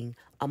waiting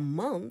a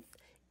month,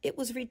 it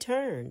was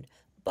returned,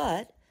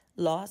 but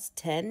lost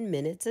 10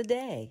 minutes a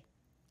day.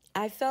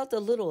 I felt a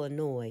little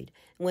annoyed.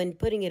 When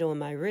putting it on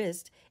my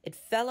wrist, it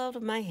fell out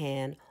of my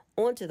hand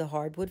onto the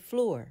hardwood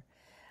floor.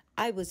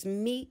 I was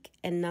meek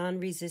and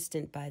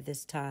non-resistant by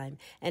this time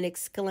and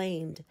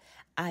exclaimed,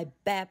 I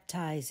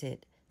baptize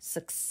it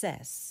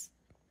success.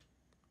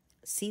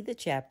 See the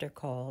chapter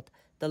called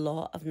The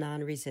Law of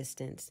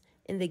Non-Resistance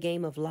in the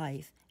Game of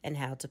Life and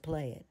How to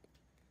Play It.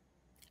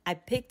 I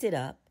picked it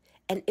up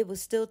and it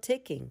was still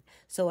ticking,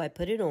 so I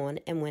put it on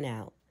and went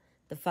out.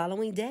 The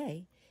following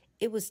day,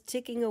 it was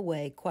ticking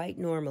away quite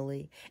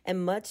normally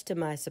and, much to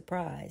my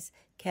surprise,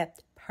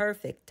 kept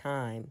perfect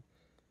time.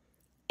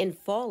 In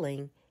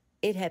falling,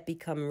 it had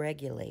become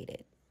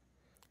regulated.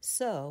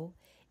 So,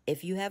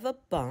 if you have a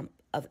bump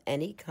of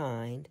any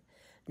kind,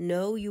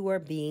 know you are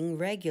being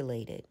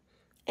regulated,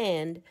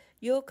 and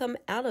you'll come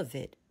out of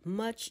it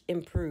much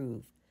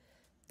improved.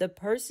 The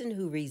person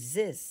who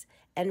resists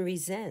and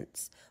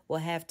resents will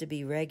have to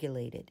be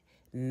regulated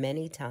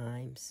many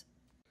times.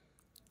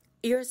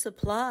 Your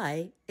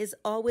supply is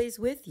always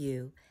with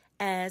you,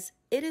 as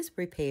it is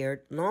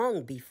prepared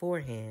long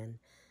beforehand.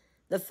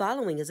 The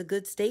following is a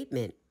good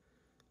statement.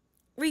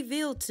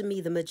 Reveal to me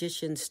the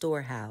magician's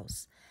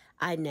storehouse.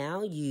 I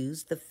now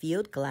use the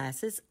field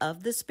glasses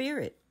of the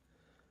Spirit.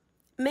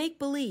 Make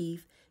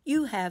believe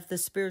you have the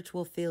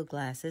spiritual field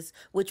glasses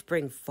which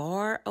bring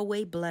far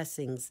away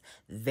blessings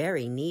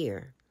very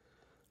near.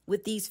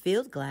 With these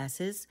field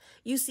glasses,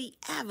 you see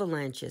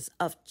avalanches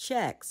of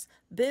checks,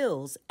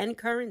 bills, and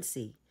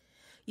currency.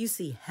 You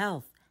see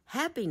health,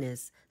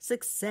 happiness,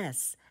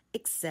 success,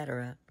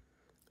 etc.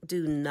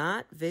 Do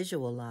not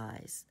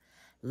visualize.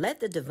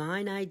 Let the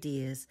divine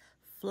ideas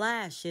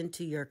flash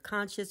into your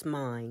conscious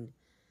mind.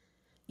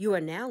 You are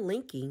now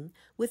linking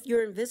with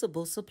your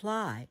invisible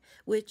supply,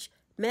 which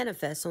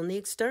manifests on the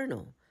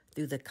external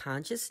through the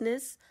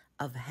consciousness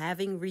of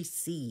having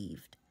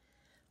received.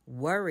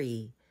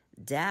 Worry,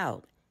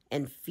 doubt,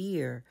 and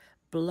fear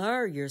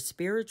blur your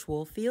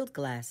spiritual field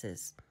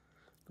glasses.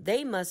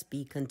 They must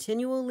be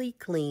continually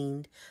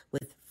cleaned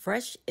with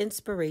fresh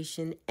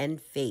inspiration and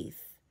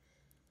faith.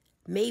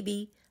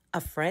 Maybe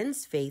a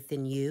friend's faith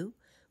in you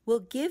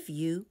will give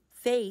you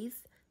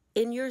faith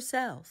in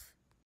yourself.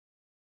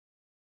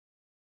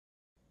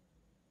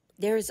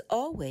 There is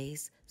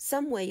always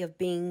some way of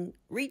being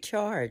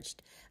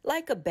recharged,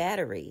 like a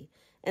battery,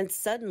 and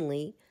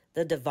suddenly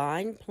the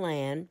divine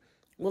plan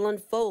will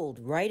unfold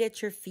right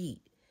at your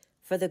feet,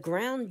 for the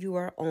ground you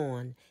are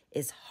on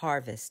is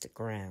harvest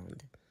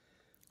ground.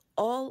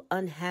 All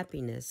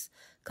unhappiness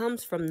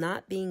comes from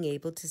not being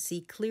able to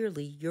see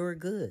clearly your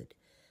good.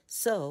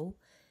 So,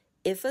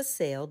 if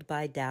assailed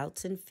by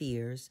doubts and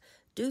fears,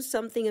 do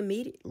something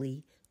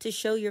immediately to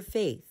show your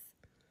faith.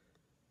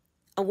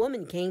 A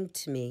woman came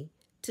to me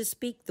to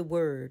speak the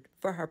word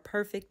for her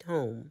perfect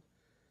home.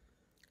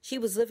 She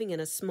was living in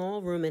a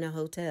small room in a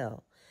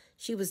hotel.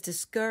 She was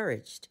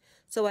discouraged,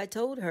 so I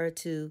told her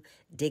to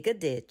dig a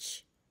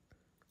ditch.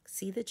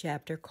 See the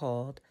chapter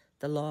called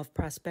The Law of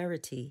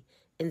Prosperity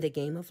in the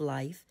Game of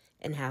Life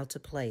and How to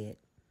Play It.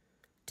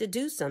 To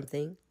do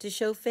something to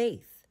show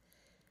faith.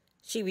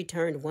 She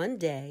returned one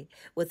day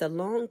with a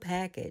long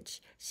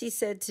package. She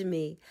said to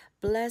me,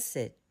 "Bless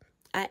it."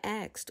 I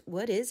asked,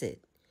 "What is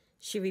it?"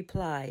 She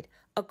replied,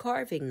 "A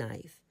carving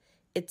knife.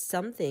 It's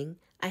something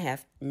I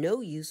have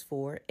no use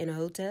for in a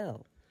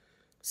hotel."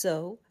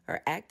 So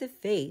her act of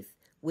faith,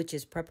 which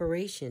is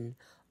preparation,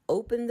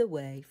 opened the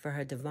way for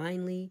her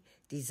divinely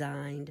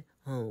designed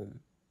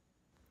home.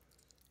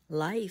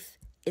 Life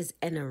is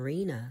an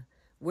arena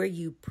where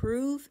you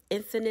prove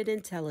infinite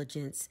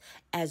intelligence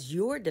as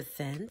your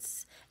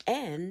defense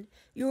and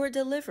your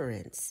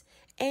deliverance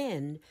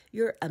and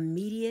your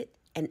immediate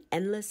and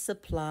endless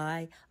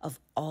supply of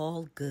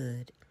all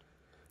good.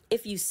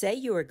 If you say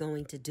you are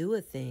going to do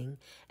a thing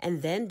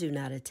and then do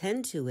not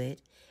attend to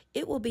it,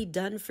 it will be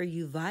done for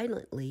you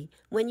violently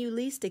when you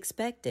least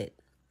expect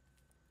it.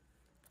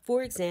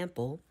 For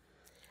example,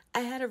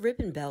 I had a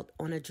ribbon belt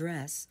on a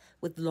dress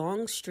with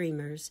long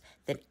streamers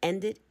that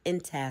ended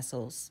in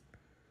tassels.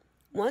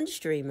 One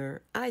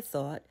streamer, I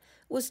thought,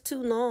 was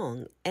too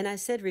long, and I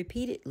said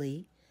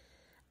repeatedly,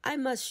 "I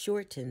must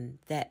shorten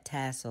that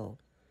tassel."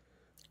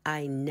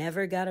 I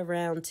never got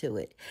around to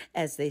it,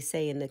 as they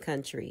say in the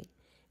country.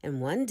 And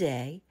one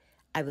day,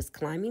 I was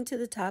climbing to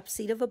the top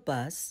seat of a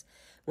bus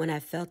when I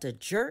felt a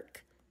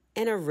jerk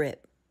and a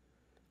rip.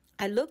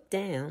 I looked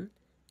down,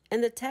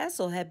 and the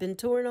tassel had been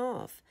torn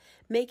off,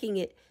 making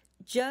it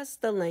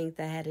just the length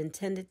I had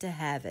intended to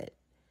have it.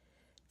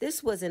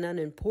 This was an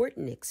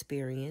unimportant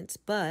experience,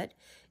 but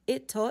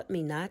it taught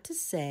me not to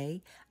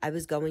say I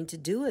was going to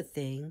do a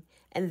thing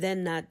and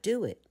then not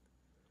do it.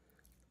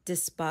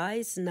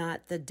 Despise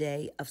not the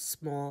day of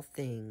small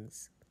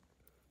things.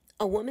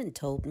 A woman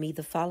told me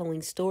the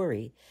following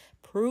story,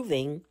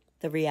 proving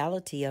the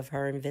reality of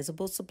her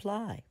invisible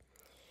supply.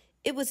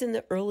 It was in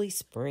the early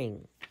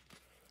spring.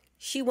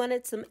 She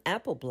wanted some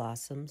apple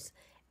blossoms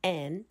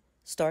and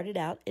started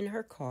out in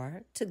her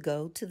car to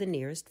go to the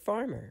nearest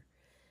farmer.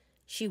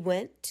 She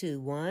went to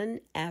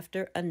one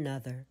after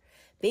another,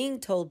 being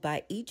told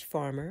by each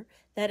farmer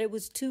that it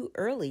was too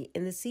early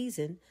in the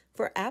season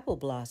for apple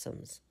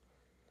blossoms.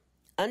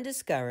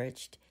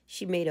 Undiscouraged,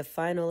 she made a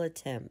final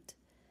attempt.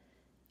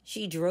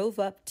 She drove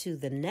up to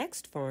the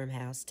next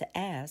farmhouse to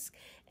ask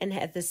and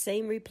had the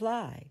same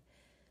reply.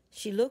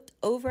 She looked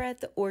over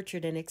at the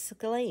orchard and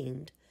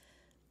exclaimed,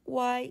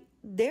 "Why,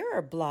 there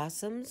are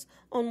blossoms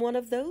on one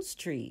of those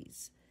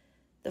trees."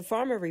 The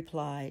farmer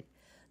replied,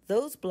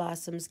 "Those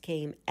blossoms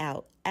came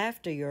out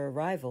after your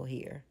arrival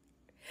here."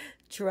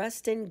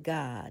 Trust in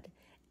God,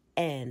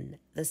 and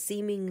the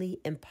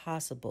seemingly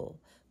impossible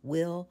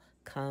will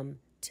come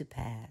to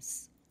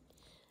pass.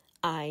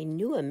 I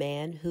knew a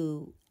man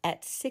who,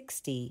 at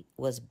 60,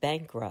 was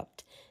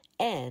bankrupt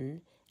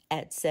and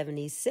at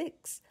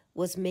 76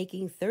 was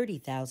making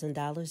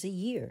 $30,000 a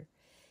year.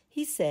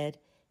 He said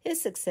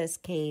his success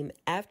came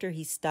after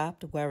he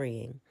stopped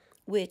worrying,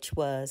 which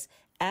was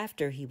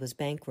after he was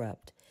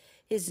bankrupt.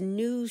 His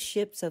new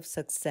ships of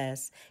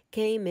success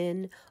came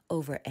in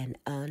over an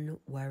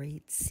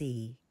unworried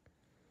sea.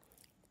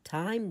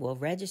 Time will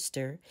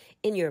register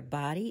in your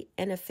body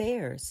and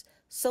affairs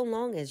so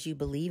long as you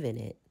believe in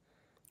it.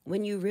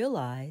 When you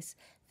realize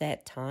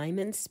that time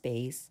and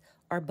space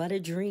are but a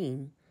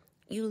dream,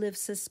 you live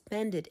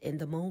suspended in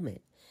the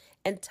moment,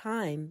 and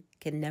time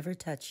can never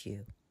touch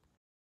you.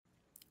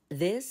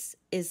 This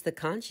is the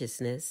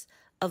consciousness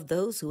of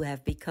those who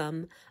have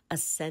become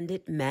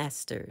ascended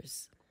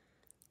masters.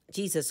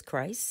 Jesus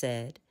Christ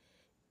said,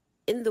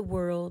 "In the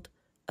world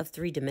of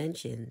 3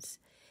 dimensions,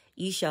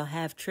 ye shall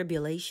have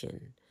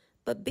tribulation,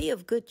 but be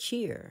of good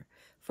cheer,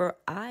 for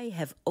I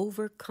have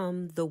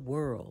overcome the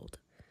world."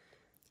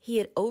 He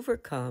had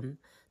overcome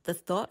the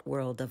thought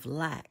world of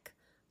lack,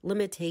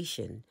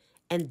 limitation,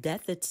 and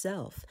death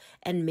itself,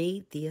 and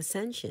made the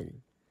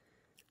ascension.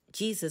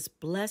 Jesus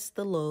blessed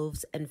the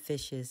loaves and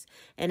fishes,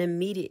 and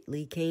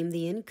immediately came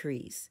the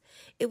increase.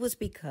 It was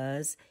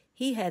because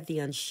he had the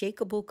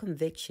unshakable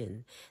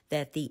conviction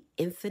that the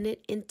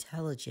infinite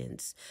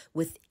intelligence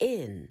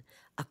within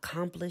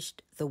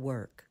accomplished the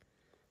work.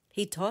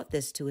 He taught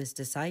this to his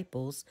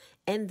disciples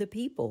and the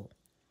people.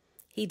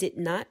 He did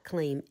not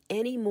claim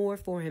any more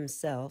for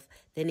himself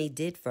than he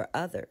did for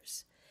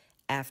others.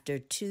 After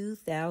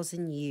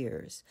 2,000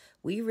 years,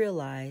 we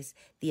realize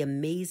the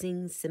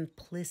amazing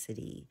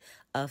simplicity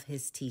of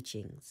his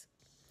teachings.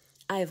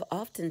 I have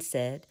often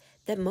said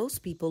that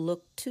most people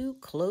look too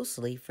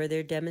closely for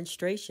their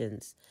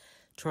demonstrations,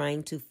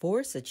 trying to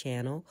force a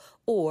channel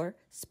or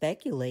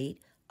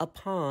speculate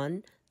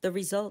upon the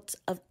results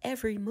of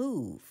every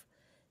move.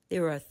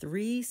 There are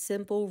 3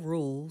 simple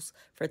rules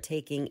for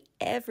taking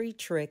every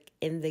trick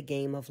in the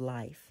game of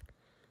life.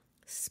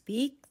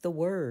 Speak the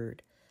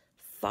word,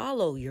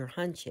 follow your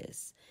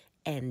hunches,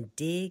 and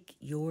dig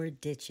your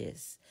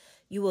ditches.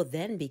 You will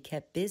then be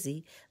kept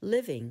busy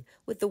living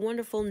with the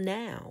wonderful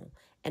now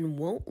and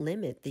won't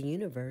limit the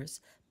universe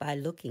by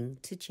looking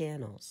to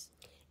channels.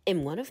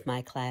 In one of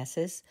my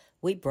classes,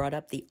 we brought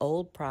up the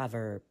old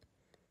proverb,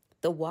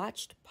 "The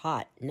watched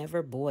pot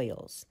never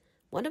boils."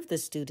 One of the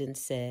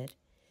students said,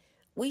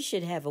 "We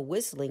should have a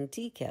whistling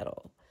tea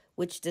kettle,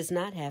 which does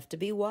not have to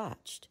be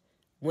watched.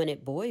 When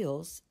it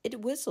boils,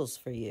 it whistles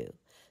for you.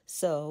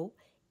 So,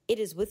 it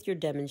is with your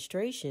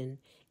demonstration,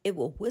 it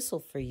will whistle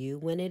for you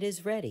when it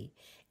is ready,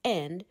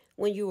 and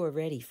when you are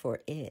ready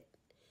for it."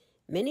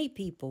 Many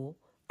people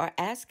are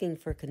asking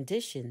for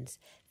conditions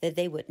that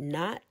they would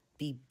not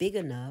be big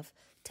enough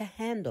to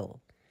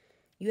handle.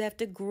 You have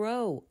to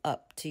grow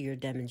up to your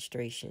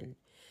demonstration.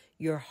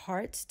 Your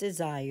heart's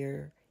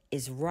desire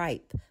is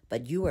ripe,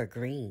 but you are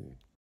green.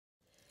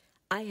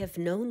 I have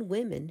known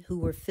women who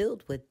were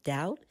filled with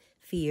doubt,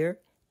 fear,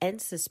 and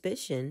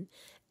suspicion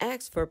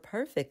ask for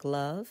perfect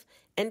love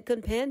and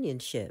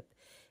companionship.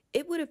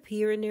 It would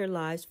appear in their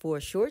lives for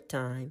a short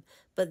time,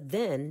 but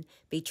then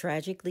be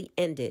tragically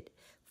ended,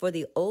 for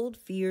the old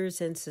fears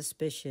and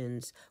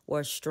suspicions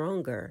were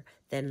stronger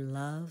than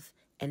love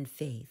and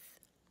faith.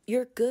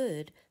 Your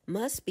good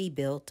must be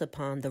built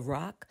upon the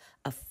rock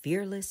of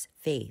fearless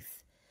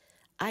faith.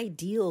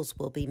 Ideals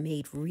will be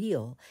made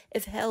real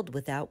if held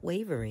without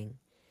wavering.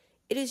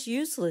 It is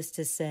useless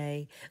to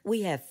say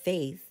we have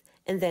faith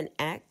and then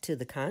act to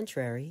the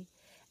contrary.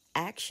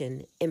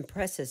 Action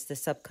impresses the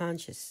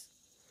subconscious.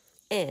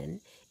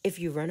 And if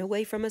you run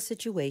away from a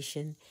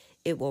situation,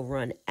 it will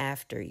run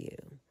after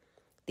you.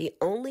 The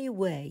only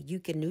way you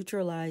can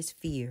neutralize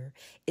fear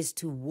is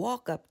to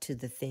walk up to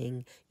the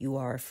thing you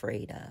are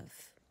afraid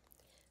of.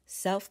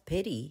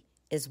 Self-pity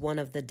is one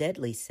of the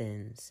deadly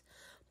sins.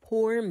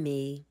 Poor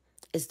me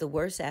is the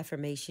worst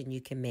affirmation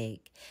you can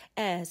make,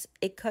 as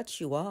it cuts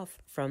you off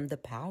from the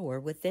power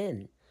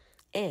within,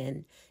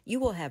 and you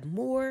will have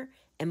more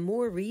and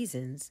more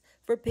reasons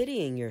for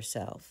pitying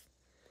yourself.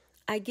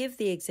 I give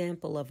the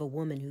example of a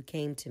woman who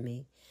came to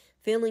me,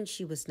 feeling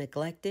she was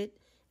neglected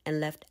and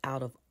left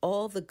out of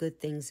all the good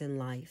things in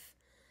life.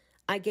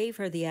 I gave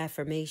her the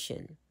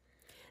affirmation,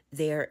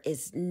 "There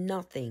is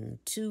nothing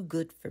too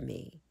good for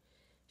me."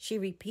 She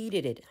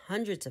repeated it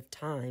hundreds of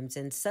times,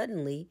 and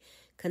suddenly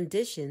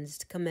conditions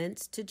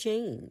commenced to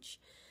change.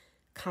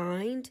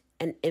 Kind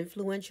and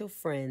influential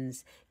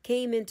friends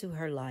came into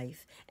her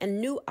life, and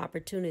new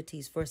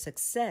opportunities for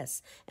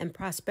success and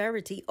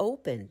prosperity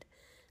opened.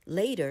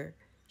 Later,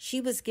 she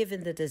was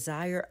given the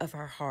desire of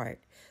her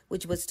heart,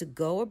 which was to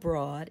go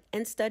abroad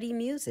and study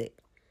music.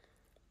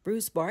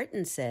 Bruce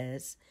Barton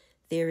says,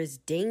 "There is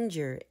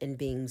danger in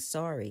being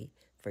sorry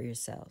for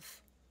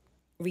yourself."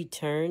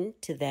 Return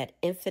to that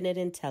infinite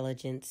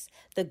intelligence,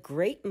 the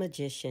great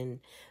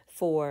magician,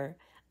 for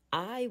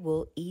I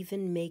will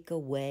even make a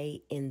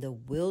way in the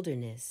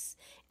wilderness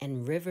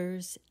and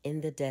rivers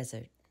in the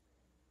desert.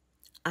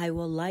 I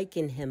will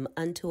liken him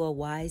unto a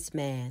wise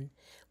man,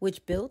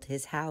 which built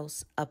his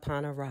house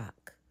upon a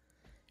rock.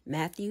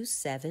 Matthew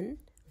 7,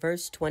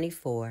 verse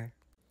 24.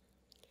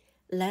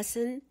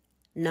 Lesson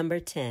number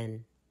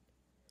 10.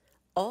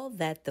 All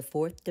that the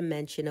fourth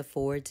dimension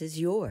affords is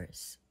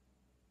yours.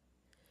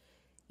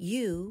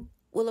 You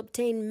will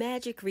obtain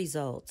magic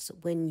results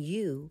when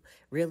you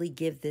really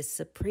give this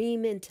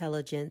supreme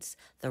intelligence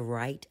the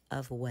right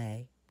of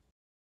way.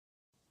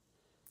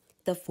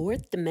 The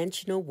fourth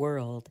dimensional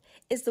world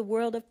is the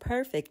world of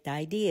perfect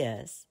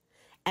ideas.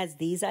 As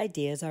these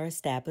ideas are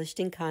established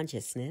in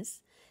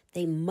consciousness,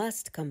 they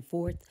must come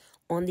forth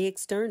on the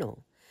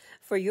external,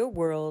 for your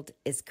world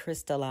is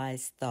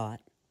crystallized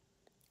thought.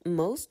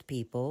 Most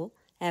people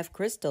have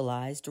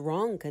crystallized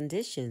wrong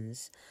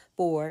conditions,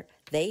 for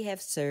they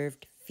have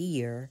served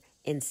fear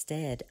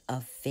instead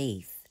of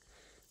faith.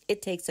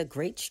 It takes a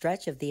great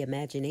stretch of the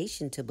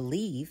imagination to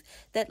believe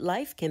that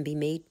life can be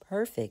made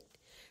perfect,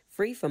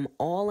 free from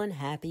all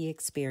unhappy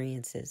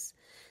experiences.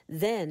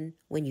 Then,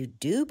 when you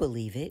do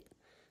believe it,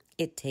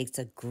 it takes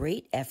a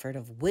great effort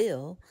of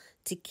will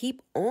to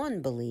keep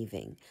on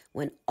believing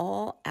when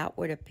all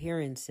outward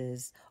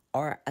appearances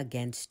are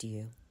against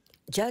you.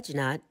 Judge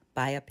not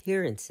by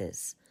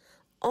appearances.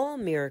 All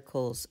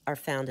miracles are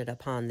founded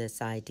upon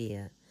this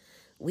idea.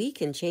 We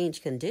can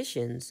change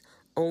conditions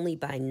only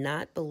by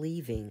not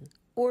believing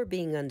or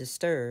being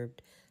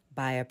undisturbed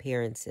by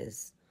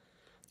appearances.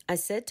 I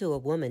said to a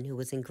woman who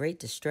was in great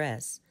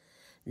distress,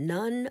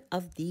 "None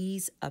of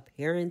these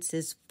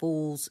appearances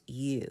fools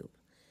you."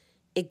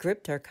 It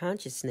gripped her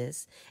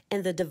consciousness,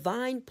 and the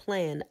divine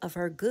plan of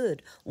her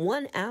good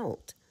won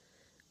out.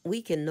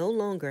 We can no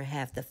longer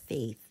have the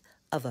faith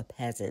of a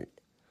peasant.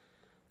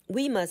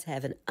 We must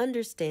have an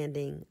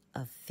understanding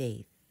of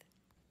faith.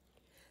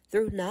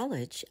 Through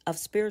knowledge of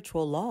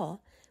spiritual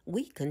law,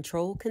 we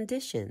control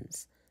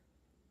conditions.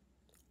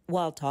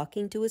 While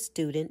talking to a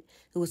student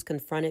who was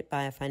confronted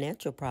by a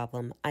financial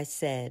problem, I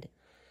said,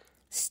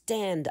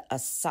 "Stand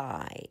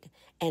aside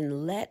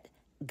and let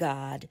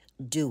God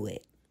do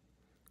it."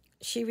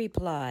 She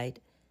replied,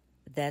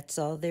 "That's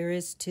all there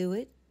is to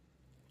it?"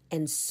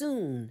 And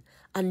soon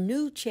a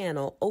new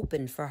channel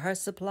opened for her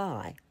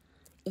supply.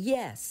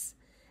 Yes,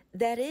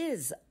 that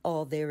is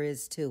all there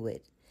is to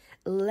it.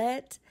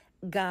 Let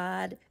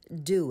God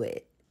do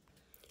it.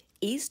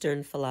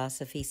 Eastern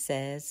philosophy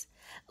says,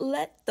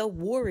 "Let the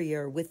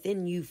warrior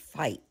within you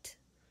fight."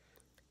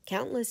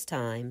 Countless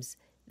times,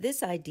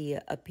 this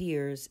idea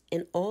appears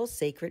in all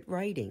sacred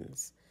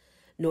writings.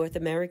 North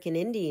American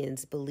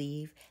Indians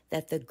believe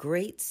that the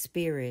Great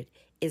Spirit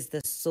is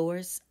the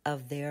source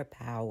of their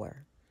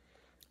power.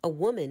 A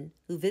woman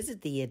who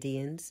visited the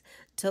Indians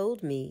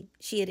told me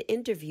she had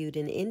interviewed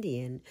an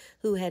Indian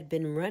who had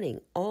been running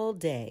all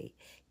day,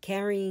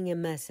 carrying a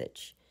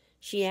message.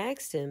 She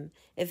asked him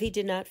if he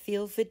did not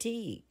feel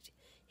fatigued.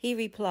 He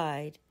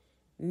replied,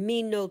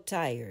 "Me no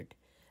tired.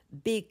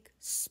 Big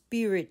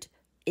spirit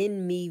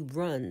in me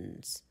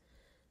runs."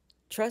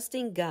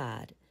 Trusting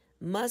God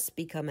must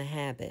become a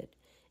habit,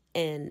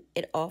 and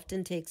it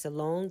often takes a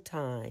long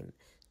time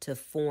to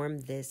form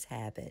this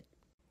habit.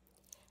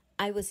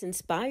 I was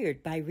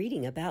inspired by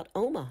reading about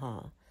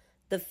Omaha,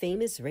 the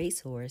famous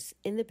racehorse,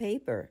 in the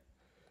paper.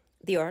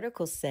 The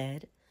article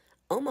said,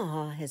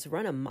 "Omaha has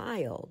run a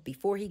mile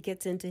before he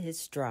gets into his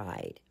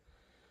stride."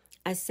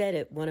 I said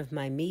at one of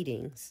my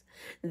meetings,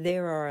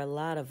 "There are a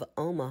lot of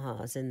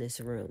Omahas in this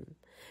room.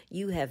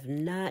 You have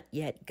not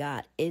yet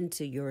got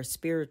into your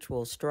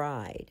spiritual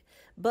stride,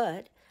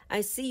 but I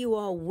see you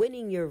all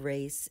winning your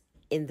race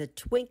in the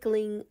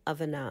twinkling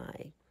of an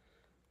eye."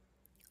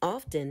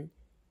 Often,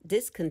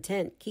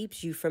 discontent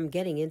keeps you from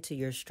getting into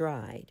your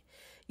stride.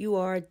 You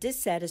are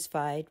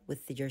dissatisfied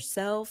with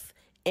yourself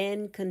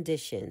and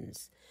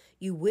conditions.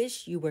 You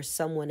wish you were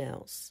someone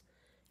else.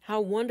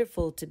 How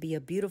wonderful to be a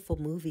beautiful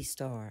movie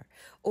star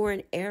or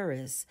an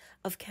heiress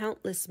of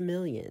countless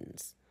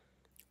millions.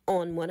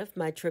 On one of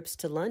my trips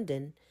to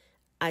London,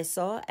 I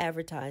saw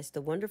advertised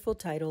the wonderful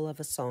title of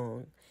a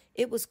song.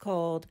 It was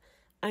called,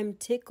 "I'm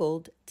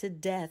Tickled to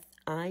Death,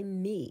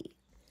 I'm Me."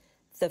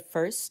 The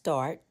first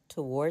start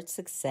towards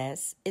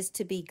success is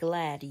to be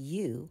glad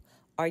you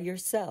are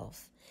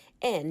yourself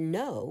and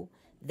know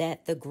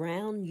that the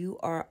ground you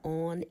are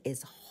on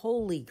is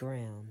holy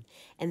ground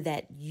and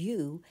that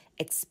you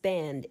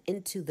expand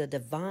into the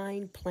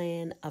divine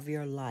plan of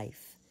your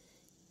life.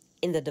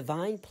 In the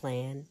divine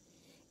plan,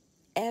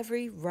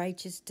 every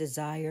righteous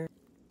desire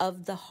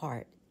of the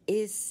heart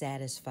is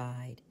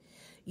satisfied.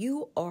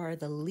 You are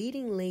the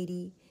leading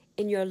lady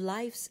in your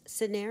life's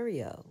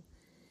scenario.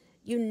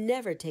 You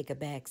never take a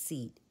back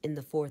seat in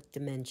the fourth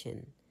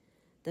dimension.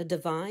 The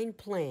divine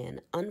plan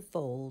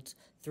unfolds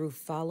through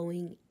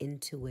following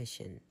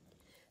intuition.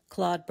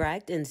 Claude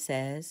Bragdon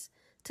says,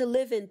 "To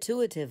live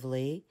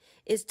intuitively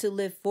is to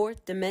live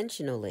fourth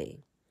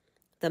dimensionally."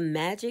 The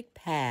magic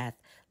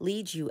path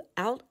leads you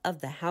out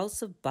of the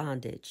house of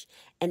bondage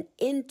and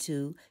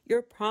into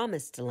your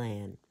promised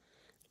land.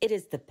 It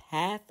is the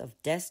path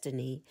of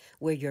destiny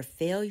where your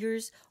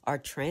failures are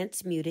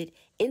transmuted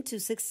into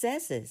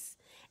successes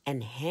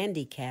and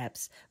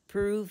handicaps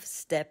prove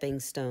stepping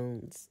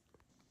stones.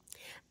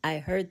 I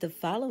heard the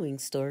following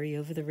story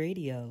over the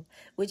radio,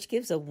 which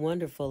gives a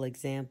wonderful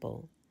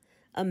example.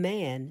 A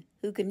man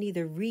who could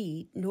neither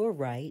read nor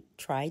write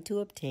tried to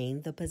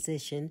obtain the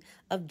position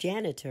of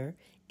janitor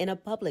in a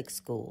public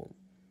school.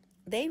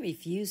 They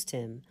refused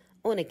him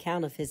on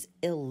account of his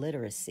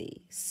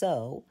illiteracy,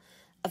 so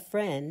a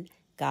friend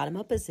got him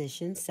a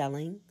position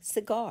selling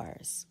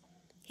cigars.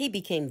 He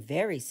became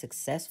very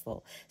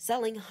successful,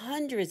 selling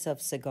hundreds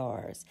of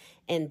cigars,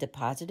 and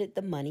deposited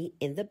the money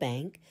in the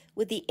bank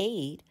with the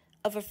aid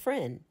of a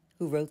friend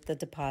who wrote the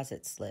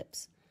deposit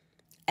slips.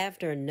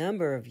 After a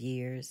number of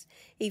years,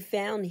 he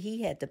found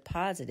he had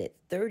deposited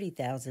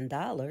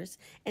 $30,000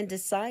 and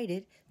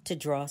decided to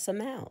draw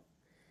some out.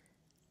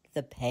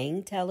 The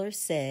paying teller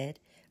said,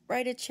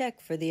 "Write a check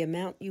for the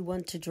amount you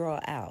want to draw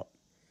out."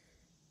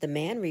 The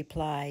man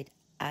replied,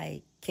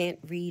 "I can't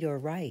read or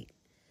write."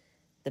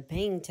 The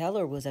paying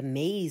teller was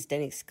amazed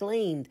and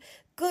exclaimed,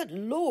 "Good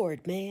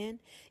Lord, man,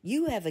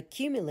 you have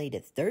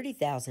accumulated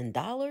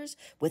 $30,000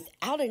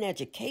 without an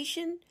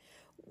education?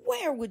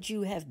 Where would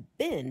you have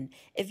been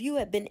if you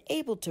had been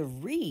able to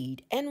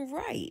read and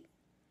write?"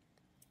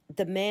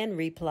 The man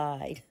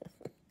replied,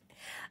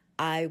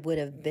 "I would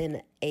have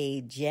been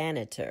a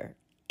janitor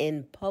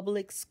in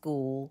public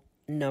school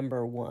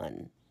number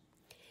 1.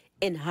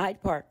 In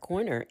Hyde Park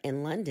Corner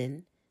in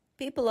London,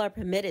 people are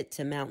permitted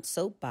to mount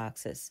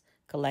soapboxes,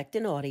 collect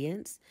an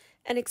audience,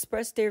 and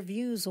express their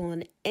views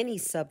on any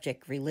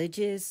subject,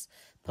 religious,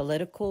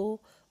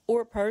 political,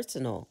 or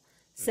personal,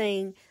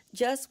 saying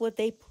just what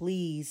they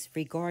please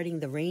regarding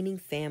the reigning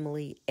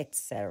family,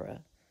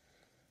 etc.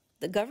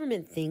 The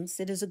government thinks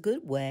it is a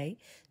good way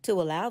to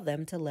allow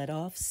them to let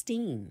off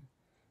steam.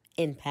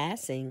 In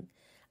passing,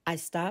 I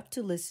stopped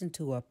to listen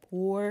to a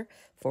poor,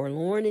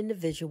 forlorn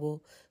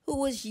individual who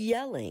was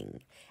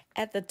yelling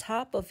at the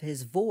top of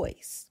his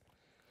voice,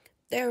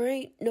 "There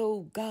ain't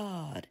no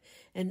God,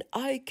 and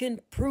I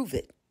can prove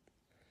it."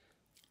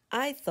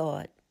 I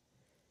thought,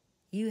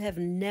 you have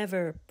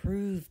never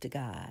proved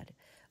God,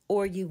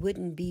 or you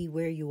wouldn't be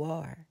where you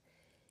are.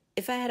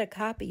 If I had a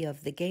copy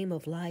of The Game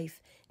of Life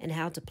and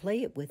How to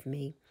Play It with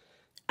me,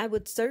 I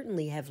would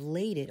certainly have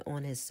laid it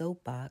on his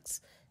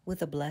soapbox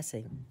with a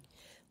blessing.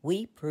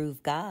 We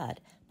prove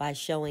God by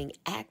showing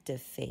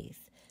active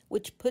faith,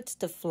 which puts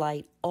to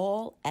flight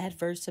all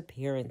adverse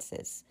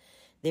appearances.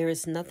 There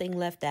is nothing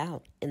left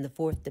out in the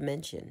fourth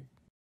dimension.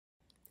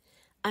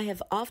 I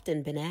have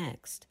often been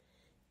asked,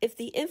 if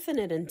the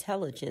infinite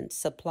intelligence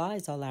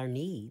supplies all our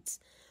needs,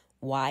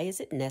 why is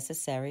it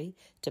necessary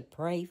to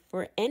pray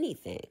for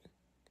anything?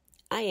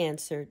 I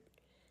answered,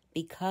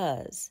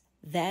 because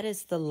that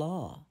is the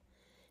law.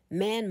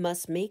 Man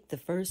must make the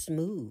first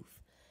move.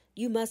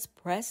 You must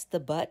press the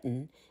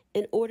button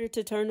in order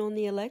to turn on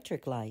the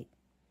electric light.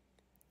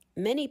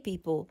 Many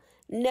people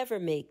never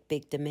make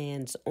big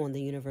demands on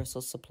the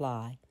universal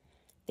supply.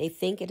 They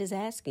think it is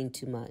asking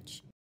too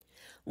much.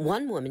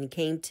 One woman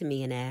came to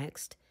me and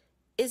asked,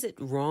 "Is it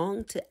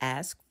wrong to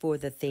ask for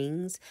the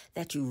things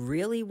that you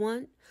really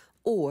want,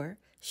 or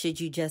should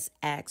you just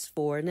ask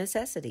for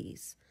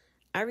necessities?"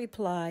 I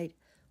replied,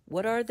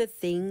 "What are the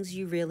things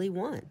you really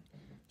want?"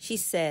 She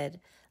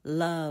said,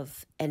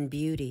 "Love and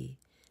beauty."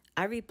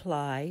 I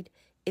replied,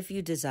 "If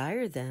you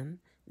desire them,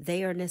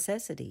 they are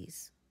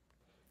necessities."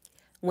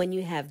 When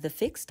you have the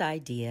fixed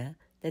idea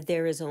that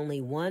there is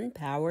only one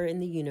power in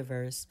the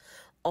universe,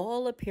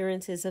 all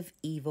appearances of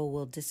evil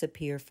will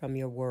disappear from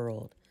your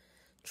world.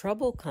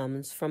 Trouble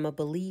comes from a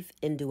belief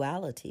in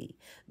duality,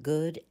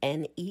 good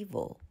and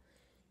evil.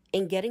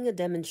 In getting a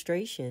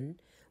demonstration,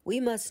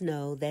 we must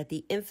know that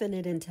the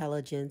infinite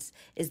intelligence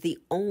is the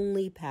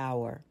only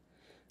power.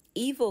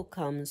 Evil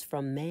comes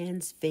from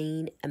man's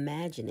vain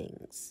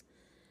imaginings.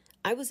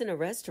 I was in a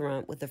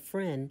restaurant with a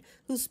friend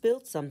who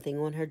spilled something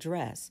on her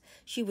dress.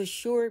 She was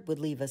sure it would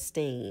leave a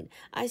stain.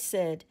 I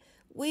said,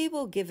 "We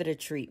will give it a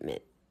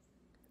treatment."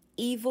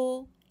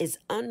 Evil is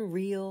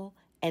unreal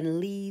and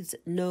leaves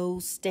no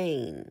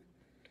stain.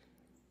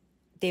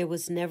 There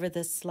was never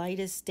the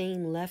slightest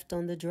stain left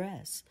on the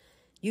dress.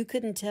 You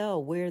couldn't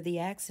tell where the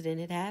accident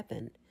had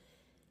happened.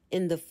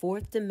 In the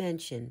fourth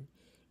dimension,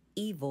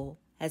 evil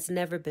has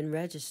never been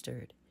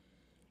registered.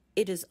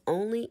 It is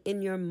only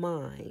in your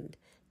mind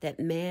that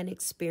man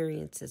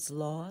experiences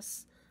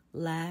loss,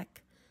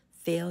 lack,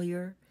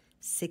 failure,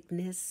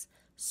 sickness,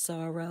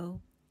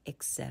 sorrow,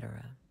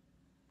 etc.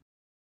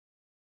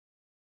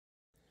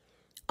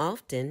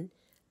 Often,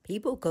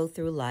 people go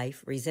through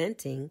life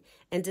resenting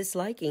and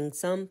disliking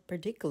some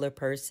particular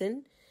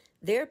person,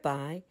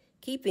 thereby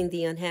keeping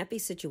the unhappy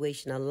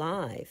situation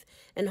alive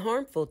and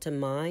harmful to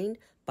mind,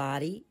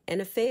 body,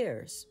 and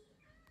affairs.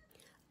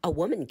 A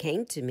woman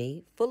came to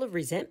me full of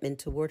resentment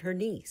toward her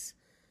niece.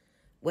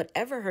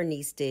 Whatever her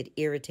niece did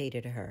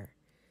irritated her.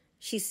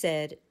 She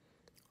said,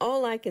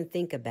 "All I can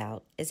think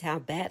about is how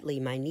badly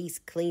my niece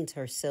cleans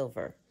her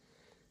silver."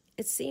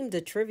 It seemed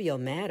a trivial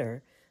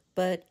matter,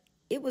 but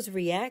it was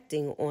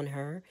reacting on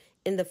her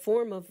in the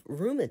form of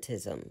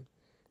rheumatism.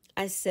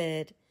 I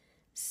said,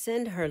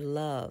 "Send her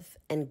love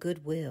and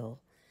goodwill,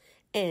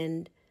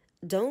 and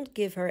don't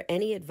give her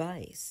any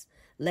advice.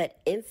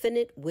 Let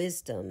infinite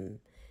wisdom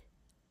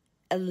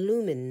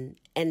illumine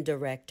and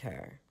direct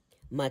her.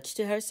 Much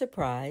to her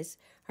surprise,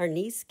 her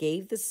niece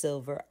gave the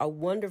silver a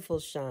wonderful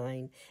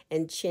shine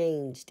and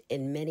changed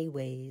in many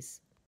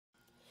ways.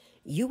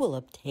 You will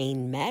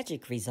obtain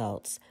magic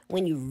results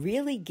when you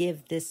really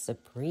give this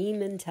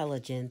supreme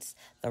intelligence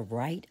the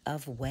right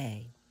of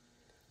way.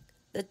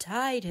 The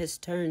tide has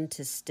turned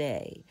to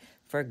stay,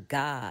 for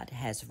God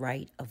has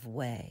right of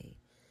way.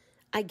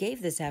 I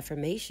gave this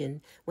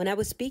affirmation when I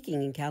was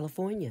speaking in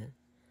California.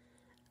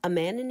 A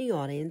man in the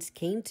audience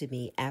came to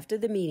me after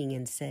the meeting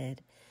and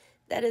said,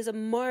 "That is a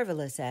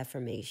marvelous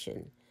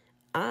affirmation.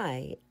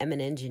 I am an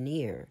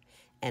engineer,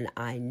 and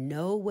I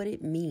know what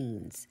it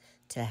means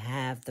to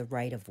have the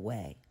right of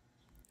way."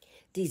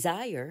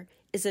 Desire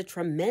is a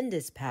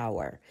tremendous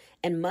power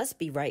and must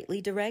be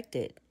rightly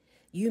directed.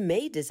 You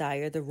may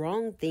desire the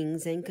wrong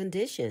things and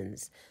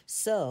conditions.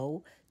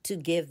 So, to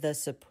give the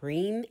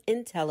supreme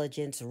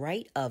intelligence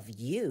right of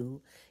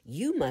you,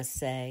 you must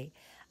say,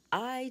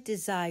 "I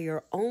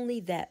desire only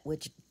that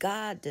which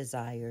God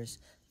desires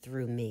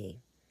through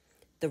me."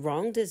 The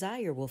wrong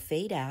desire will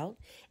fade out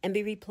and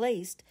be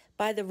replaced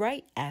by the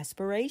right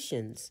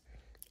aspirations.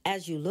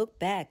 As you look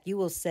back, you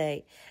will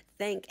say,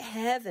 "Thank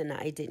heaven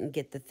I didn't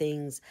get the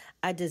things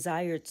I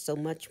desired so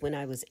much when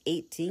I was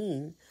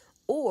 18,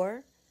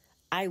 or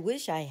I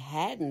wish I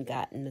hadn't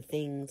gotten the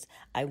things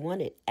I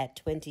wanted at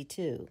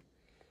 22.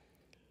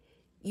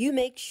 You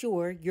make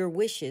sure your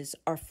wishes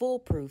are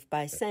foolproof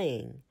by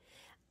saying,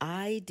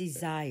 "I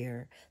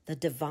desire the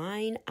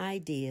divine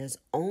ideas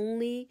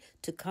only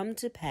to come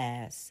to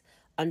pass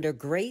under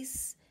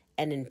grace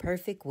and in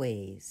perfect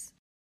ways."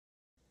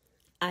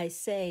 I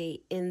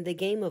say in The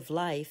Game of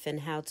Life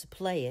and How to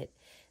Play It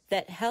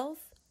that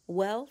health,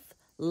 wealth,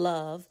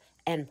 love,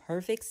 and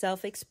perfect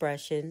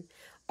self-expression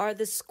are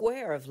the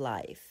square of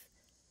life.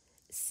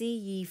 See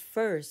ye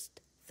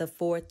first the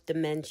fourth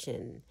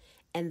dimension,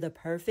 and the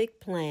perfect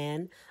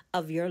plan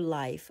of your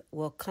life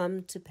will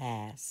come to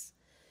pass.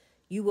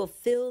 You will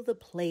fill the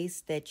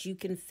place that you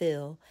can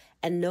fill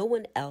and no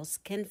one else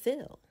can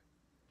fill.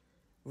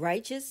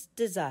 Righteous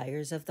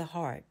desires of the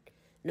heart,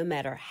 no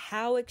matter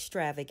how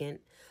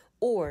extravagant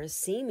or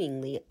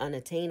seemingly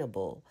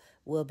unattainable,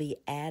 will be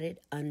added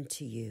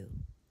unto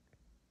you.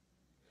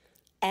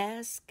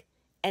 Ask,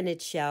 and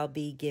it shall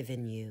be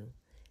given you.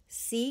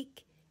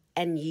 Seek,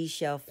 and ye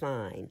shall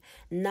find.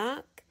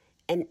 Knock,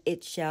 and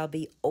it shall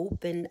be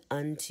opened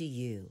unto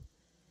you.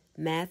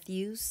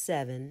 Matthew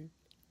 7,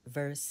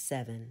 verse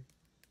 7.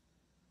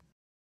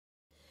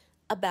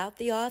 About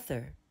the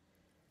author.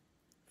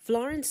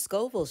 Florence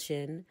Scovel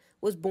Shinn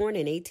was born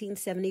in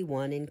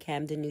 1871 in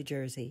Camden, New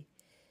Jersey.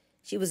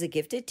 She was a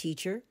gifted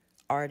teacher,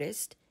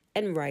 artist,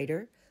 and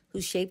writer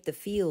who shaped the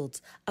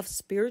fields of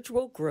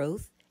spiritual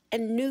growth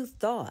and new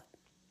thought.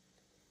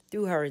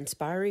 Through her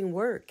inspiring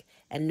work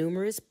and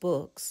numerous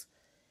books,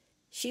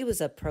 she was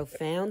a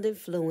profound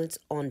influence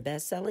on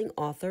best-selling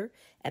author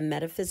and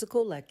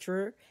metaphysical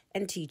lecturer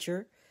and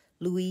teacher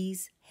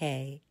Louise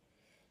L,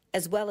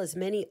 as well as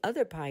many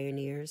other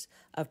pioneers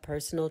of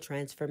personal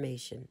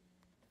transformation.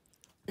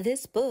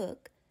 This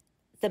book,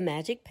 The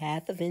Magic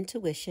Path of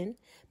Intuition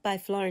by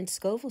Florence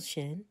Scovel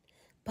Shinn,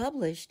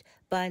 published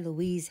by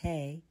Louise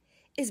L,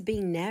 is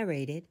being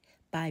narrated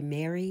by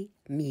Mary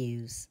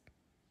Muse.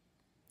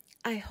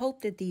 I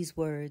hope that these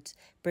words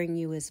bring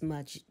you as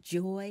much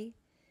joy,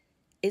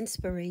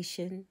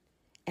 inspiration,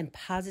 and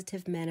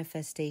positive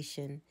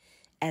manifestation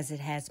as it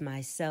has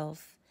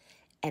myself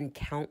and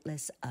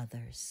countless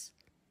others.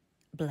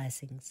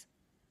 Blessings.